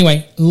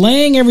anyway,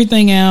 laying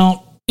everything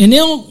out. And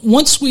then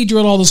once we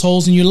drill all those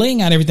holes and you're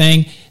laying out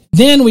everything,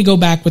 then we go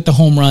back with the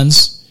home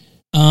runs.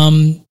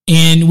 And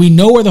we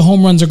know where the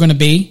home runs are going to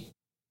be.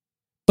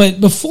 But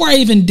before I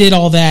even did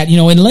all that,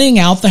 in laying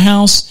out the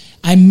house,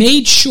 I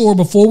made sure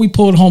before we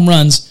pulled home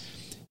runs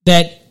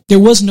that there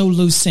was no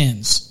loose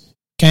ends.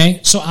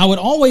 Okay. So I would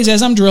always,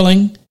 as I'm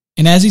drilling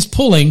and as he's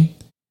pulling,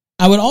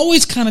 I would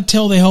always kind of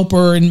tell the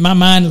helper in my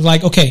mind,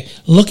 like, okay,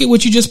 look at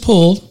what you just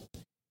pulled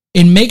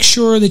and make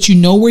sure that you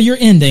know where you're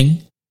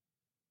ending,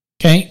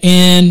 okay,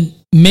 and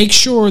make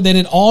sure that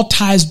it all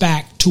ties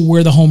back to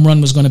where the home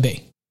run was going to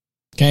be,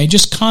 okay?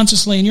 Just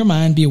consciously in your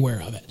mind, be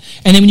aware of it.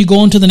 And then when you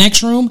go into the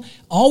next room,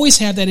 always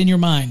have that in your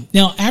mind.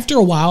 Now, after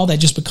a while, that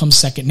just becomes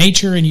second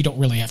nature, and you don't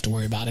really have to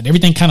worry about it.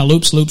 Everything kind of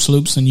loops,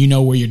 and you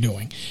know where you're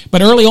doing.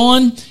 But early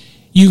on,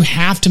 you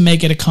have to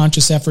make it a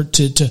conscious effort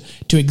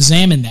to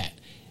examine that.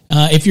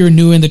 If you're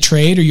new in the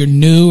trade, or you're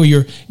new,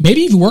 or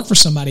maybe you work for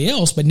somebody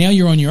else, but now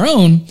you're on your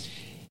own,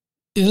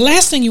 the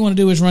last thing you want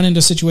to do is run into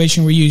a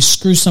situation where you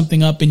screw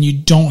something up and you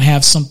don't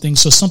have something,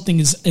 so something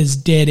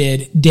is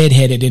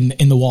deadheaded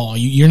in the wall.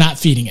 You're not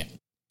feeding it.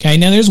 Okay,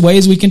 now there's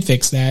ways we can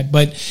fix that,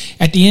 but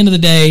at the end of the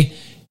day,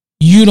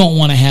 you don't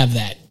want to have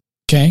that.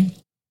 Okay,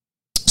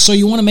 so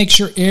you want to make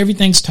sure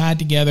everything's tied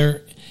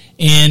together,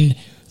 and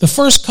the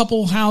first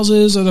couple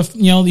houses are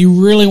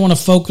you really want to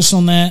focus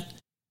on that.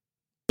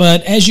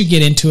 But as you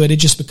get into it, it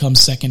just becomes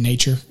second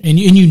nature. And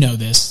you know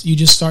this. You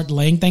just start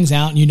laying things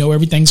out, and you know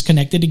everything's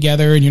connected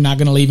together, and you're not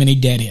going to leave any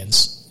dead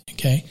ends.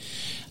 Okay?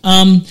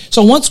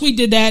 So once we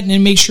did that and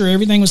then make sure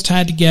everything was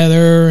tied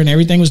together and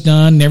everything was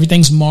done and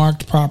everything's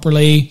marked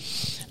properly,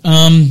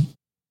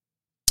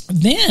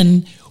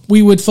 then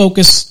we would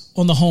focus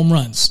on the home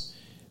runs,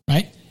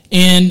 right?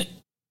 And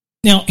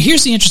now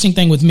here's the interesting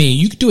thing with me.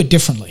 You could do it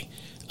differently.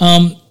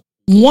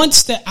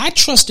 Once that I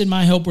trusted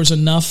my helpers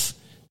enough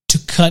to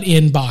cut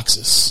in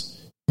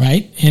boxes,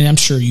 right? And I'm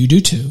sure you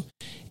do too.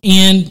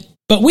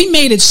 But we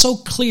made it so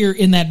clear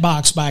in that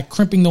box by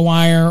crimping the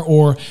wire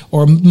or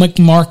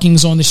making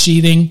markings on the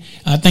sheathing,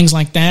 things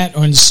like that,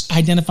 or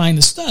identifying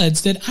the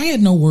studs, that I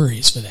had no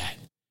worries for that.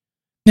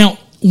 Now,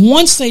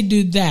 once they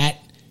do that,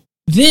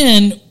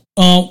 then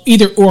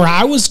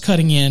I was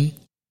cutting in.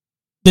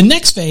 The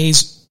next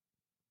phase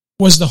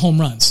was the home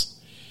runs.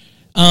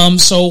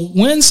 So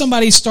when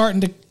somebody's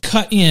starting to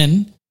cut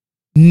in,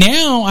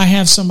 now I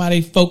have somebody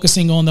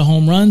focusing on the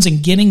home runs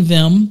and getting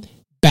them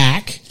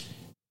back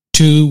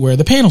to where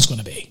the panel's going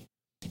to be.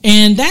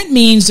 And that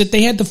means that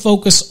they had to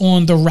focus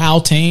on the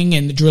routing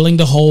and drilling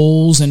the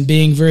holes and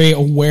being very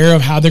aware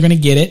of how they're going to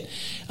get it.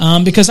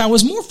 Because I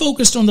was more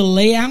focused on the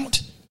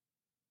layout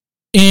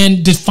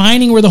and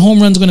defining where the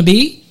home run's going to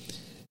be,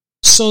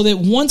 so that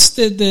once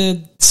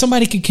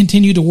somebody could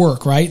continue to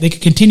work, right? They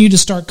could continue to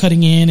start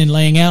cutting in and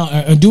laying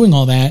out, doing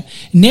all that.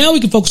 Now we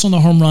can focus on the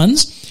home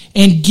runs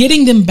and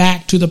getting them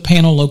back to the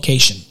panel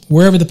location,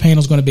 wherever the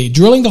panel's going to be,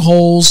 drilling the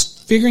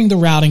holes, figuring the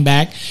routing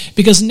back,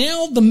 because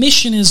now the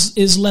mission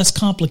is less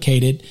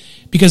complicated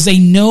because they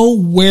know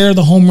where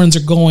the home runs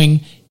are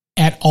going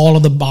at all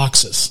of the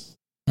boxes,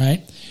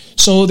 right?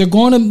 So they're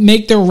going to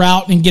make their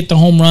route and get the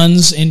home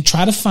runs and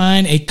try to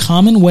find a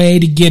common way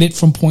to get it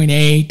from point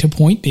A to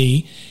point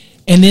B,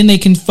 and then they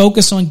can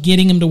focus on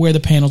getting them to where the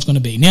panel's going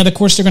to be. Now, of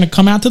course, they're going to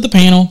come out to the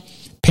panel.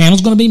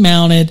 Panel's going to be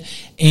mounted,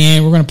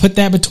 and we're going to put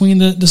that between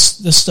the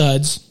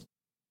studs.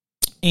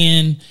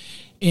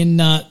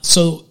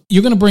 So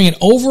you're going to bring it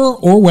over,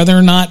 or whether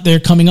or not they're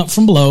coming up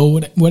from below,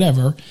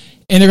 whatever,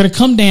 and they're going to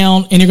come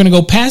down, and you're going to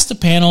go past the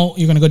panel.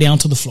 You're going to go down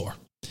to the floor.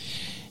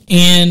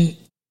 And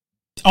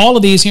all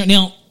of these here.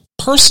 Now,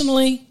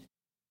 personally,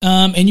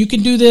 and you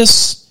can do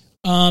this,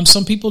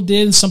 some people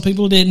did and some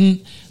people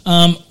didn't.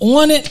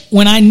 On it,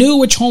 when I knew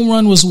which home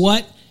run was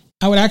what,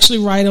 I would actually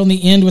write on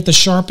the end with the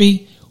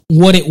Sharpie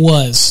what it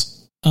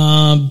was.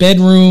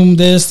 Bedroom,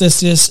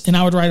 this, and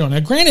I would write on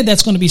it. Granted,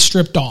 that's going to be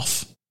stripped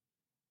off.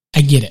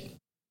 I get it.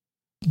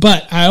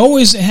 But I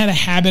always had a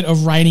habit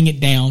of writing it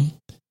down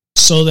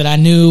so that I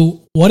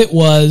knew what it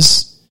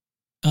was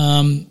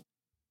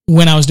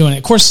when I was doing it.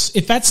 Of course,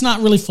 if that's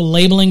not really for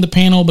labeling the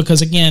panel,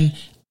 because again,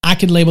 I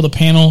could label the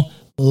panel,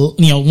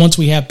 once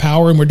we have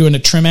power and we're doing a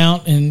trim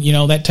out and,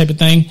 that type of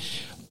thing.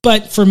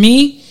 But for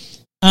me,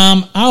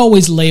 I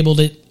always labeled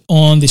it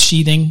on the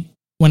sheathing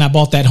when I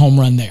bought that home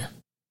run there.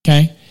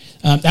 Okay.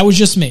 That was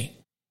just me.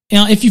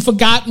 Now, if you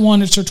forgot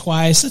once or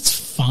twice, that's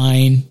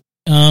fine.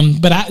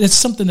 But that's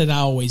something that I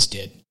always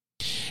did.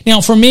 Now,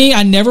 for me,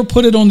 I never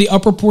put it on the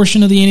upper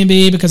portion of the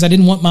NMB because I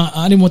didn't want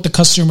the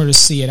customer to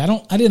see it.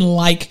 I didn't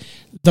like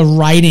the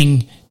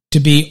writing to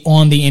be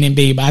on the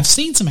NMB, but I've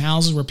seen some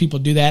houses where people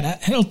do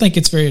that. I don't think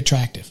it's very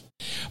attractive.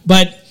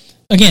 But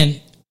again,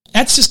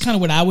 that's just kind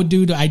of what I would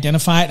do to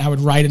identify it. I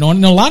would write it on.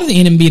 And a lot of the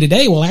NMB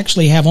today will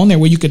actually have on there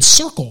where you could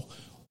circle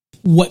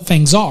what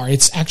things are.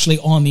 It's actually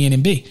on the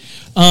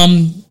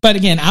NMB. But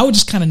again, I would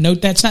just kind of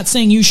note that. It's not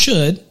saying you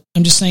should.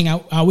 I'm just saying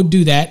I would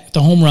do that,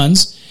 the home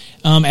runs,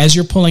 as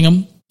you're pulling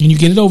them and you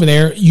get it over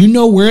there. You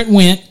know where it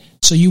went,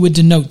 so you would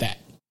denote that,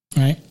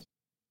 right?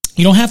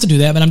 You don't have to do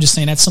that, but I'm just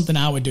saying that's something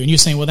I would do. And you're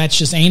saying, well, that's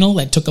just anal.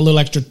 That took a little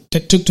extra,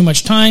 took too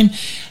much time.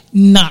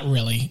 Not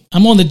really.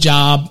 I'm on the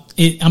job.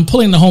 I'm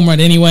pulling the home run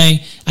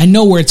anyway. I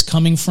know where it's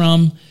coming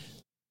from.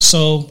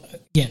 So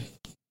again,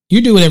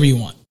 you do whatever you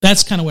want.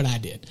 That's kind of what I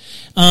did.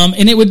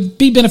 And it would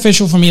be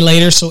beneficial for me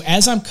later. So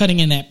as I'm cutting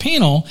in that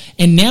panel,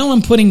 and now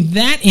I'm putting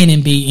that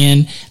NMB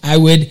in, I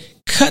would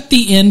cut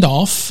the end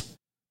off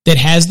that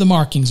has the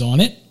markings on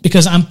it,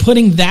 because I'm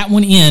putting that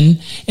one in.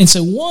 And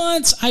so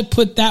once I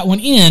put that one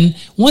in,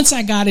 once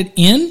I got it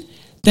in,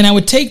 then I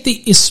would take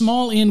the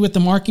small end with the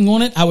marking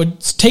on it. I would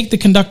take the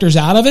conductors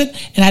out of it,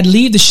 and I'd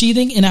leave the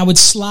sheathing, and I would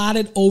slide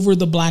it over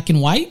the black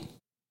and white,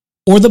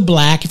 or the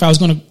black if I was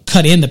going to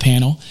cut in the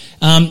panel.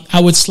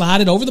 I would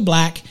slide it over the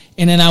black,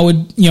 and then I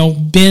would,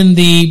 bend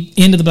the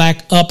end of the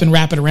black up and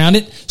wrap it around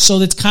it. So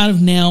that's kind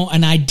of now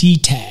an ID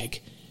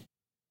tag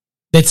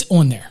that's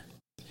on there.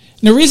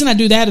 And the reason I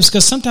do that is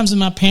because sometimes in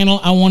my panel,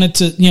 I wanted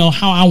to,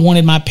 how I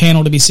wanted my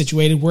panel to be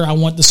situated, where I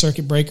want the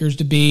circuit breakers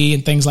to be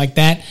and things like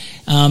that.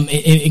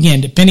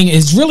 Again,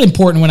 it's really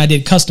important when I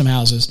did custom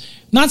houses,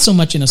 not so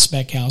much in a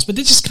spec house, but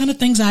it's just kind of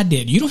things I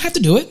did. You don't have to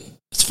do it.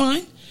 It's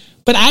fine.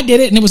 But I did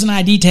it, and it was an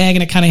ID tag,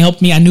 and it kind of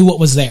helped me. I knew what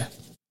was there.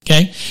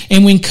 Okay.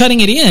 And when cutting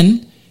it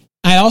in,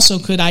 I also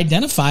could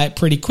identify it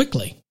pretty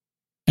quickly.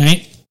 All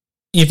right.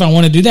 If I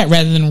want to do that,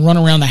 rather than run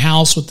around the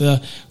house with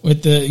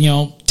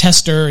the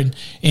tester and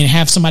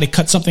have somebody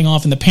cut something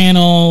off in the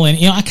panel, and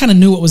I kind of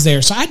knew what was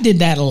there, so I did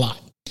that a lot.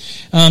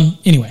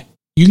 Anyway,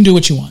 you can do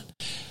what you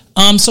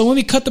want. So when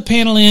we cut the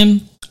panel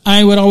in,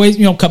 I would always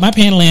cut my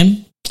panel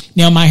in.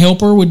 Now my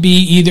helper would be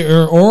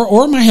either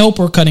or my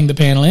helper cutting the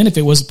panel in if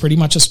it was pretty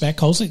much a spec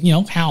house.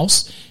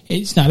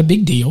 It's not a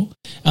big deal,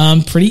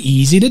 pretty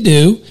easy to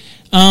do.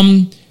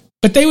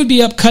 But they would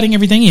be up cutting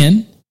everything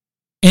in.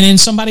 And then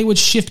somebody would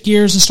shift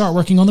gears and start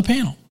working on the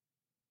panel.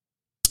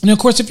 And of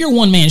course, if you're a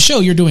one-man show,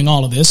 you're doing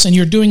all of this, and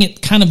you're doing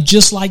it kind of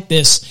just like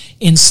this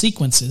in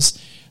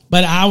sequences.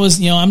 but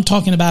I'm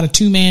talking about a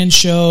 2-man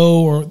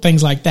show or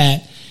things like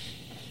that.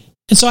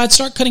 And so I'd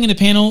start cutting in the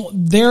panel.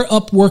 They're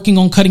up working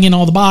on cutting in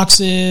all the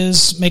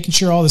boxes, making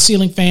sure all the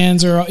ceiling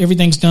fans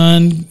everything's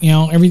done,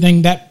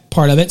 everything, that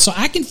part of it. So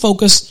I can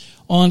focus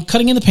on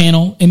cutting in the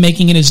panel and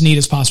making it as neat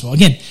as possible.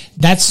 Again,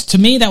 to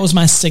me, that was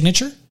my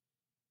signature.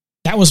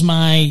 That was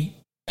my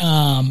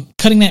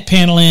cutting that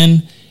panel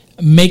in,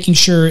 making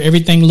sure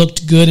everything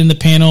looked good in the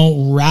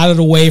panel, routed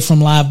away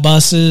from live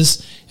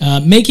buses,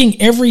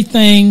 making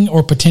everything,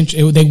 or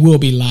potentially, they will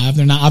be live.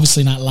 They're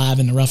obviously not live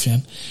in the rough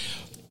end.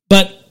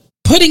 But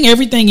putting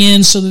everything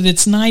in so that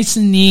it's nice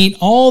and neat,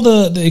 all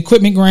the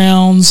equipment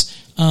grounds,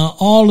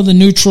 all of the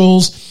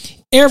neutrals,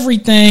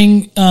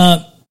 everything,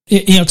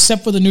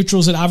 except for the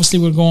neutrals that obviously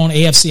would go on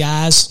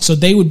AFCIs. So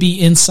they would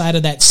be inside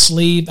of that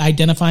sleeve,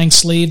 identifying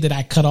sleeve that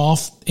I cut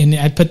off, and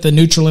I put the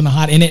neutral and the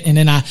hot in it, and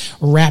then I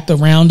wrapped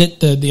around it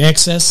the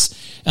excess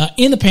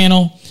in the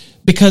panel.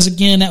 Because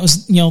again, that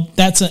was,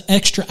 that's an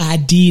extra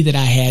ID that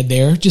I had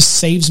there. Just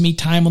saves me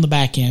time on the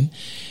back end.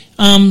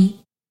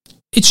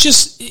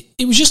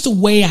 It was just the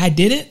way I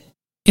did it,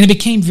 and it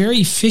became very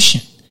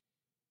efficient.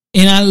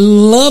 And I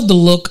love the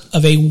look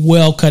of a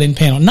well-cut-in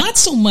panel. Not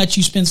so much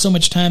you spend so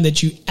much time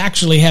that you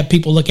actually have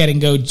people look at it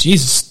and go,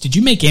 Jesus, did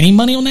you make any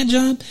money on that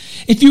job?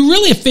 If you're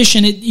really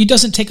efficient, it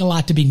doesn't take a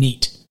lot to be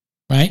neat,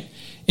 right?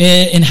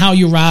 And how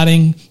you're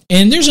routing.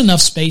 And there's enough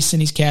space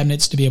in these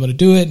cabinets to be able to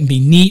do it and be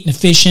neat and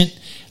efficient.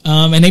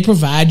 And they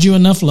provide you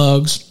enough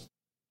lugs.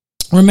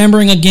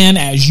 Remembering, again,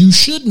 as you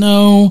should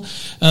know,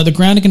 the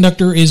grounding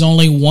conductor is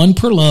only one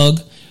per lug,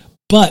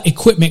 but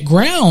equipment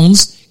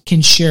grounds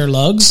can share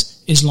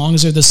lugs as long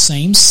as they're the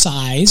same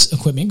size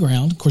equipment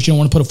ground. Of course, you don't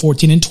want to put a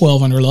 14 and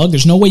 12 under lug.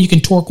 There's no way you can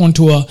torque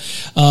onto a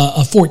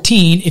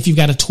 14 if you've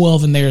got a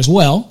 12 in there as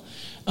well,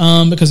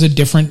 because of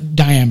different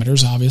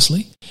diameters,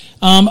 obviously.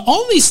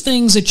 All these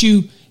things that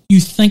you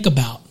think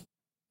about,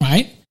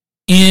 right?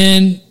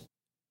 And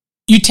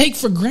you take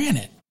for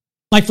granted.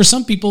 Like for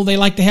some people, they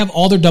like to have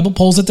all their double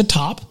poles at the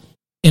top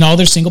and all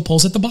their single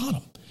poles at the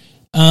bottom.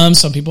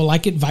 Some people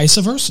like it vice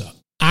versa.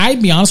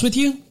 I'd be honest with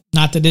you,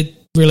 not that it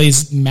really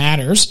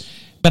matters,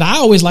 but I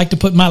always like to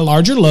put my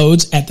larger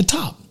loads at the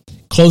top,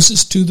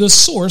 closest to the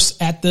source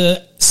at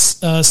the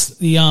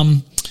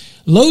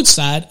load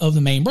side of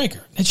the main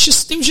breaker. It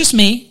was just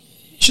me.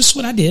 It's just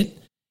what I did.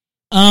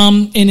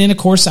 And then, of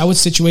course, I would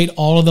situate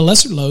all of the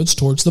lesser loads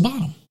towards the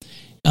bottom.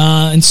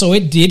 And so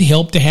it did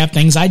help to have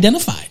things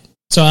identified.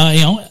 So,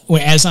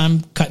 as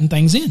I'm cutting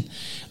things in.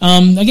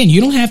 Again, you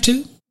don't have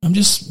to. I'm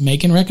just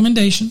making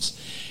recommendations.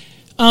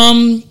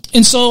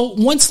 And so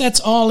once that's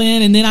all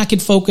in, and then I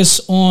could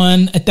focus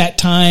on, at that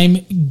time,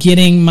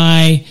 getting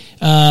my,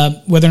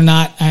 whether or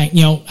not I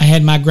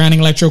had my grounding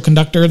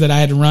electroconductor that I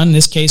had to run. In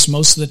this case,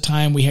 most of the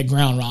time we had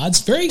ground rods.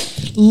 Very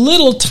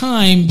little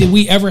time did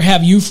we ever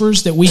have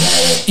UFers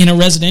in a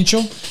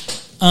residential,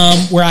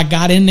 where I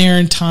got in there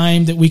in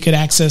time that we could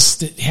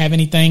have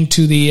anything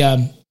to the,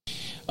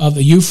 of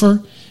the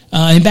UFer.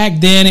 And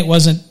back then it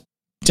wasn't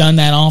done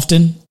that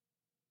often.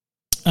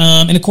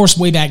 And of course,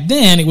 way back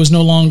then, it was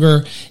no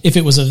longer if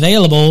it was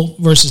available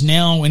versus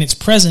now when it's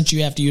present,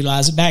 you have to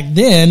utilize it. Back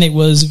then, it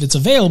was if it's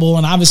available,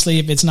 and obviously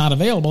if it's not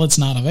available, it's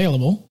not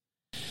available.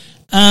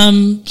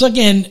 So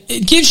again,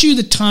 it gives you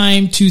the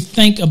time to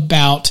think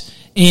about,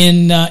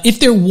 and if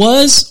there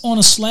was on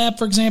a slab,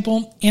 for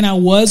example, and I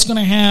was going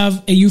to have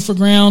a UFer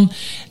ground,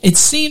 it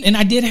seemed, and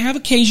I did have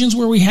occasions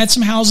where we had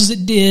some houses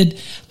that did,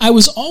 I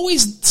was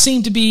always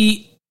seemed to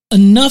be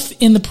enough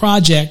in the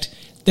project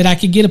that I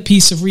could get a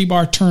piece of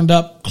rebar turned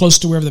up close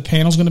to wherever the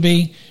panel's going to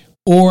be,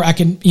 or I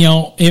can,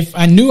 if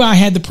I knew I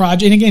had the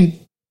project, and again,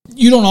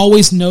 you don't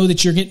always know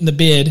that you're getting the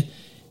bid,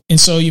 and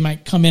so you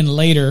might come in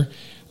later,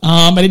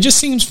 but it just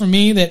seems for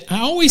me that I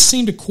always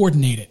seem to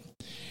coordinate it.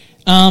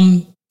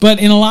 But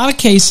in a lot of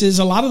cases,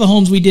 a lot of the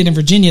homes we did in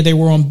Virginia, they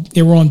were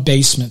on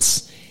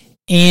basements,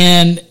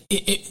 and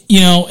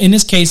in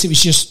this case, it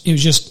was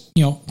just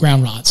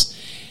ground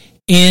rods,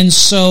 and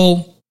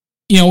so.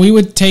 We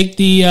would take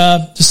the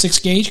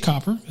 6-gauge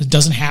copper. It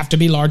doesn't have to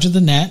be larger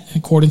than that, in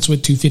accordance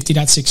with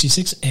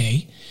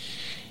 250.66a.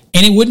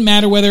 And it wouldn't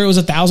matter whether it was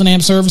a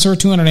 1,000-amp service or a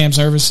 200-amp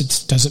service.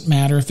 It doesn't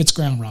matter if it's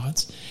ground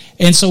rods.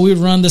 And so we would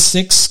run the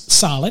 6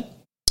 solid,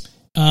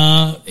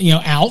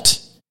 out,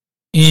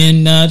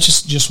 and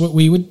just what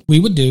we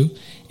would do.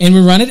 And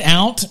we run it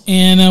out,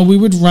 and we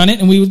would run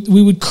it, and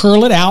we would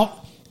curl it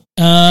out,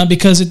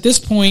 because at this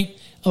point,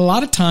 a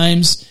lot of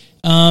times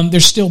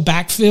there's still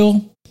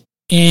backfill,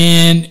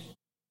 and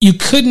you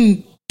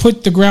couldn't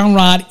put the ground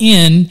rod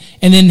in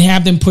and then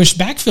have them push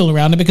backfill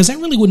around it, because that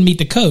really wouldn't meet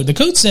the code. The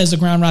code says the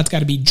ground rod's got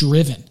to be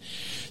driven.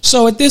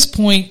 So at this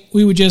point,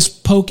 we would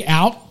just poke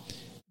out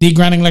the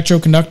grounding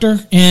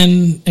electroconductor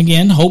and,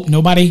 again, hope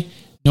nobody...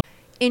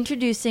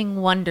 Introducing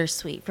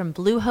Wondersuite from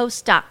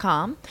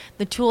Bluehost.com,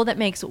 the tool that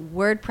makes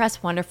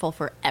WordPress wonderful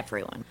for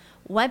everyone.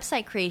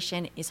 Website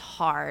creation is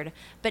hard,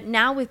 but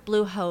now with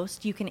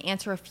Bluehost, you can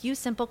answer a few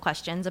simple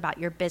questions about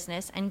your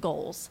business and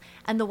goals,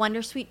 and the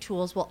Wondersuite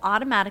tools will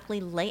automatically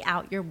lay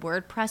out your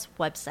WordPress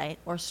website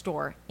or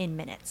store in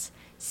minutes.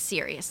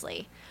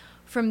 Seriously.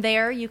 From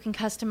there, you can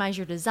customize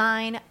your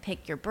design,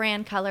 pick your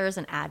brand colors,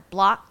 and add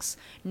blocks.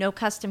 No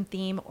custom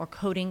theme or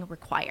coding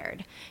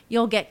required.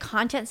 You'll get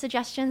content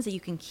suggestions that you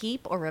can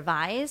keep or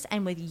revise,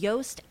 and with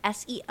Yoast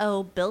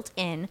SEO built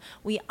in,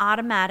 we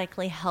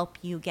automatically help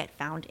you get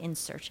found in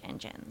search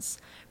engines.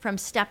 From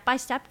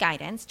step-by-step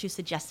guidance to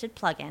suggested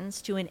plugins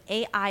to an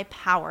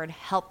AI-powered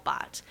help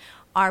bot,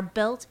 our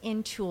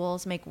built-in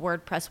tools make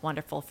WordPress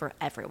wonderful for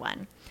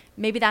everyone.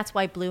 Maybe that's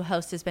why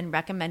Bluehost has been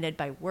recommended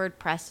by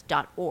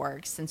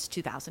WordPress.org since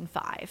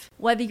 2005.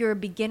 Whether you're a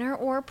beginner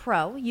or a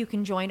pro, you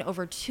can join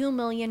over 2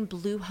 million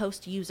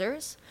Bluehost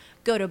users.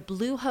 Go to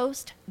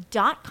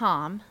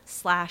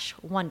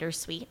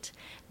bluehost.com/wondersuite.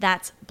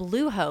 That's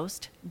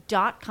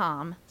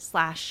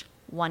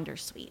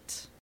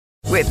bluehost.com/wondersuite.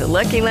 With the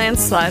Lucky Land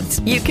Slots,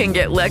 you can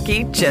get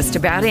lucky just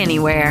about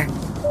anywhere.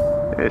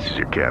 This is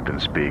your captain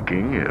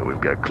speaking.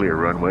 We've got clear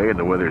runway and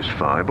the weather's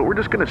fine, but we're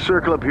just going to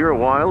circle up here a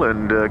while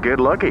and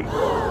get lucky.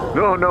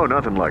 No,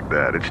 nothing like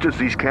that. It's just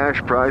these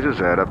cash prizes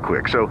add up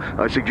quick. So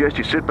I suggest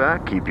you sit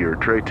back, keep your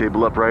tray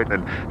table upright,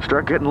 and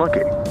start getting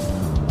lucky.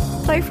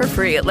 Play for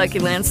free at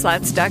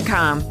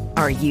LuckyLandSlots.com.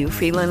 Are you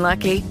feeling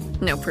lucky?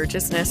 No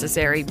purchase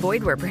necessary.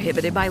 Void where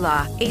prohibited by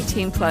law.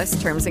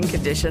 18+ terms and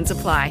conditions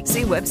apply.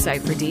 See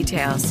website for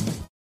details.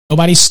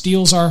 Nobody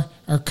steals our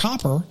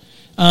copper.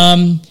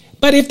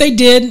 But if they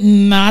did,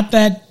 not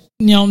that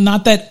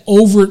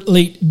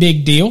overtly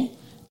big deal.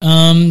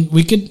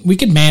 We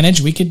could manage.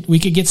 We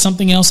could get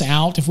something else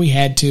out if we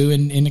had to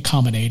and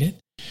accommodate it.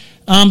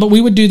 But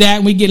we would do that,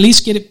 and we'd at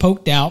least get it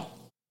poked out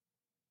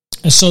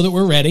so that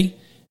we're ready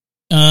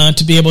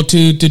to be able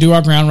to do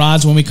our ground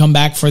rods when we come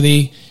back for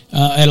the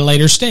at a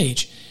later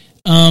stage.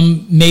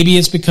 Maybe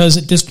it's because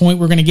at this point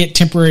we're going to get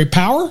temporary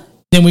power.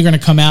 Then we're going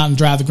to come out and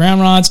drive the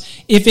ground rods.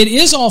 If it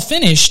is all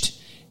finished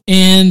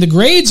and the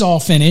grade's all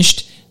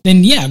finished,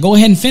 then yeah, go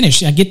ahead and finish.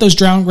 Get those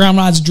ground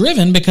rods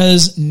driven,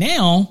 because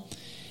now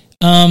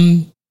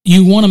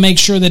you want to make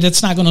sure that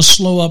it's not going to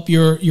slow up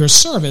your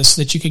service,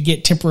 that you could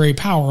get temporary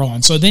power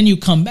on. So then you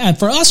come back.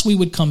 For us, we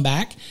would come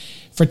back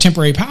for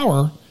temporary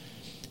power.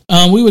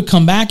 We would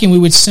come back and we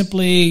would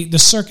simply, the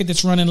circuit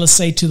that's running, let's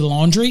say, to the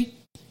laundry,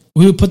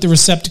 we would put the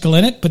receptacle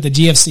in it, put the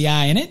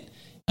GFCI in it,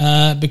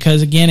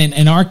 because again,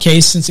 in our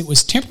case, since it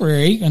was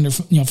temporary under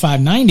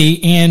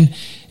 590 and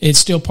it's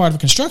still part of a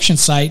construction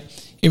site,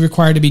 it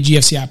required to be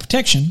GFCI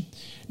protection.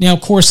 Now,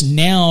 of course,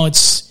 now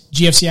it's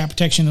GFCI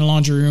protection in the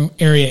laundry room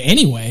area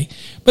anyway.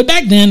 But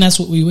back then, that's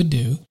what we would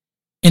do.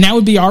 And that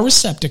would be our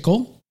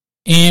receptacle.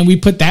 And we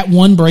put that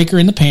one breaker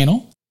in the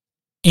panel.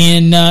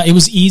 And it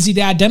was easy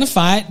to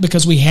identify it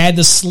because we had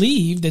the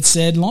sleeve that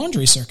said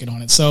laundry circuit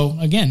on it. So,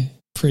 again,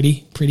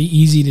 pretty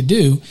easy to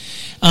do.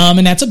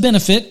 And that's a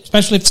benefit,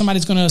 especially if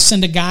somebody's going to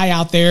send a guy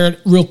out there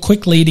real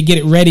quickly to get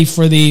it ready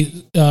for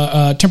the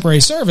temporary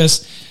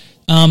service.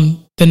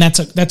 Then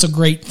that's a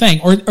great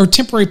thing. Or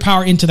temporary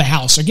power into the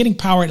house, or getting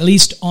power at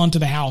least onto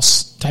the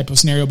house type of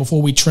scenario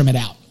before we trim it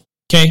out.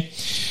 Okay.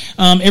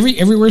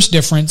 Everywhere's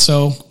different.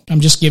 So I'm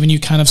just giving you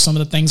kind of some of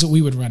the things that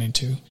we would run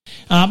into.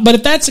 But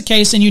if that's the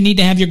case, then you need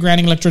to have your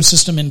grounding electrode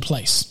system in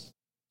place.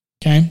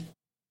 Okay.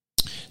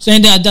 So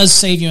and it does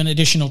save you an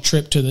additional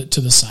trip to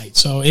the site.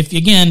 So if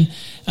you can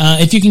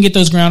get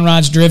those ground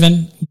rods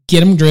driven,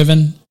 get them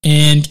driven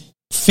and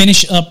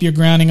finish up your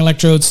grounding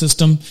electrode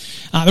system.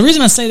 The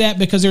reason I say that,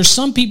 because there's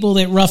some people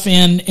that rough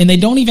in and they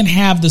don't even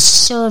have the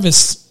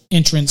service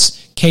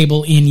entrance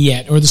cable in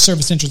yet, or the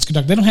service entrance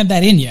conductor. They don't have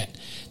that in yet.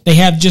 They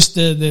have just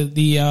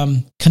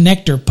the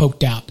connector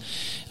poked out.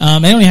 They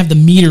don't even have the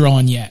meter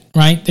on yet,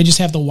 right? They just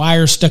have the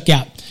wire stuck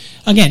out.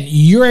 Again,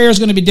 your area is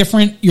going to be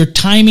different. Your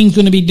timing is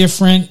going to be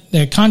different.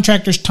 The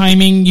contractor's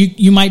timing,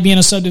 you might be in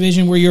a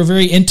subdivision where you're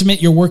very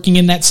intimate. You're working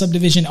in that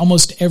subdivision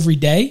almost every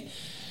day.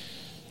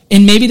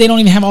 And maybe they don't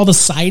even have all the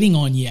siding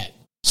on yet.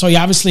 So you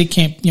obviously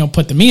can't,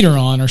 put the meter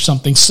on or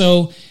something.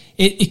 So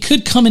it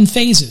could come in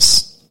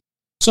phases.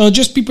 So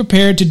just be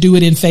prepared to do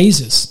it in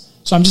phases.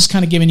 So I'm just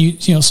kind of giving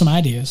you, some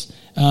ideas.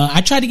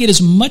 I tried to get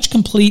as much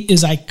complete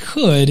as I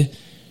could,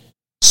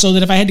 so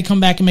that if I had to come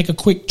back and make a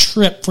quick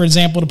trip, for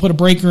example, to put a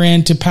breaker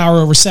in to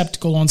power a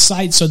receptacle on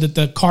site so that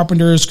the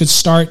carpenters could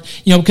start,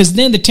 because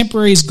then the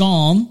temporary is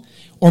gone,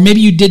 or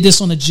maybe you did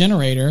this on the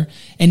generator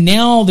and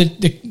now the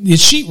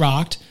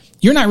sheetrocked,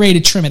 you're not ready to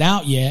trim it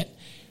out yet,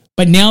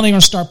 but now they're going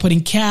to start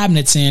putting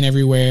cabinets in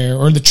everywhere,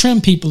 or the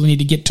trim people need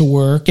to get to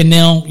work, and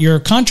now your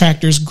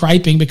contractor's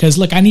griping because,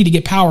 look, I need to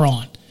get power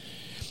on.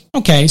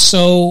 Okay,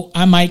 so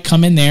I might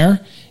come in there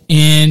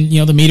and,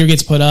 the meter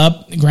gets put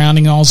up, the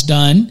grounding all's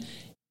done,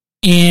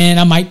 and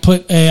I might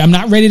I'm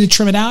not ready to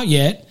trim it out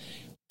yet,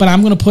 but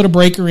I'm going to put a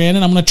breaker in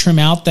and I'm going to trim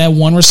out that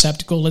one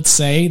receptacle, let's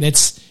say,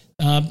 that's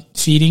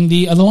feeding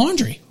the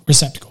laundry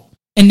receptacle.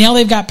 And now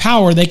they've got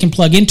power they can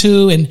plug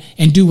into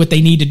and do what they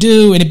need to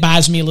do, and it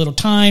buys me a little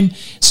time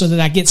so that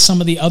I get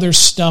some of the other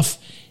stuff,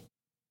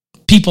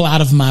 people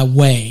out of my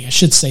way. I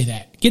should say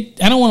that.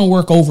 I don't want to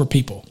work over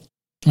people,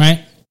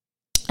 right?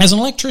 As an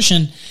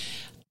electrician,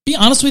 be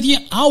honest with you,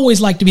 I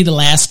always like to be the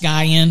last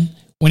guy in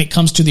when it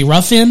comes to the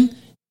rough in,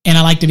 and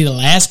I like to be the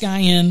last guy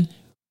in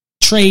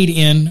trade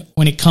in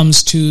when it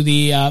comes to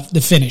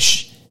the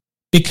finish,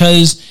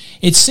 because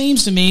it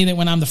seems to me that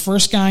when I'm the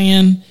first guy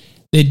in,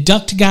 the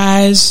duct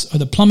guys or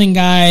the plumbing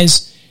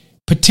guys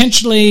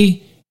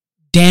potentially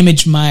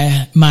damage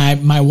my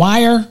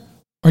wire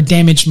or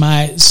damage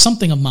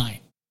something of mine,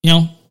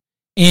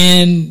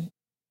 and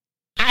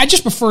I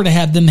just prefer to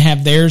have them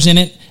have theirs in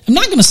it. I'm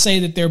not going to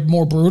say that they're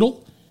more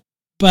brutal,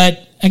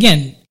 but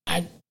again,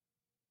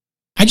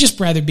 I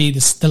just rather be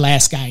the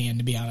last guy in,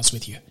 to be honest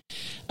with you.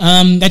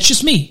 That's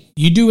just me.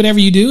 You do whatever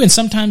you do, and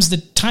sometimes the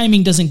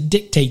timing doesn't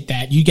dictate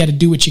that. You got to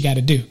do what you got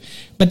to do.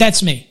 But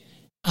that's me.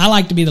 I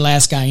like to be the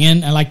last guy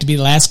in. I like to be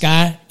the last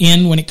guy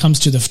in when it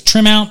comes to the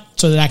trim out,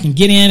 so that I can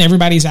get in.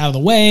 Everybody's out of the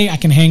way. I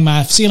can hang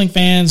my ceiling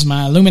fans,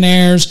 my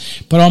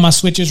luminaires, put all my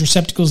switches,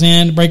 receptacles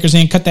in, breakers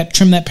in,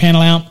 trim that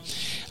panel out.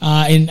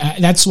 And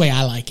that's the way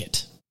I like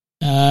it.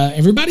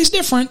 Everybody's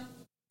different,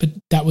 but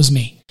that was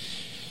me.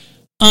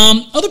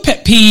 Other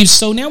pet peeves.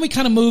 So now we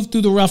kind of move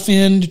through the rough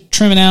end,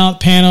 trimming out,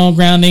 panel,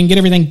 grounding, get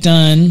everything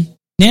done.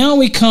 Now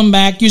we come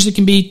back, usually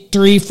can be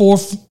 3, 4,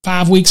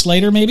 5 weeks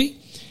later maybe,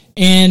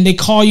 and they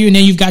call you, and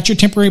then you've got your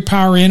temporary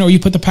power in, or you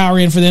put the power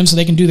in for them so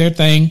they can do their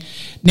thing.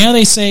 Now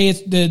they say,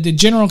 the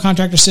general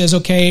contractor says,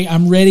 okay,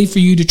 I'm ready for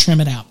you to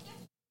trim it out.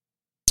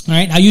 All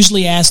right. I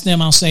usually ask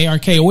them, I'll say,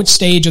 okay, what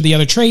stage are the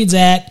other trades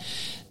at?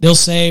 They'll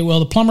say, well,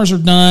 the plumbers are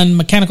done.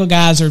 Mechanical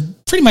guys are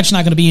pretty much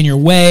not going to be in your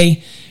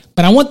way.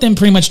 But I want them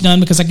pretty much done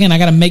because, again, I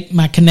got to make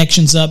my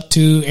connections up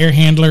to air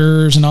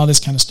handlers and all this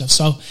kind of stuff.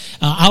 So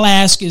I'll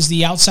ask, is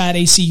the outside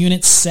AC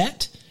unit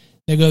set?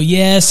 They go,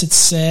 yes, it's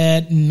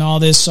set and all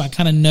this. So I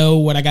kind of know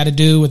what I got to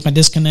do with my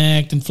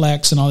disconnect and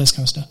flex and all this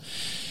kind of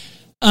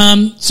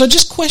stuff. So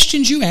just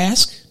questions you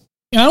ask.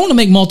 I don't want to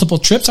make multiple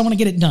trips. I want to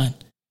get it done.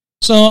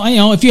 So,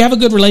 if you have a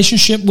good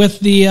relationship with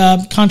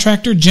the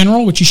contractor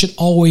general, which you should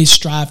always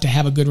strive to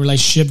have a good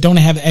relationship, don't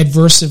have an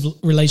adverse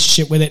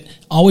relationship with it.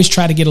 Always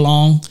try to get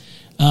along.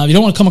 You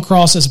don't want to come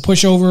across as a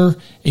pushover.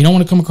 You don't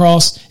want to come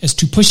across as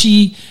too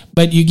pushy.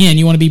 But again,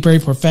 you want to be very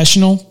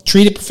professional.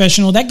 Treat it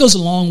professional. That goes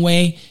a long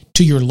way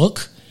to your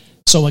look.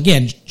 So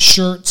again,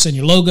 shirts and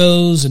your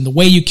logos and the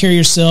way you carry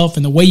yourself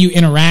and the way you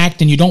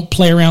interact, and you don't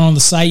play around on the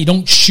site. You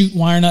don't shoot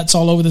wire nuts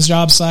all over this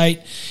job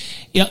site.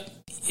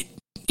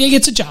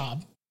 It's a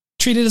job.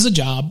 Treat it as a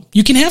job.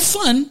 You can have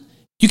fun.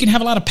 You can have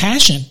a lot of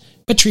passion,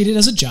 but treat it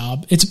as a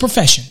job. It's a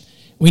profession.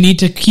 We need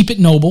to keep it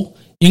noble.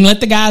 You can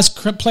let the guys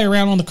play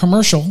around on the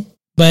commercial,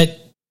 but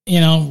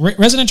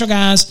residential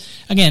guys,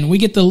 again, we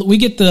get a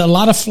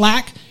lot of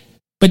flack,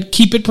 but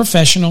keep it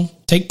professional.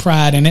 Take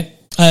pride in it.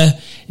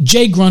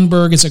 Jay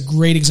Grunberg is a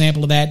great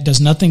example of that.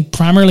 Does nothing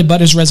primarily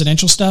but his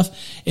residential stuff.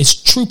 It's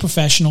true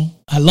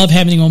professional. I love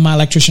having him on my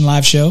Electrician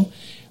Live show,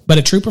 but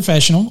a true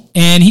professional,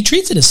 and he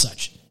treats it as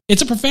such.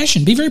 It's a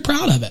profession. Be very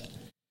proud of it.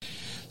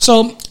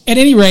 So at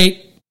any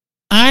rate,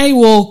 I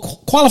will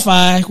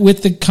qualify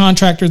with the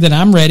contractor that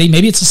I'm ready.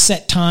 Maybe it's a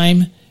set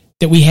time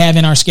that we have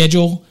in our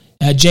schedule.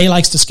 Jay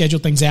likes to schedule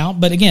things out.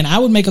 But again, I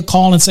would make a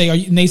call and say,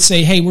 and they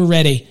say, hey, we're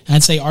ready. And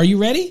I'd say, are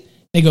you ready?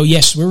 They go,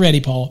 yes, we're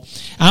ready, Paul.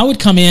 I would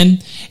come in,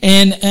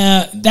 and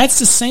that's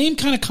the same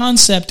kind of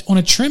concept on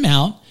a trim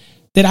out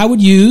that I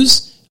would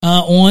use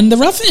on the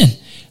rough end.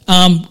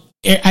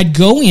 I'd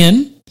go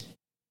in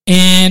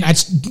and I'd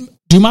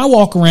do my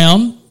walk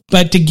around,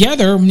 but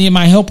together, me and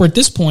my helper at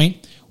this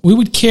point, we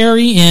would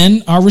carry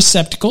in our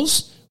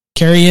receptacles,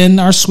 carry in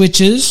our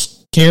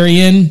switches, carry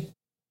in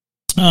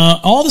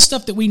all the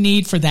stuff that we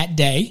need for that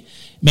day.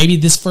 Maybe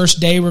this first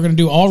day we're going to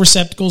do all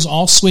receptacles,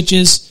 all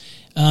switches,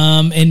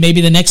 and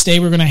maybe the next day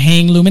we're going to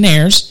hang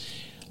luminaires.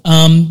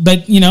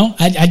 But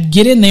I'd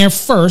get in there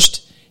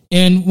first,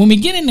 and when we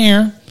get in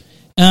there,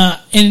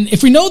 and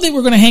if we know that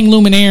we're going to hang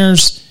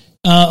luminaires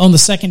on the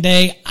second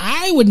day,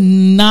 I would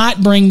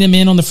not bring them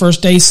in on the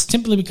first day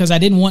simply because I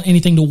didn't want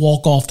anything to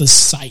walk off the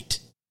site.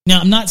 Now,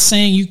 I'm not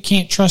saying you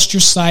can't trust your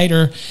site,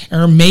 or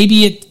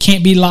maybe it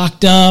can't be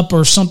locked up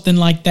or something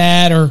like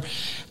that. Or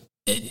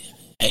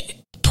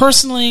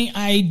personally,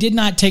 I did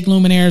not take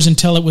luminaires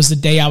until it was the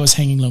day I was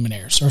hanging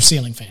luminaires or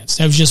ceiling fans.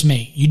 That was just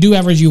me. You do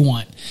whatever you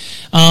want.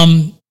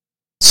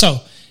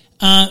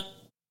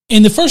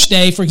 In the first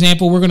day, for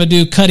example, we're going to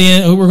do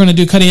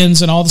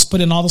cut-ins and all this,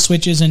 put in all the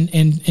switches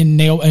and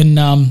nail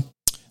and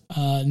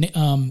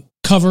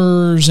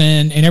covers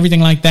and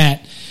everything like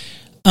that.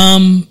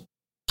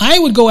 I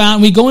would go out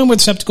and we go in with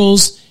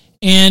receptacles,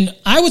 and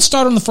I would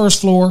start on the first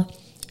floor,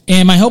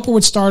 and my helper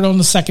would start on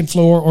the second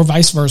floor, or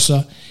vice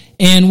versa.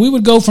 And we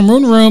would go from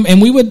room to room,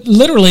 and we would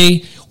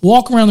literally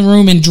walk around the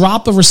room and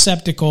drop a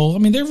receptacle. I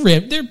mean, they're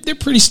ribbed. They're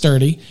pretty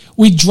sturdy.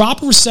 We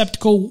drop a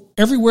receptacle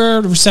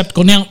everywhere. The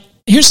receptacle. Now,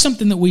 here's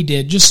something that we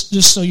did, just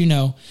so you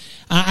know.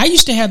 I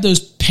used to have those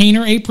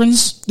painter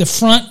aprons, the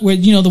front where,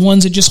 the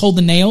ones that just hold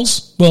the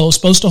nails. Well,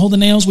 supposed to hold the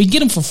nails. We'd get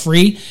them for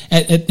free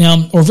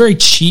or very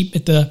cheap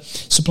at the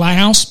supply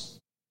house.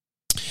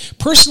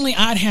 Personally,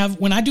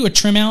 when I do a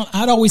trim out,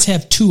 I'd always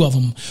have two of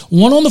them.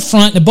 One on the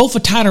front, they both are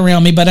tied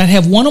around me, but I'd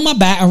have one on my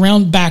back,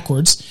 around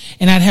backwards,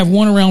 and I'd have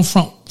one around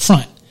front,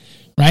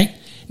 right?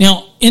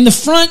 Now, in the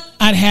front,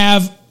 I'd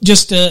have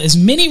just as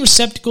many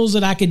receptacles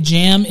that I could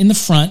jam in the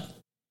front.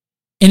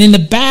 And in the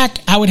back,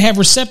 I would have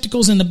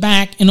receptacles in the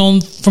back.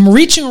 And from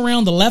reaching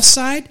around the left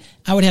side,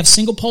 I would have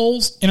single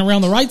poles. And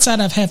around the right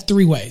side, I'd have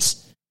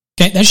 3-ways.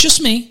 Okay, that's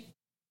just me.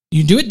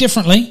 You do it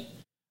differently.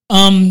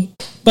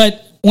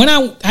 But when I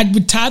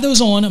would tie those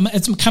on,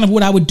 it's kind of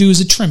what I would do as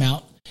a trim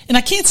out. And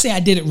I can't say I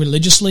did it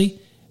religiously,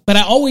 but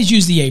I always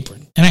used the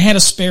apron. And I had a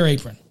spare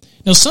apron.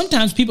 Now,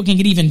 sometimes people can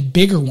get even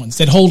bigger ones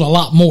that hold a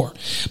lot more.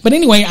 But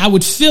anyway, I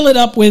would fill it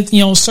up with,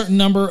 a certain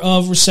number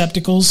of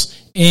receptacles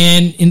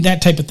and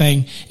that type of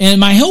thing. And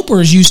my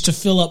helpers used to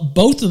fill up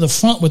both of the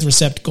front with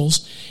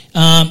receptacles.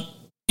 And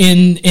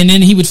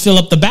then he would fill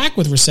up the back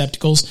with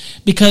receptacles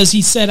because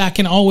he said I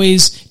can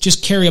always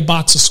just carry a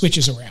box of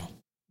switches around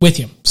with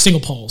him,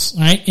 single poles,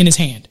 right, in his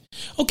hand.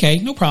 Okay,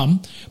 no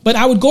problem. But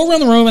I would go around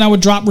the room and I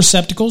would drop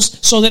receptacles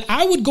so that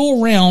I would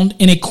go around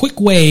in a quick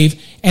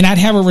wave and I'd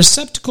have a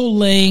receptacle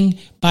laying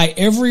by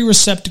every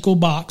receptacle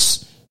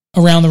box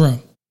around the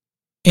room.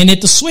 And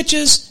at the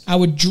switches, I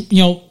would,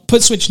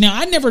 put switch. Now,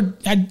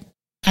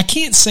 I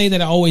can't say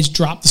that I always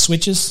drop the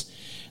switches.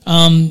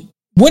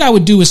 What I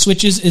would do with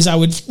switches is I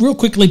would real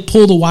quickly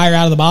pull the wire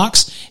out of the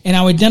box and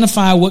I would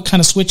identify what kind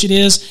of switch it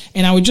is.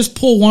 And I would just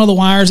pull one of the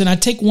wires and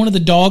I'd take one of the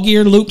dog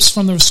ear loops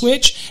from the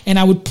switch and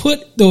I would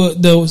put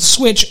the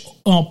switch,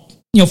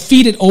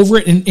 feed it over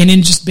it and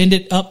then just bend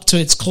it up to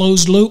its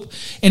closed loop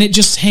and it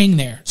just hang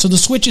there. So the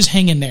switch is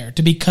hanging there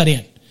to be cut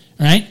in,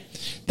 right?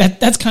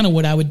 That's kind of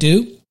what I would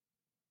do.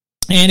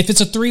 And if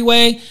it's a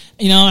 3-way,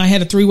 I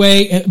had a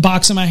 3-way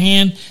box in my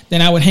hand,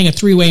 then I would hang a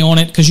 3-way on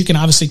it because you can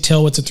obviously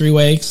tell what's a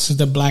 3-way, so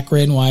the black,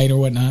 red, and white or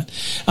whatnot.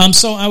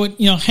 So I would,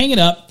 hang it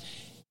up,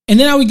 and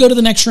then I would go to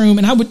the next room,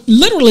 and I would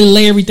literally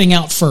lay everything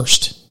out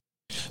first.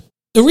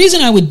 The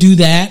reason I would do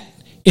that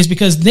is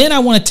because then I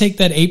want to take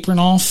that apron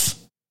off,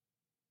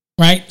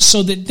 right,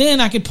 so that then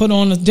I could put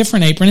on a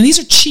different apron. And these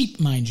are cheap,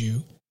 mind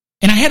you.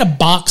 And I had a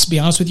box, be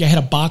honest with you, I had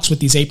a box with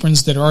these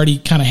aprons that already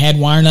kind of had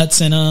wire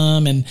nuts in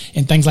them and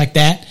things like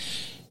that.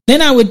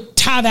 Then I would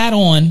tie that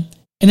on,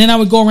 and then I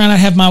would go around. I'd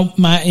have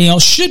my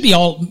should be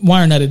all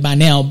wire nutted by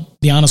now,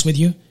 be honest with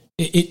you.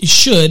 It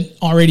should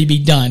already be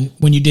done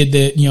when you did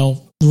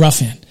the,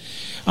 rough end.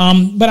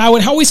 But I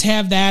would always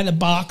have a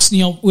box,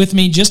 with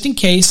me just in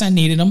case I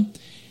needed them.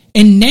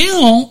 And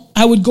now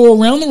I would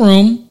go around the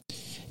room,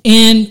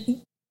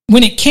 and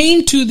when it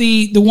came to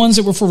the ones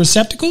that were for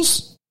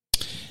receptacles,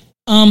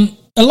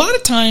 a lot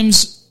of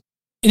times,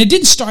 and it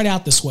didn't start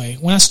out this way.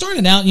 When I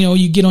started out,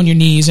 you get on your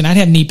knees, and I'd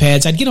have knee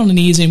pads. I'd get on the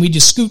knees, and we'd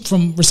just scoot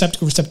from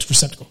receptacle.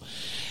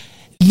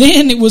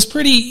 Then it was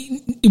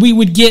we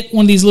would get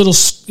one of these little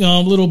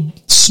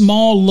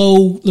small,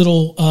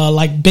 low,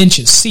 like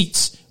benches,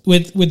 seats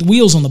with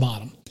wheels on the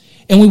bottom.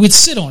 And we would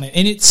sit on it,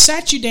 and it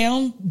sat you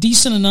down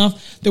decent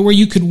enough that where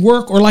you could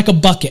work, or like a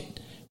bucket.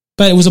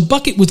 But it was a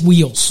bucket with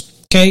wheels,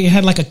 okay? It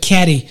had like a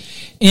caddy.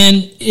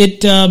 And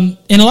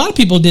and a lot of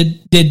people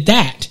did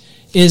that.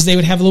 Is they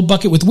would have a little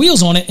bucket with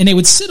wheels on it, and they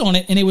would sit on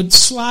it, and they would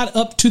slide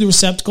up to the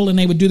receptacle, and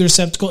they would do the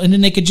receptacle, and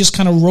then they could just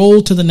kind of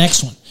roll to the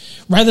next one,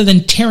 rather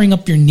than tearing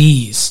up your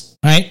knees,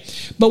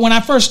 right? But when I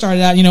first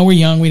started out, we're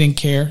young, we didn't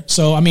care.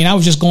 So, I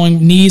was just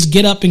going knees,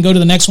 get up and go to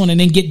the next one, and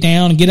then get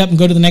down, and get up and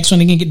go to the next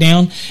one, and then get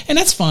down, and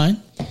that's fine.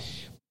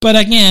 But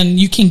again,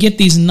 you can get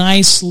these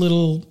nice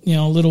little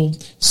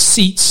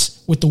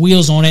seats with the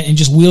wheels on it, and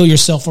just wheel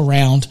yourself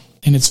around,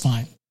 and it's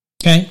fine,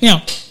 okay?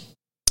 Now,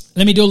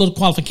 let me do a little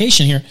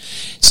qualification here.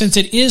 Since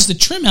it is the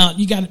trim out,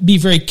 you got to be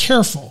very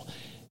careful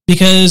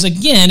because,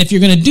 again, if you're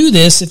going to do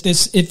this,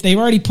 if they've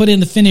already put in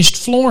the finished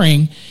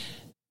flooring,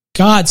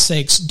 God's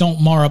sakes,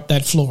 don't mar up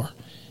that floor.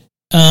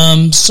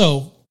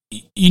 So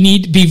you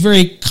need to be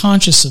very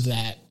conscious of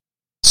that.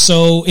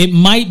 So it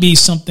might be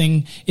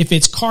something, if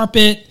it's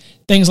carpet,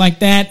 things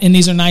like that, and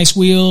these are nice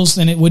wheels,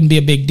 then it wouldn't be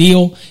a big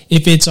deal.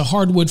 If it's a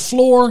hardwood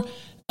floor,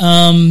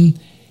 I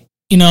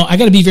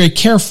got to be very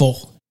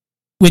careful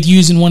with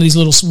using one of these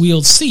little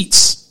wheeled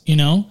seats,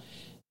 and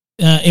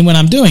when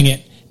I'm doing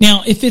it.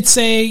 Now, if it's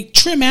a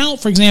trim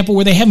out, for example,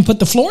 where they haven't put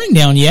the flooring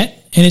down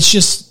yet, and it's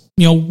just,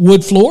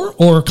 wood floor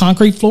or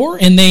concrete floor,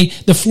 and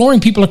the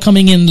flooring people are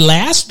coming in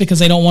last because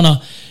they don't want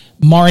to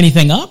mar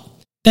anything up,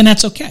 then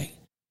that's okay.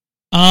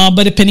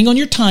 But depending on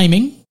the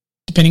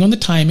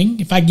timing,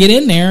 if I get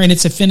in there and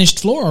it's a finished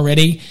floor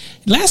already,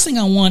 last thing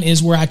I want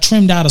is where I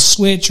trimmed out a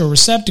switch or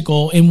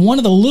receptacle and one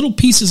of the little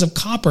pieces of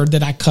copper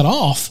that I cut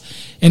off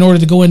in order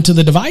to go into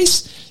the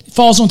device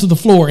falls onto the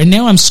floor. And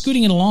now I'm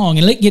scooting it along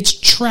and it gets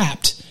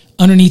trapped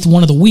underneath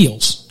one of the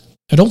wheels.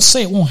 Now don't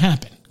say it won't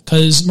happen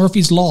because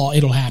Murphy's Law,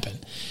 it'll happen.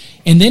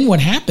 And then what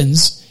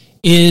happens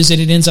is that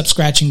it ends up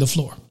scratching the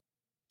floor.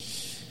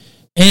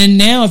 And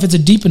now if it's a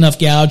deep enough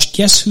gouge,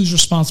 guess who's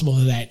responsible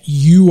for that?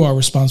 You are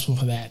responsible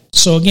for that.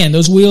 So again,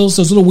 those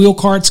little wheel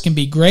carts can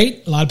be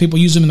great. A lot of people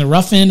use them in the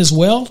rough end as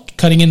well,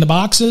 cutting in the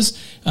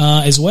boxes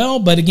as well.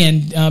 But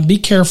again, be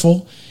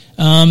careful.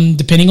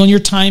 Depending on your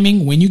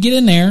timing, when you get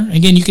in there,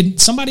 again,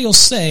 somebody will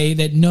say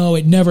that no,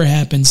 it never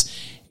happens.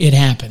 It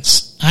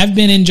happens. I've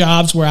been in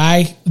jobs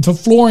where the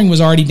flooring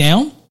was already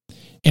down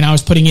and I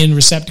was putting in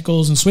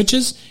receptacles and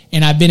switches.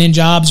 And I've been in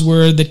jobs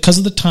where because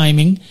of the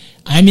timing,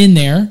 I'm in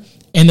there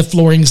and the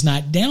flooring's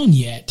not down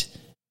yet,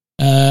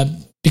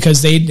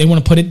 because they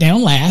want to put it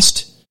down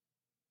last.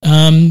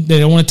 They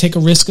don't want to take a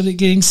risk of it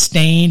getting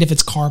stained if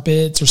it's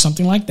carpets or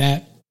something like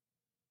that.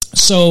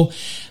 So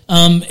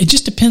it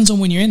just depends on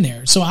when you're in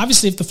there. So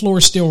obviously, if the floor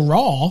is still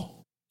raw,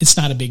 it's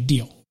not a big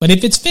deal. But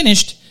if it's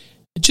finished,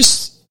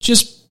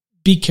 just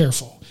be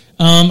careful.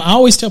 I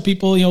always tell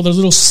people, those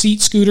little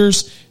seat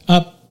scooters,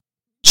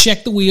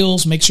 check the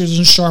wheels, make sure there's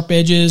no sharp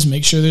edges,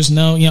 make sure there's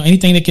no,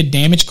 anything that could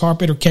damage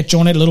carpet or catch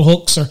on it, little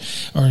hooks or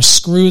a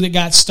screw that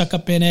got stuck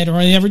up in it or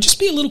whatever. Just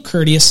be a little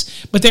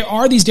courteous. But there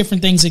are these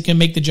different things that can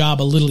make the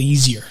job a little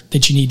easier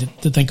that you need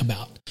to think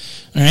about.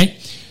 All right.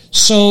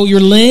 So you're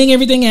laying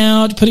everything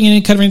out, putting it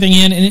in, cutting everything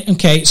in. And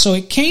okay. So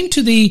it came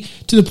to the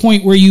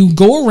point where you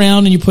go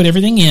around and you put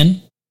everything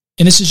in.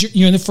 And this is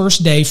the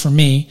first day for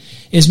me,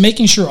 is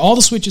making sure all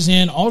the switches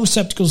in, all the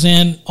receptacles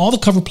in, all the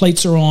cover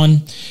plates are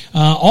on,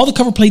 all the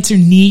cover plates are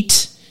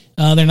neat.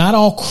 They're not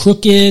all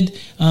crooked.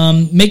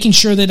 Making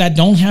sure that I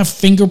don't have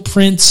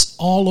fingerprints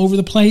all over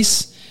the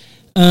place.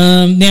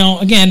 Now,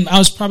 again, I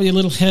was probably a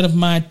little ahead of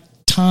my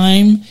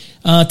time.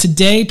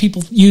 Today,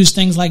 people use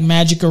things like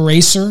Magic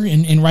Eraser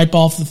and wipe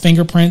off the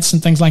fingerprints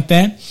and things like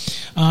that.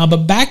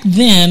 But back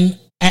then,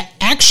 I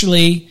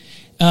actually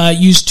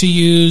used to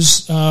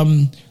use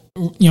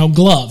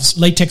gloves,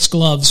 latex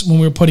gloves, when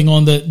we were putting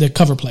on the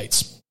cover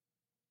plates.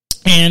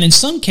 And in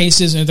some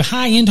cases, in the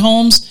high-end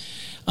homes,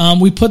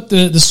 we put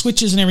the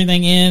switches and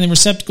everything in, the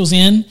receptacles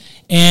in,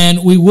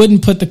 and we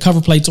wouldn't put the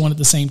cover plates on at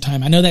the same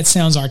time. I know that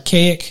sounds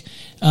archaic.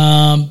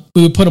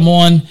 We would put them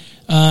on.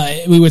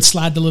 We would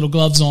slide the little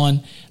gloves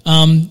on.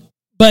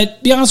 But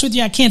to be honest with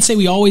you, I can't say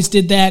we always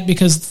did that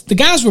because the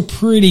guys were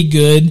pretty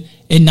good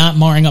at not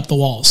marring up the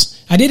walls.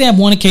 I did have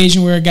one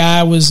occasion where a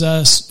guy was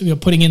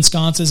putting in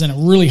sconces in a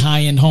really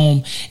high-end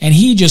home, and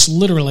he just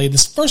literally,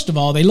 first of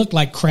all, they looked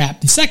like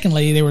crap, and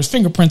secondly, there was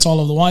fingerprints all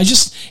over the wall.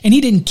 And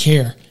he didn't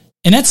care.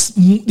 And that's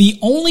the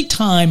only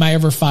time I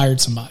ever fired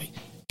somebody,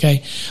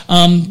 okay?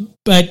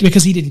 But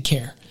because he didn't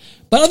care.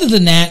 But other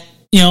than that,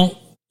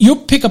 you'll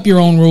pick up your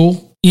own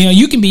rule.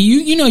 You can be,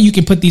 you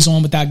can put these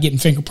on without getting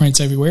fingerprints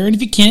everywhere, and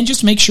if you can,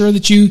 just make sure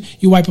that you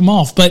wipe them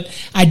off. But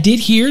I did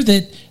hear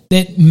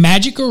that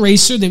Magic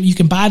Eraser, that you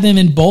can buy them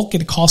in bulk at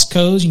the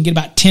Costco's. You can get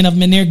about 10 of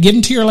them in there. Give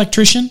them to your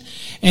electrician,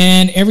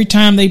 and every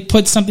time they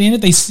put something in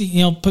it, they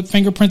see, put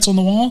fingerprints on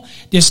the wall.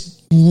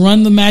 Just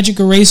run the Magic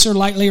Eraser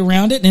lightly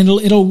around it, and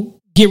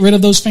it'll get rid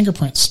of those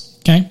fingerprints.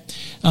 Okay,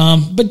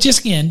 but just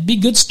again, be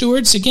good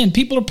stewards. Again,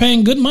 people are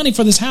paying good money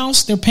for this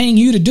house. They're paying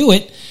you to do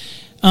it.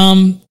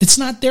 It's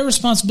not their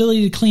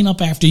responsibility to clean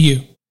up after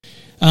you.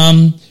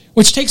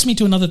 Which takes me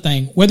to another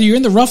thing. Whether you're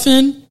in the rough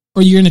in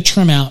or you're in the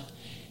trim out,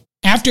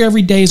 after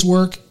every day's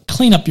work,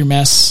 clean up your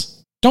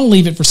mess. Don't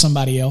leave it for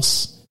somebody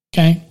else,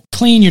 okay?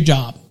 Clean your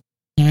job,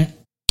 all right?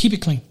 Keep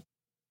it clean.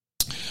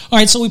 All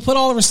right, so we put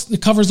all the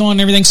covers on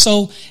and everything.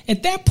 So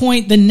at that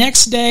point, the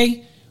next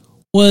day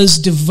was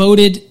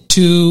devoted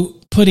to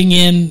putting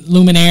in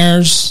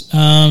luminaires,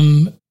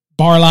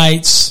 bar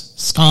lights,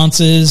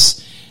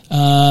 sconces,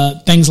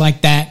 things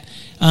like that.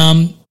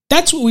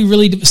 That's what we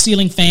really did.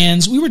 Ceiling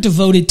fans, we were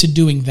devoted to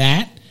doing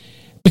that.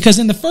 Because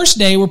in the first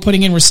day, we're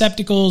putting in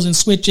receptacles and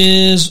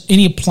switches,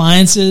 any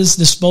appliances,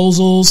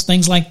 disposals,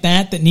 things like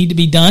that need to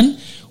be done.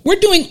 We're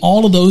doing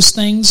all of those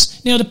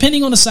things.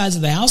 Depending on the size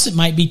of the house, it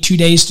might be 2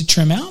 days to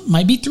trim out, it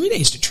might be 3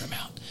 days to trim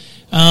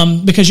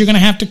out. Because you're going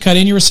to have to cut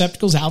in your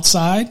receptacles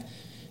outside,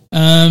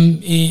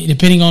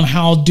 depending on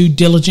how due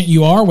diligent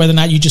you are, whether or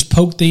not you just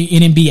poke the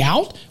NMB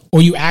out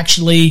or you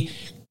actually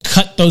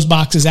cut those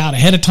boxes out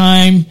ahead of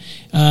time,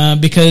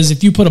 because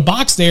if you put a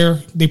box there,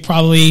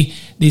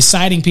 the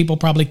siding people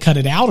probably cut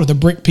it out, or the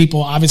brick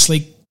people,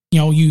 obviously,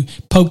 you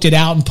poked it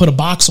out and put a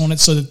box on it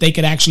so that they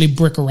could actually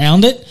brick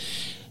around it.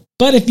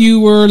 But if you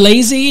were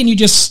lazy and you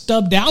just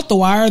stubbed out the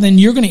wire, then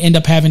you're going to end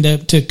up having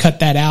to cut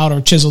that out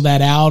or chisel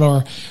that out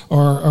or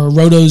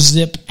roto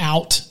zip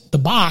out the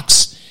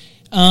box.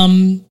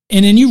 And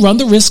then you run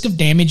the risk of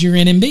damage your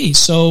NMB.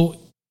 So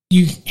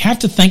you have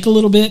to think a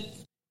little bit.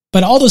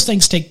 But all those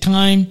things take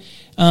time,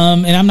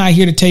 and I'm not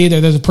here to tell you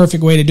that there's a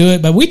perfect way to do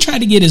it, but we try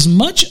to get as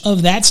much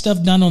of that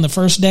stuff done on the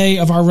first day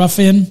of our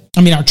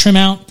our trim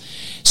out,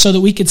 so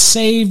that we could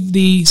save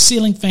the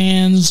ceiling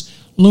fans,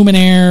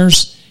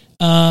 luminaires,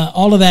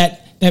 all of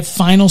that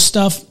final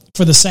stuff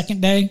for the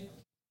second day.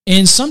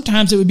 And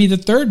sometimes it would be the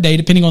third day,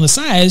 depending on the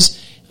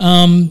size,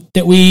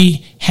 that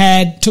we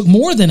took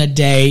more than a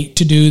day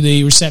to do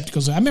the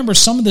receptacles. I remember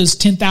some of those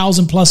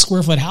 10,000 plus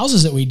square foot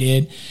houses that we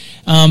did,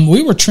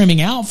 we were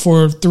trimming out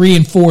for 3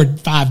 and 4 and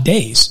 5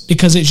 days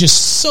because it's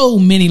just so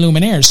many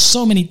luminaires,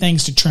 so many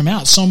things to trim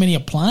out, so many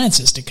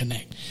appliances to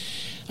connect.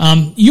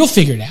 You'll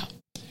figure it out.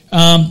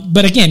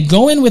 But again,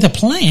 go in with a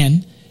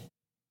plan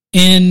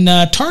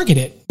and target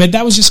it. But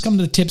that was just some of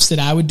the tips that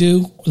I would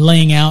do,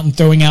 laying out and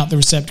throwing out the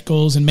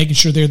receptacles and making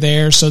sure they're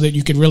there so that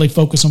you could really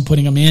focus on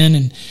putting them in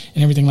and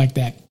everything like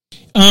that.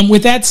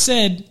 With that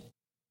said,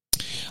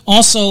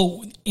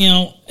 also,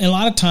 a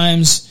lot of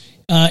times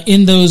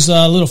in those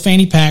little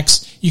fanny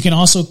packs, you can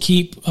also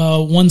keep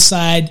one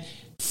side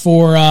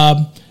for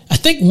I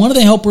think one of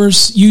the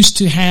helpers used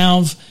to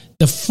have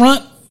the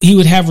front, he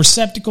would have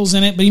receptacles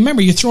in it, but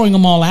remember, you're throwing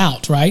them all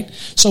out, right?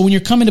 So when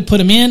you're coming to put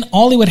them in,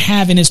 all he would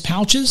have in his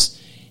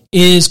pouches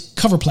is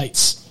cover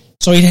plates.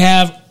 So he'd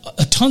have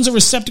tons of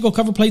receptacle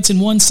cover plates in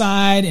one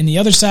side, and the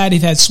other side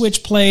he'd had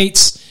switch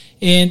plates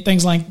and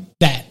things like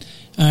that.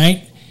 All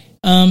right,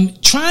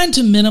 trying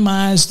to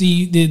minimize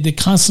the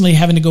constantly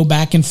having to go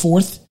back and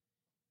forth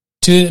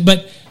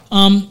but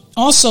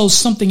also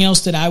something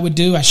else that I would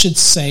do, I should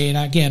say, and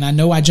again, I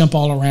know I jump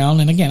all around,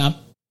 and again,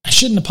 I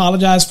shouldn't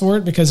apologize for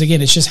it because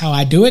again, it's just how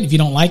I do it. If you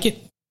don't like it,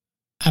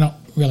 I don't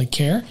really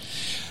care.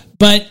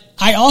 But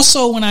I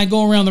also, when I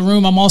go around the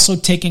room, I'm also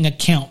taking a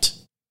count.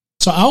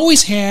 So I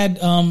always had,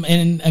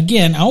 and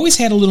again, I always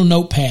had a little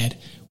notepad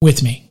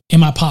with me in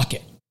my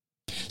pocket.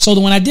 So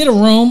that when I did a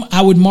room,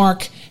 I would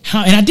mark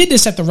how, and I did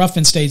this at the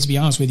rough-in stage, to be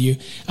honest with you.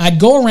 I'd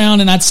go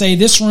around and I'd say,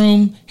 this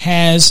room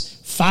has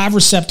 5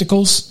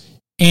 receptacles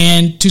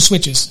and 2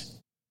 switches.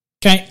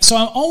 Okay, so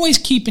I'm always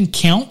keeping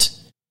count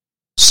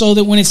so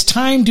that when it's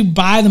time to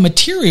buy the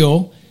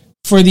material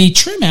for the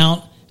trim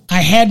out,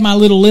 I had my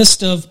little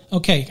list of,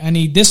 okay, I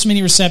need this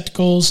many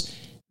receptacles,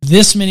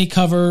 this many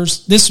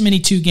covers, this many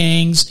 2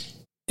 gangs.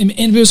 And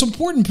it was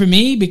important for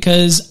me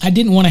because I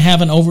didn't want to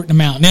have an overt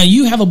amount. Now,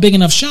 you have a big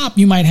enough shop,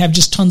 you might have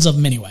just tons of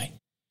them anyway.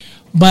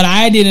 But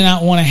I did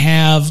not want to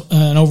have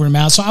an overt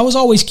amount, so I was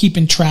always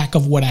keeping track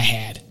of what I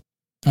had.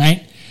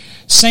 Right?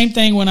 Same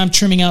thing when I'm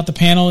trimming out the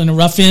panel in a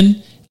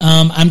rough-in.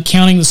 I'm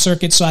counting the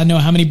circuits so I know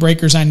how many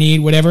breakers I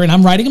need, whatever, and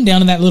I'm writing them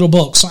down in that little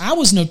book. So I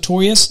was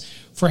notorious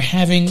for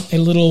having a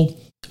little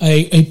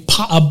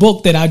a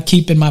book that I'd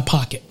keep in my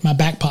pocket, my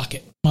back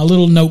pocket, my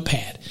little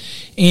notepad.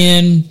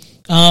 And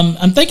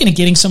I'm thinking of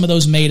getting some of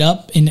those made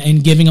up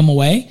and giving them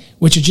away,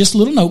 which are just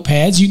little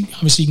notepads.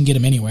 Obviously, you can get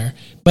them anywhere.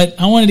 But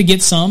I wanted to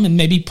get some and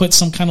maybe put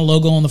some kind of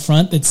logo on the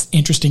front that's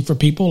interesting for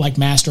people, like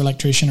Master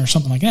Electrician or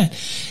something like that,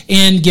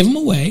 and give them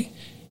away.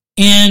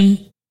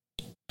 And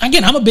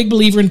again, I'm a big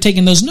believer in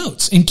taking those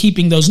notes and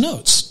keeping those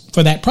notes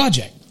for that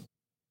project.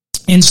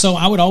 And so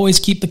I would always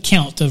keep the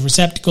count of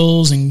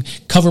receptacles and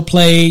cover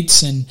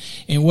plates and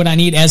what I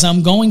need as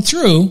I'm going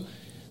through,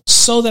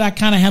 so that I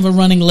kind of have a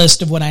running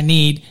list of what I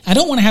need. I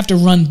don't want to have to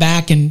run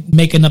back and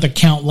make another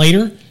count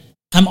later.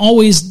 I'm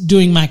always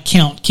doing my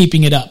count,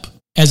 keeping it up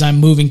as I'm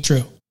moving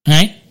through.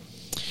 Right?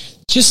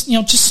 Just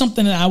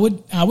something that I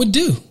would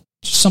do.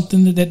 Just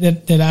something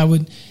that I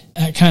would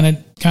kind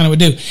of would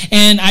do.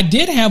 And I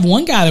did have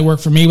one guy that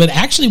worked for me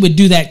that would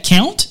do that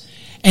count,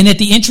 and at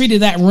the entry to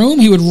that room,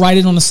 he would write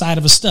it on the side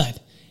of a stud.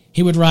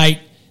 He would write,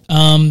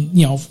 5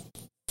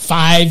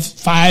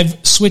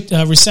 switch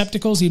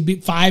receptacles. He'd be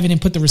 5 and then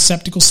put the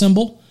receptacle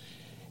symbol,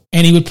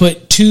 and he would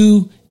put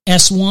 2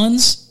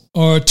 S1s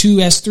or 2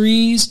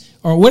 S3s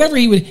or whatever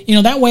he would.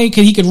 That way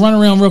he could run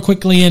around real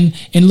quickly and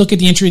look at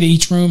the entry to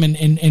each room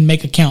and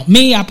make a count.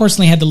 Me, I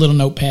personally had the little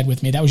notepad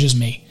with me. That was just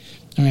me.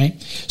 All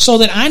right, so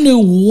that I knew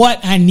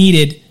what I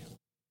needed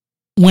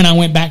when I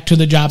went back to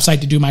the job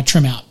site to do my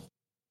trim out.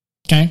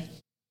 Okay.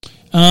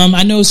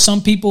 I know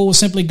some people will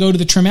simply go to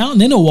the trim out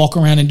and then they'll walk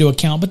around and do a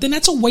count, but then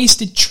that's a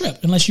wasted trip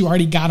unless you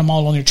already got them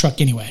all on your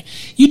truck anyway.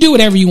 You do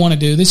whatever you want to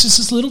do. This is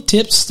just little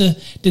tips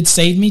that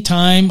save me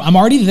time. I'm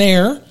already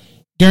there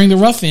during the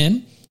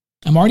rough-in.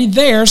 I'm already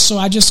there, so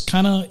I just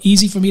kind of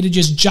easy for me to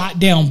just jot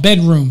down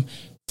bedroom,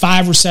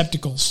 5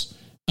 receptacles,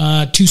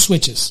 2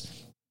 switches.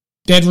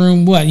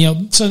 Bedroom, what?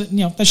 So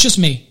that's just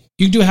me.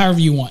 You can do it however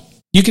you want.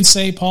 You can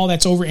say, Paul,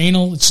 that's over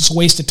anal. It's just a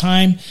waste of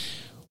time.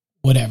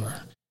 Whatever.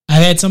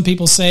 I've had some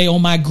people say,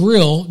 on my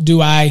grill,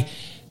 do I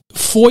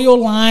foil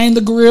line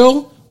the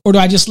grill, or do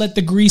I just let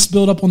the grease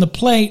build up on the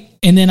plate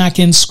and then I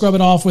can scrub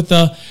it off with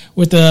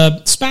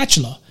a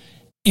spatula?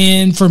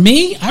 And for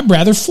me, I'd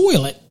rather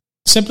foil it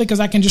simply because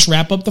I can just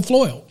wrap up the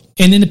foil.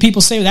 And then the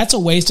people say, that's a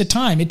waste of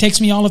time. It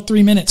takes me all of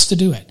 3 minutes to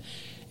do it.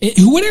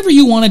 Whatever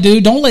you want to do,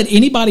 don't let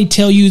anybody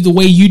tell you the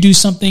way you do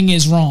something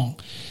is wrong.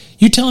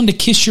 You tell them to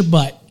kiss your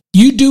butt.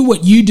 You do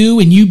what you do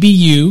and you be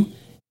you.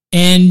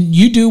 And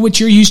you do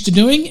what you're used to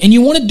doing, and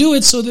you want to do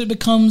it so that it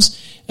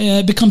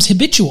becomes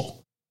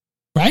habitual,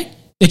 right?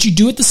 That you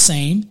do it the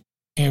same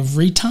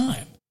every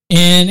time.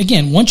 And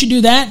again, once you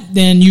do that,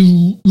 then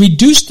you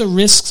reduce the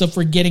risks of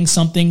forgetting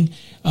something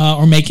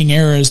or making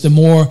errors the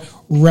more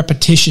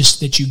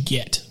repetitious that you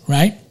get,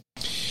 right?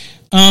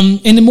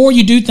 And the more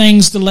you do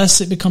things, the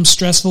less it becomes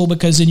stressful,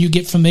 because then you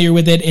get familiar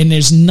with it and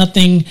there's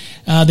nothing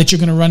that you're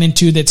going to run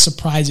into that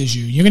surprises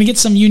you. You're going to get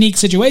some unique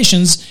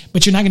situations,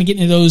 but you're not going to get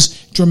into those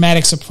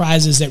dramatic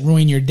surprises that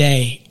ruin your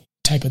day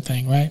type of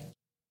thing, right?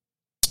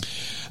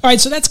 All right,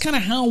 so that's kind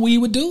of how we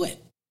would do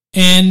it.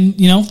 And,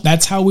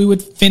 that's how we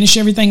would finish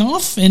everything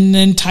off and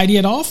then tidy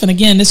it off. And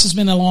again, this has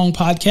been a long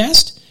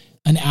podcast,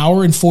 an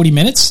hour and 40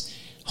 minutes.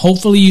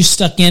 Hopefully you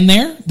stuck in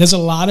there. There's a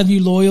lot of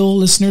you loyal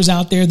listeners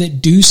out there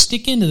that do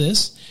stick into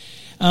this.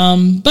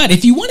 But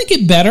if you want to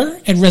get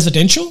better at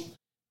residential,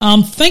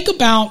 think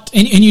about,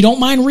 and you don't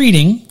mind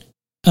reading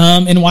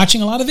and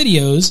watching a lot of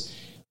videos,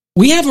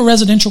 we have a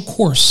residential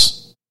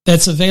course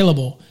that's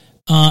available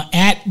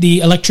at the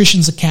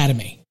Electricians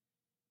Academy.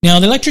 Now,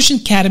 the Electrician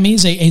Academy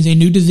is a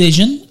new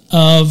division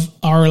of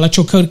our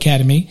Electrical Code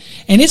Academy,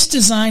 and it's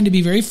designed to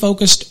be very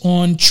focused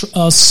on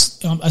a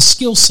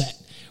skill set,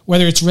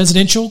 whether it's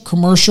residential,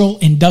 commercial,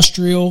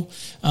 industrial,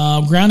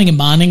 grounding and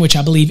bonding, which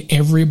I believe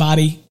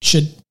everybody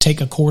should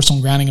take a course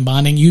on grounding and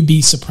bonding. You'd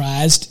be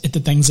surprised at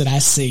the things that I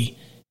see.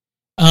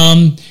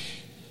 So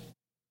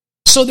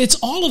it's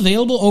all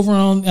available over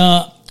on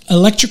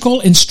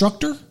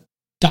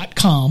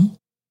electricalinstructor.com.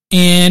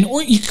 And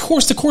of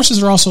course, the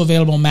courses are also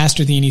available on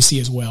Master the NEC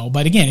as well.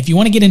 But again, if you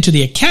want to get into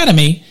the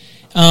academy,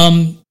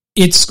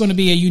 it's going to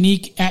be a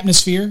unique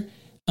atmosphere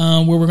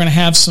where we're going to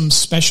have some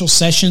special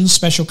sessions,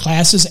 special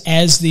classes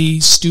as the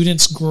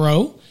students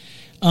grow.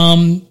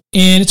 And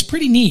it's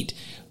pretty neat.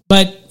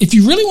 But if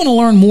you really want to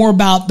learn more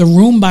about the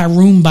room by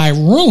room by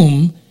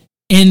room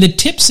and the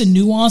tips and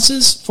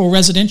nuances for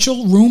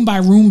residential room by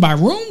room by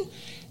room,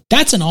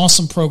 that's an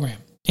awesome program.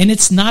 And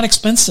it's not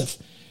expensive.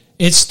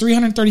 It's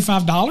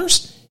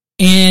 $335.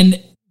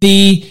 And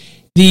the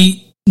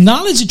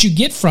knowledge that you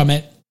get from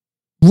it,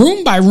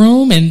 room by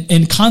room,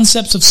 and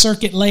concepts of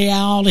circuit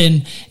layout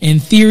and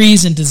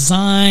theories and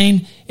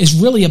design is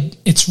really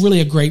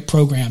a great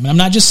program. And I'm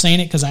not just saying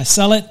it because I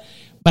sell it,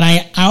 but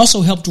I also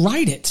helped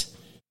write it.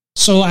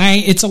 So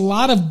it's a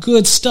lot of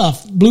good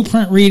stuff.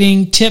 Blueprint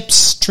reading,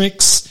 tips,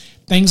 tricks,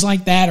 things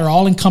like that are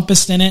all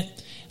encompassed in it.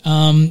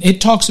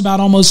 It talks about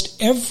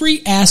almost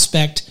every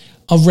aspect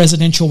of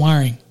residential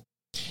wiring.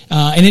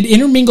 And it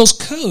intermingles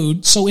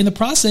code, so in the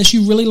process,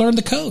 you really learn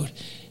the code.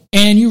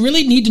 And you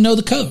really need to know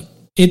the code.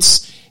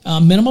 It's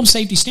minimum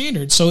safety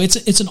standards, so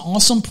it's an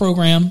awesome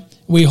program.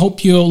 We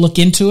hope you'll look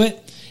into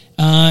it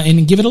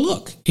and give it a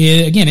look.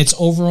 Again, it's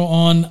over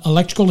on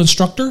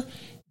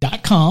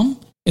electricalinstructor.com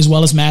as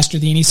well as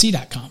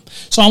masterthenec.com.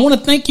 So I want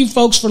to thank you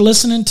folks for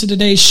listening to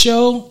today's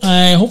show.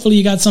 Hopefully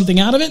you got something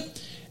out of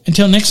it.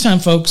 Until next time,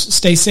 folks,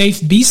 stay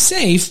safe, be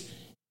safe,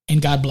 and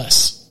God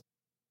bless.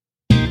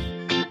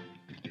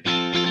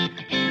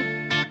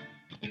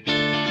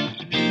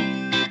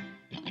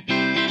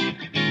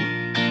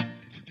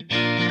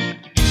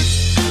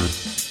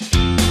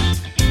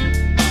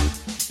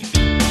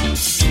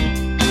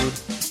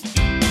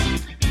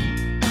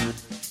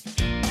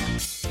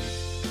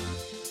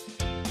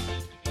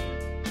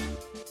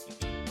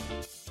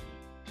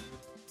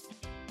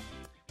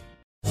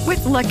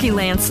 With Lucky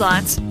Land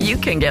Slots, you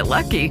can get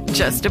lucky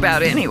just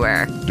about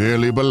anywhere.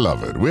 Dearly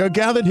beloved, we are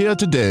gathered here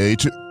today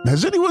to...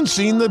 Has anyone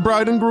seen the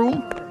bride and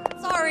groom?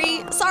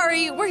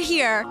 Sorry, we're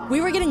here.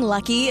 We were getting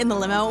lucky in the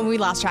limo and we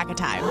lost track of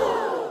time.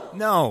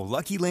 No,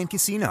 Lucky Land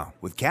Casino,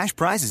 with cash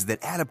prizes that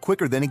add up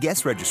quicker than a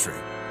guest registry.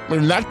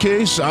 In that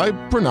case, I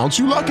pronounce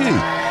you lucky.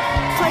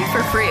 Play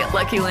for free at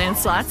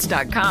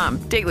LuckyLandSlots.com.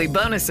 Daily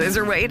bonuses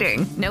are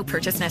waiting. No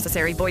purchase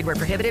necessary. Void where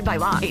prohibited by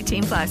law.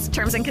 18+.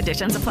 Terms and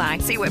conditions apply.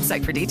 See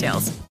website for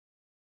details.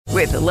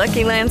 With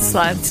Lucky Land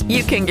Slots,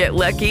 you can get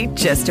lucky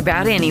just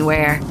about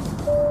anywhere.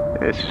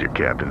 This is your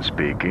captain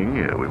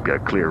speaking. We've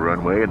got clear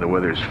runway and the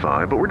weather's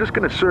fine, but we're just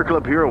going to circle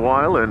up here a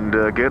while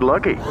and get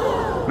lucky.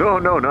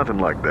 No, nothing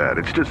like that.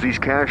 It's just these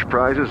cash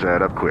prizes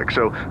add up quick.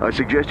 So I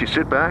suggest you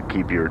sit back,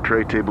 keep your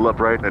tray table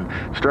upright, and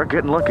start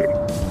getting lucky.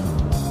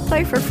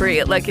 Play for free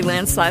at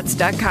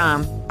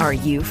LuckyLandSlots.com. Are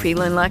you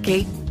feeling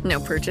lucky? No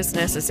purchase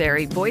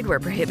necessary. Void where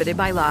prohibited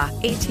by law.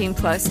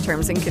 18+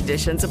 terms and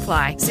conditions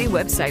apply. See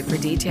website for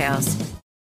details.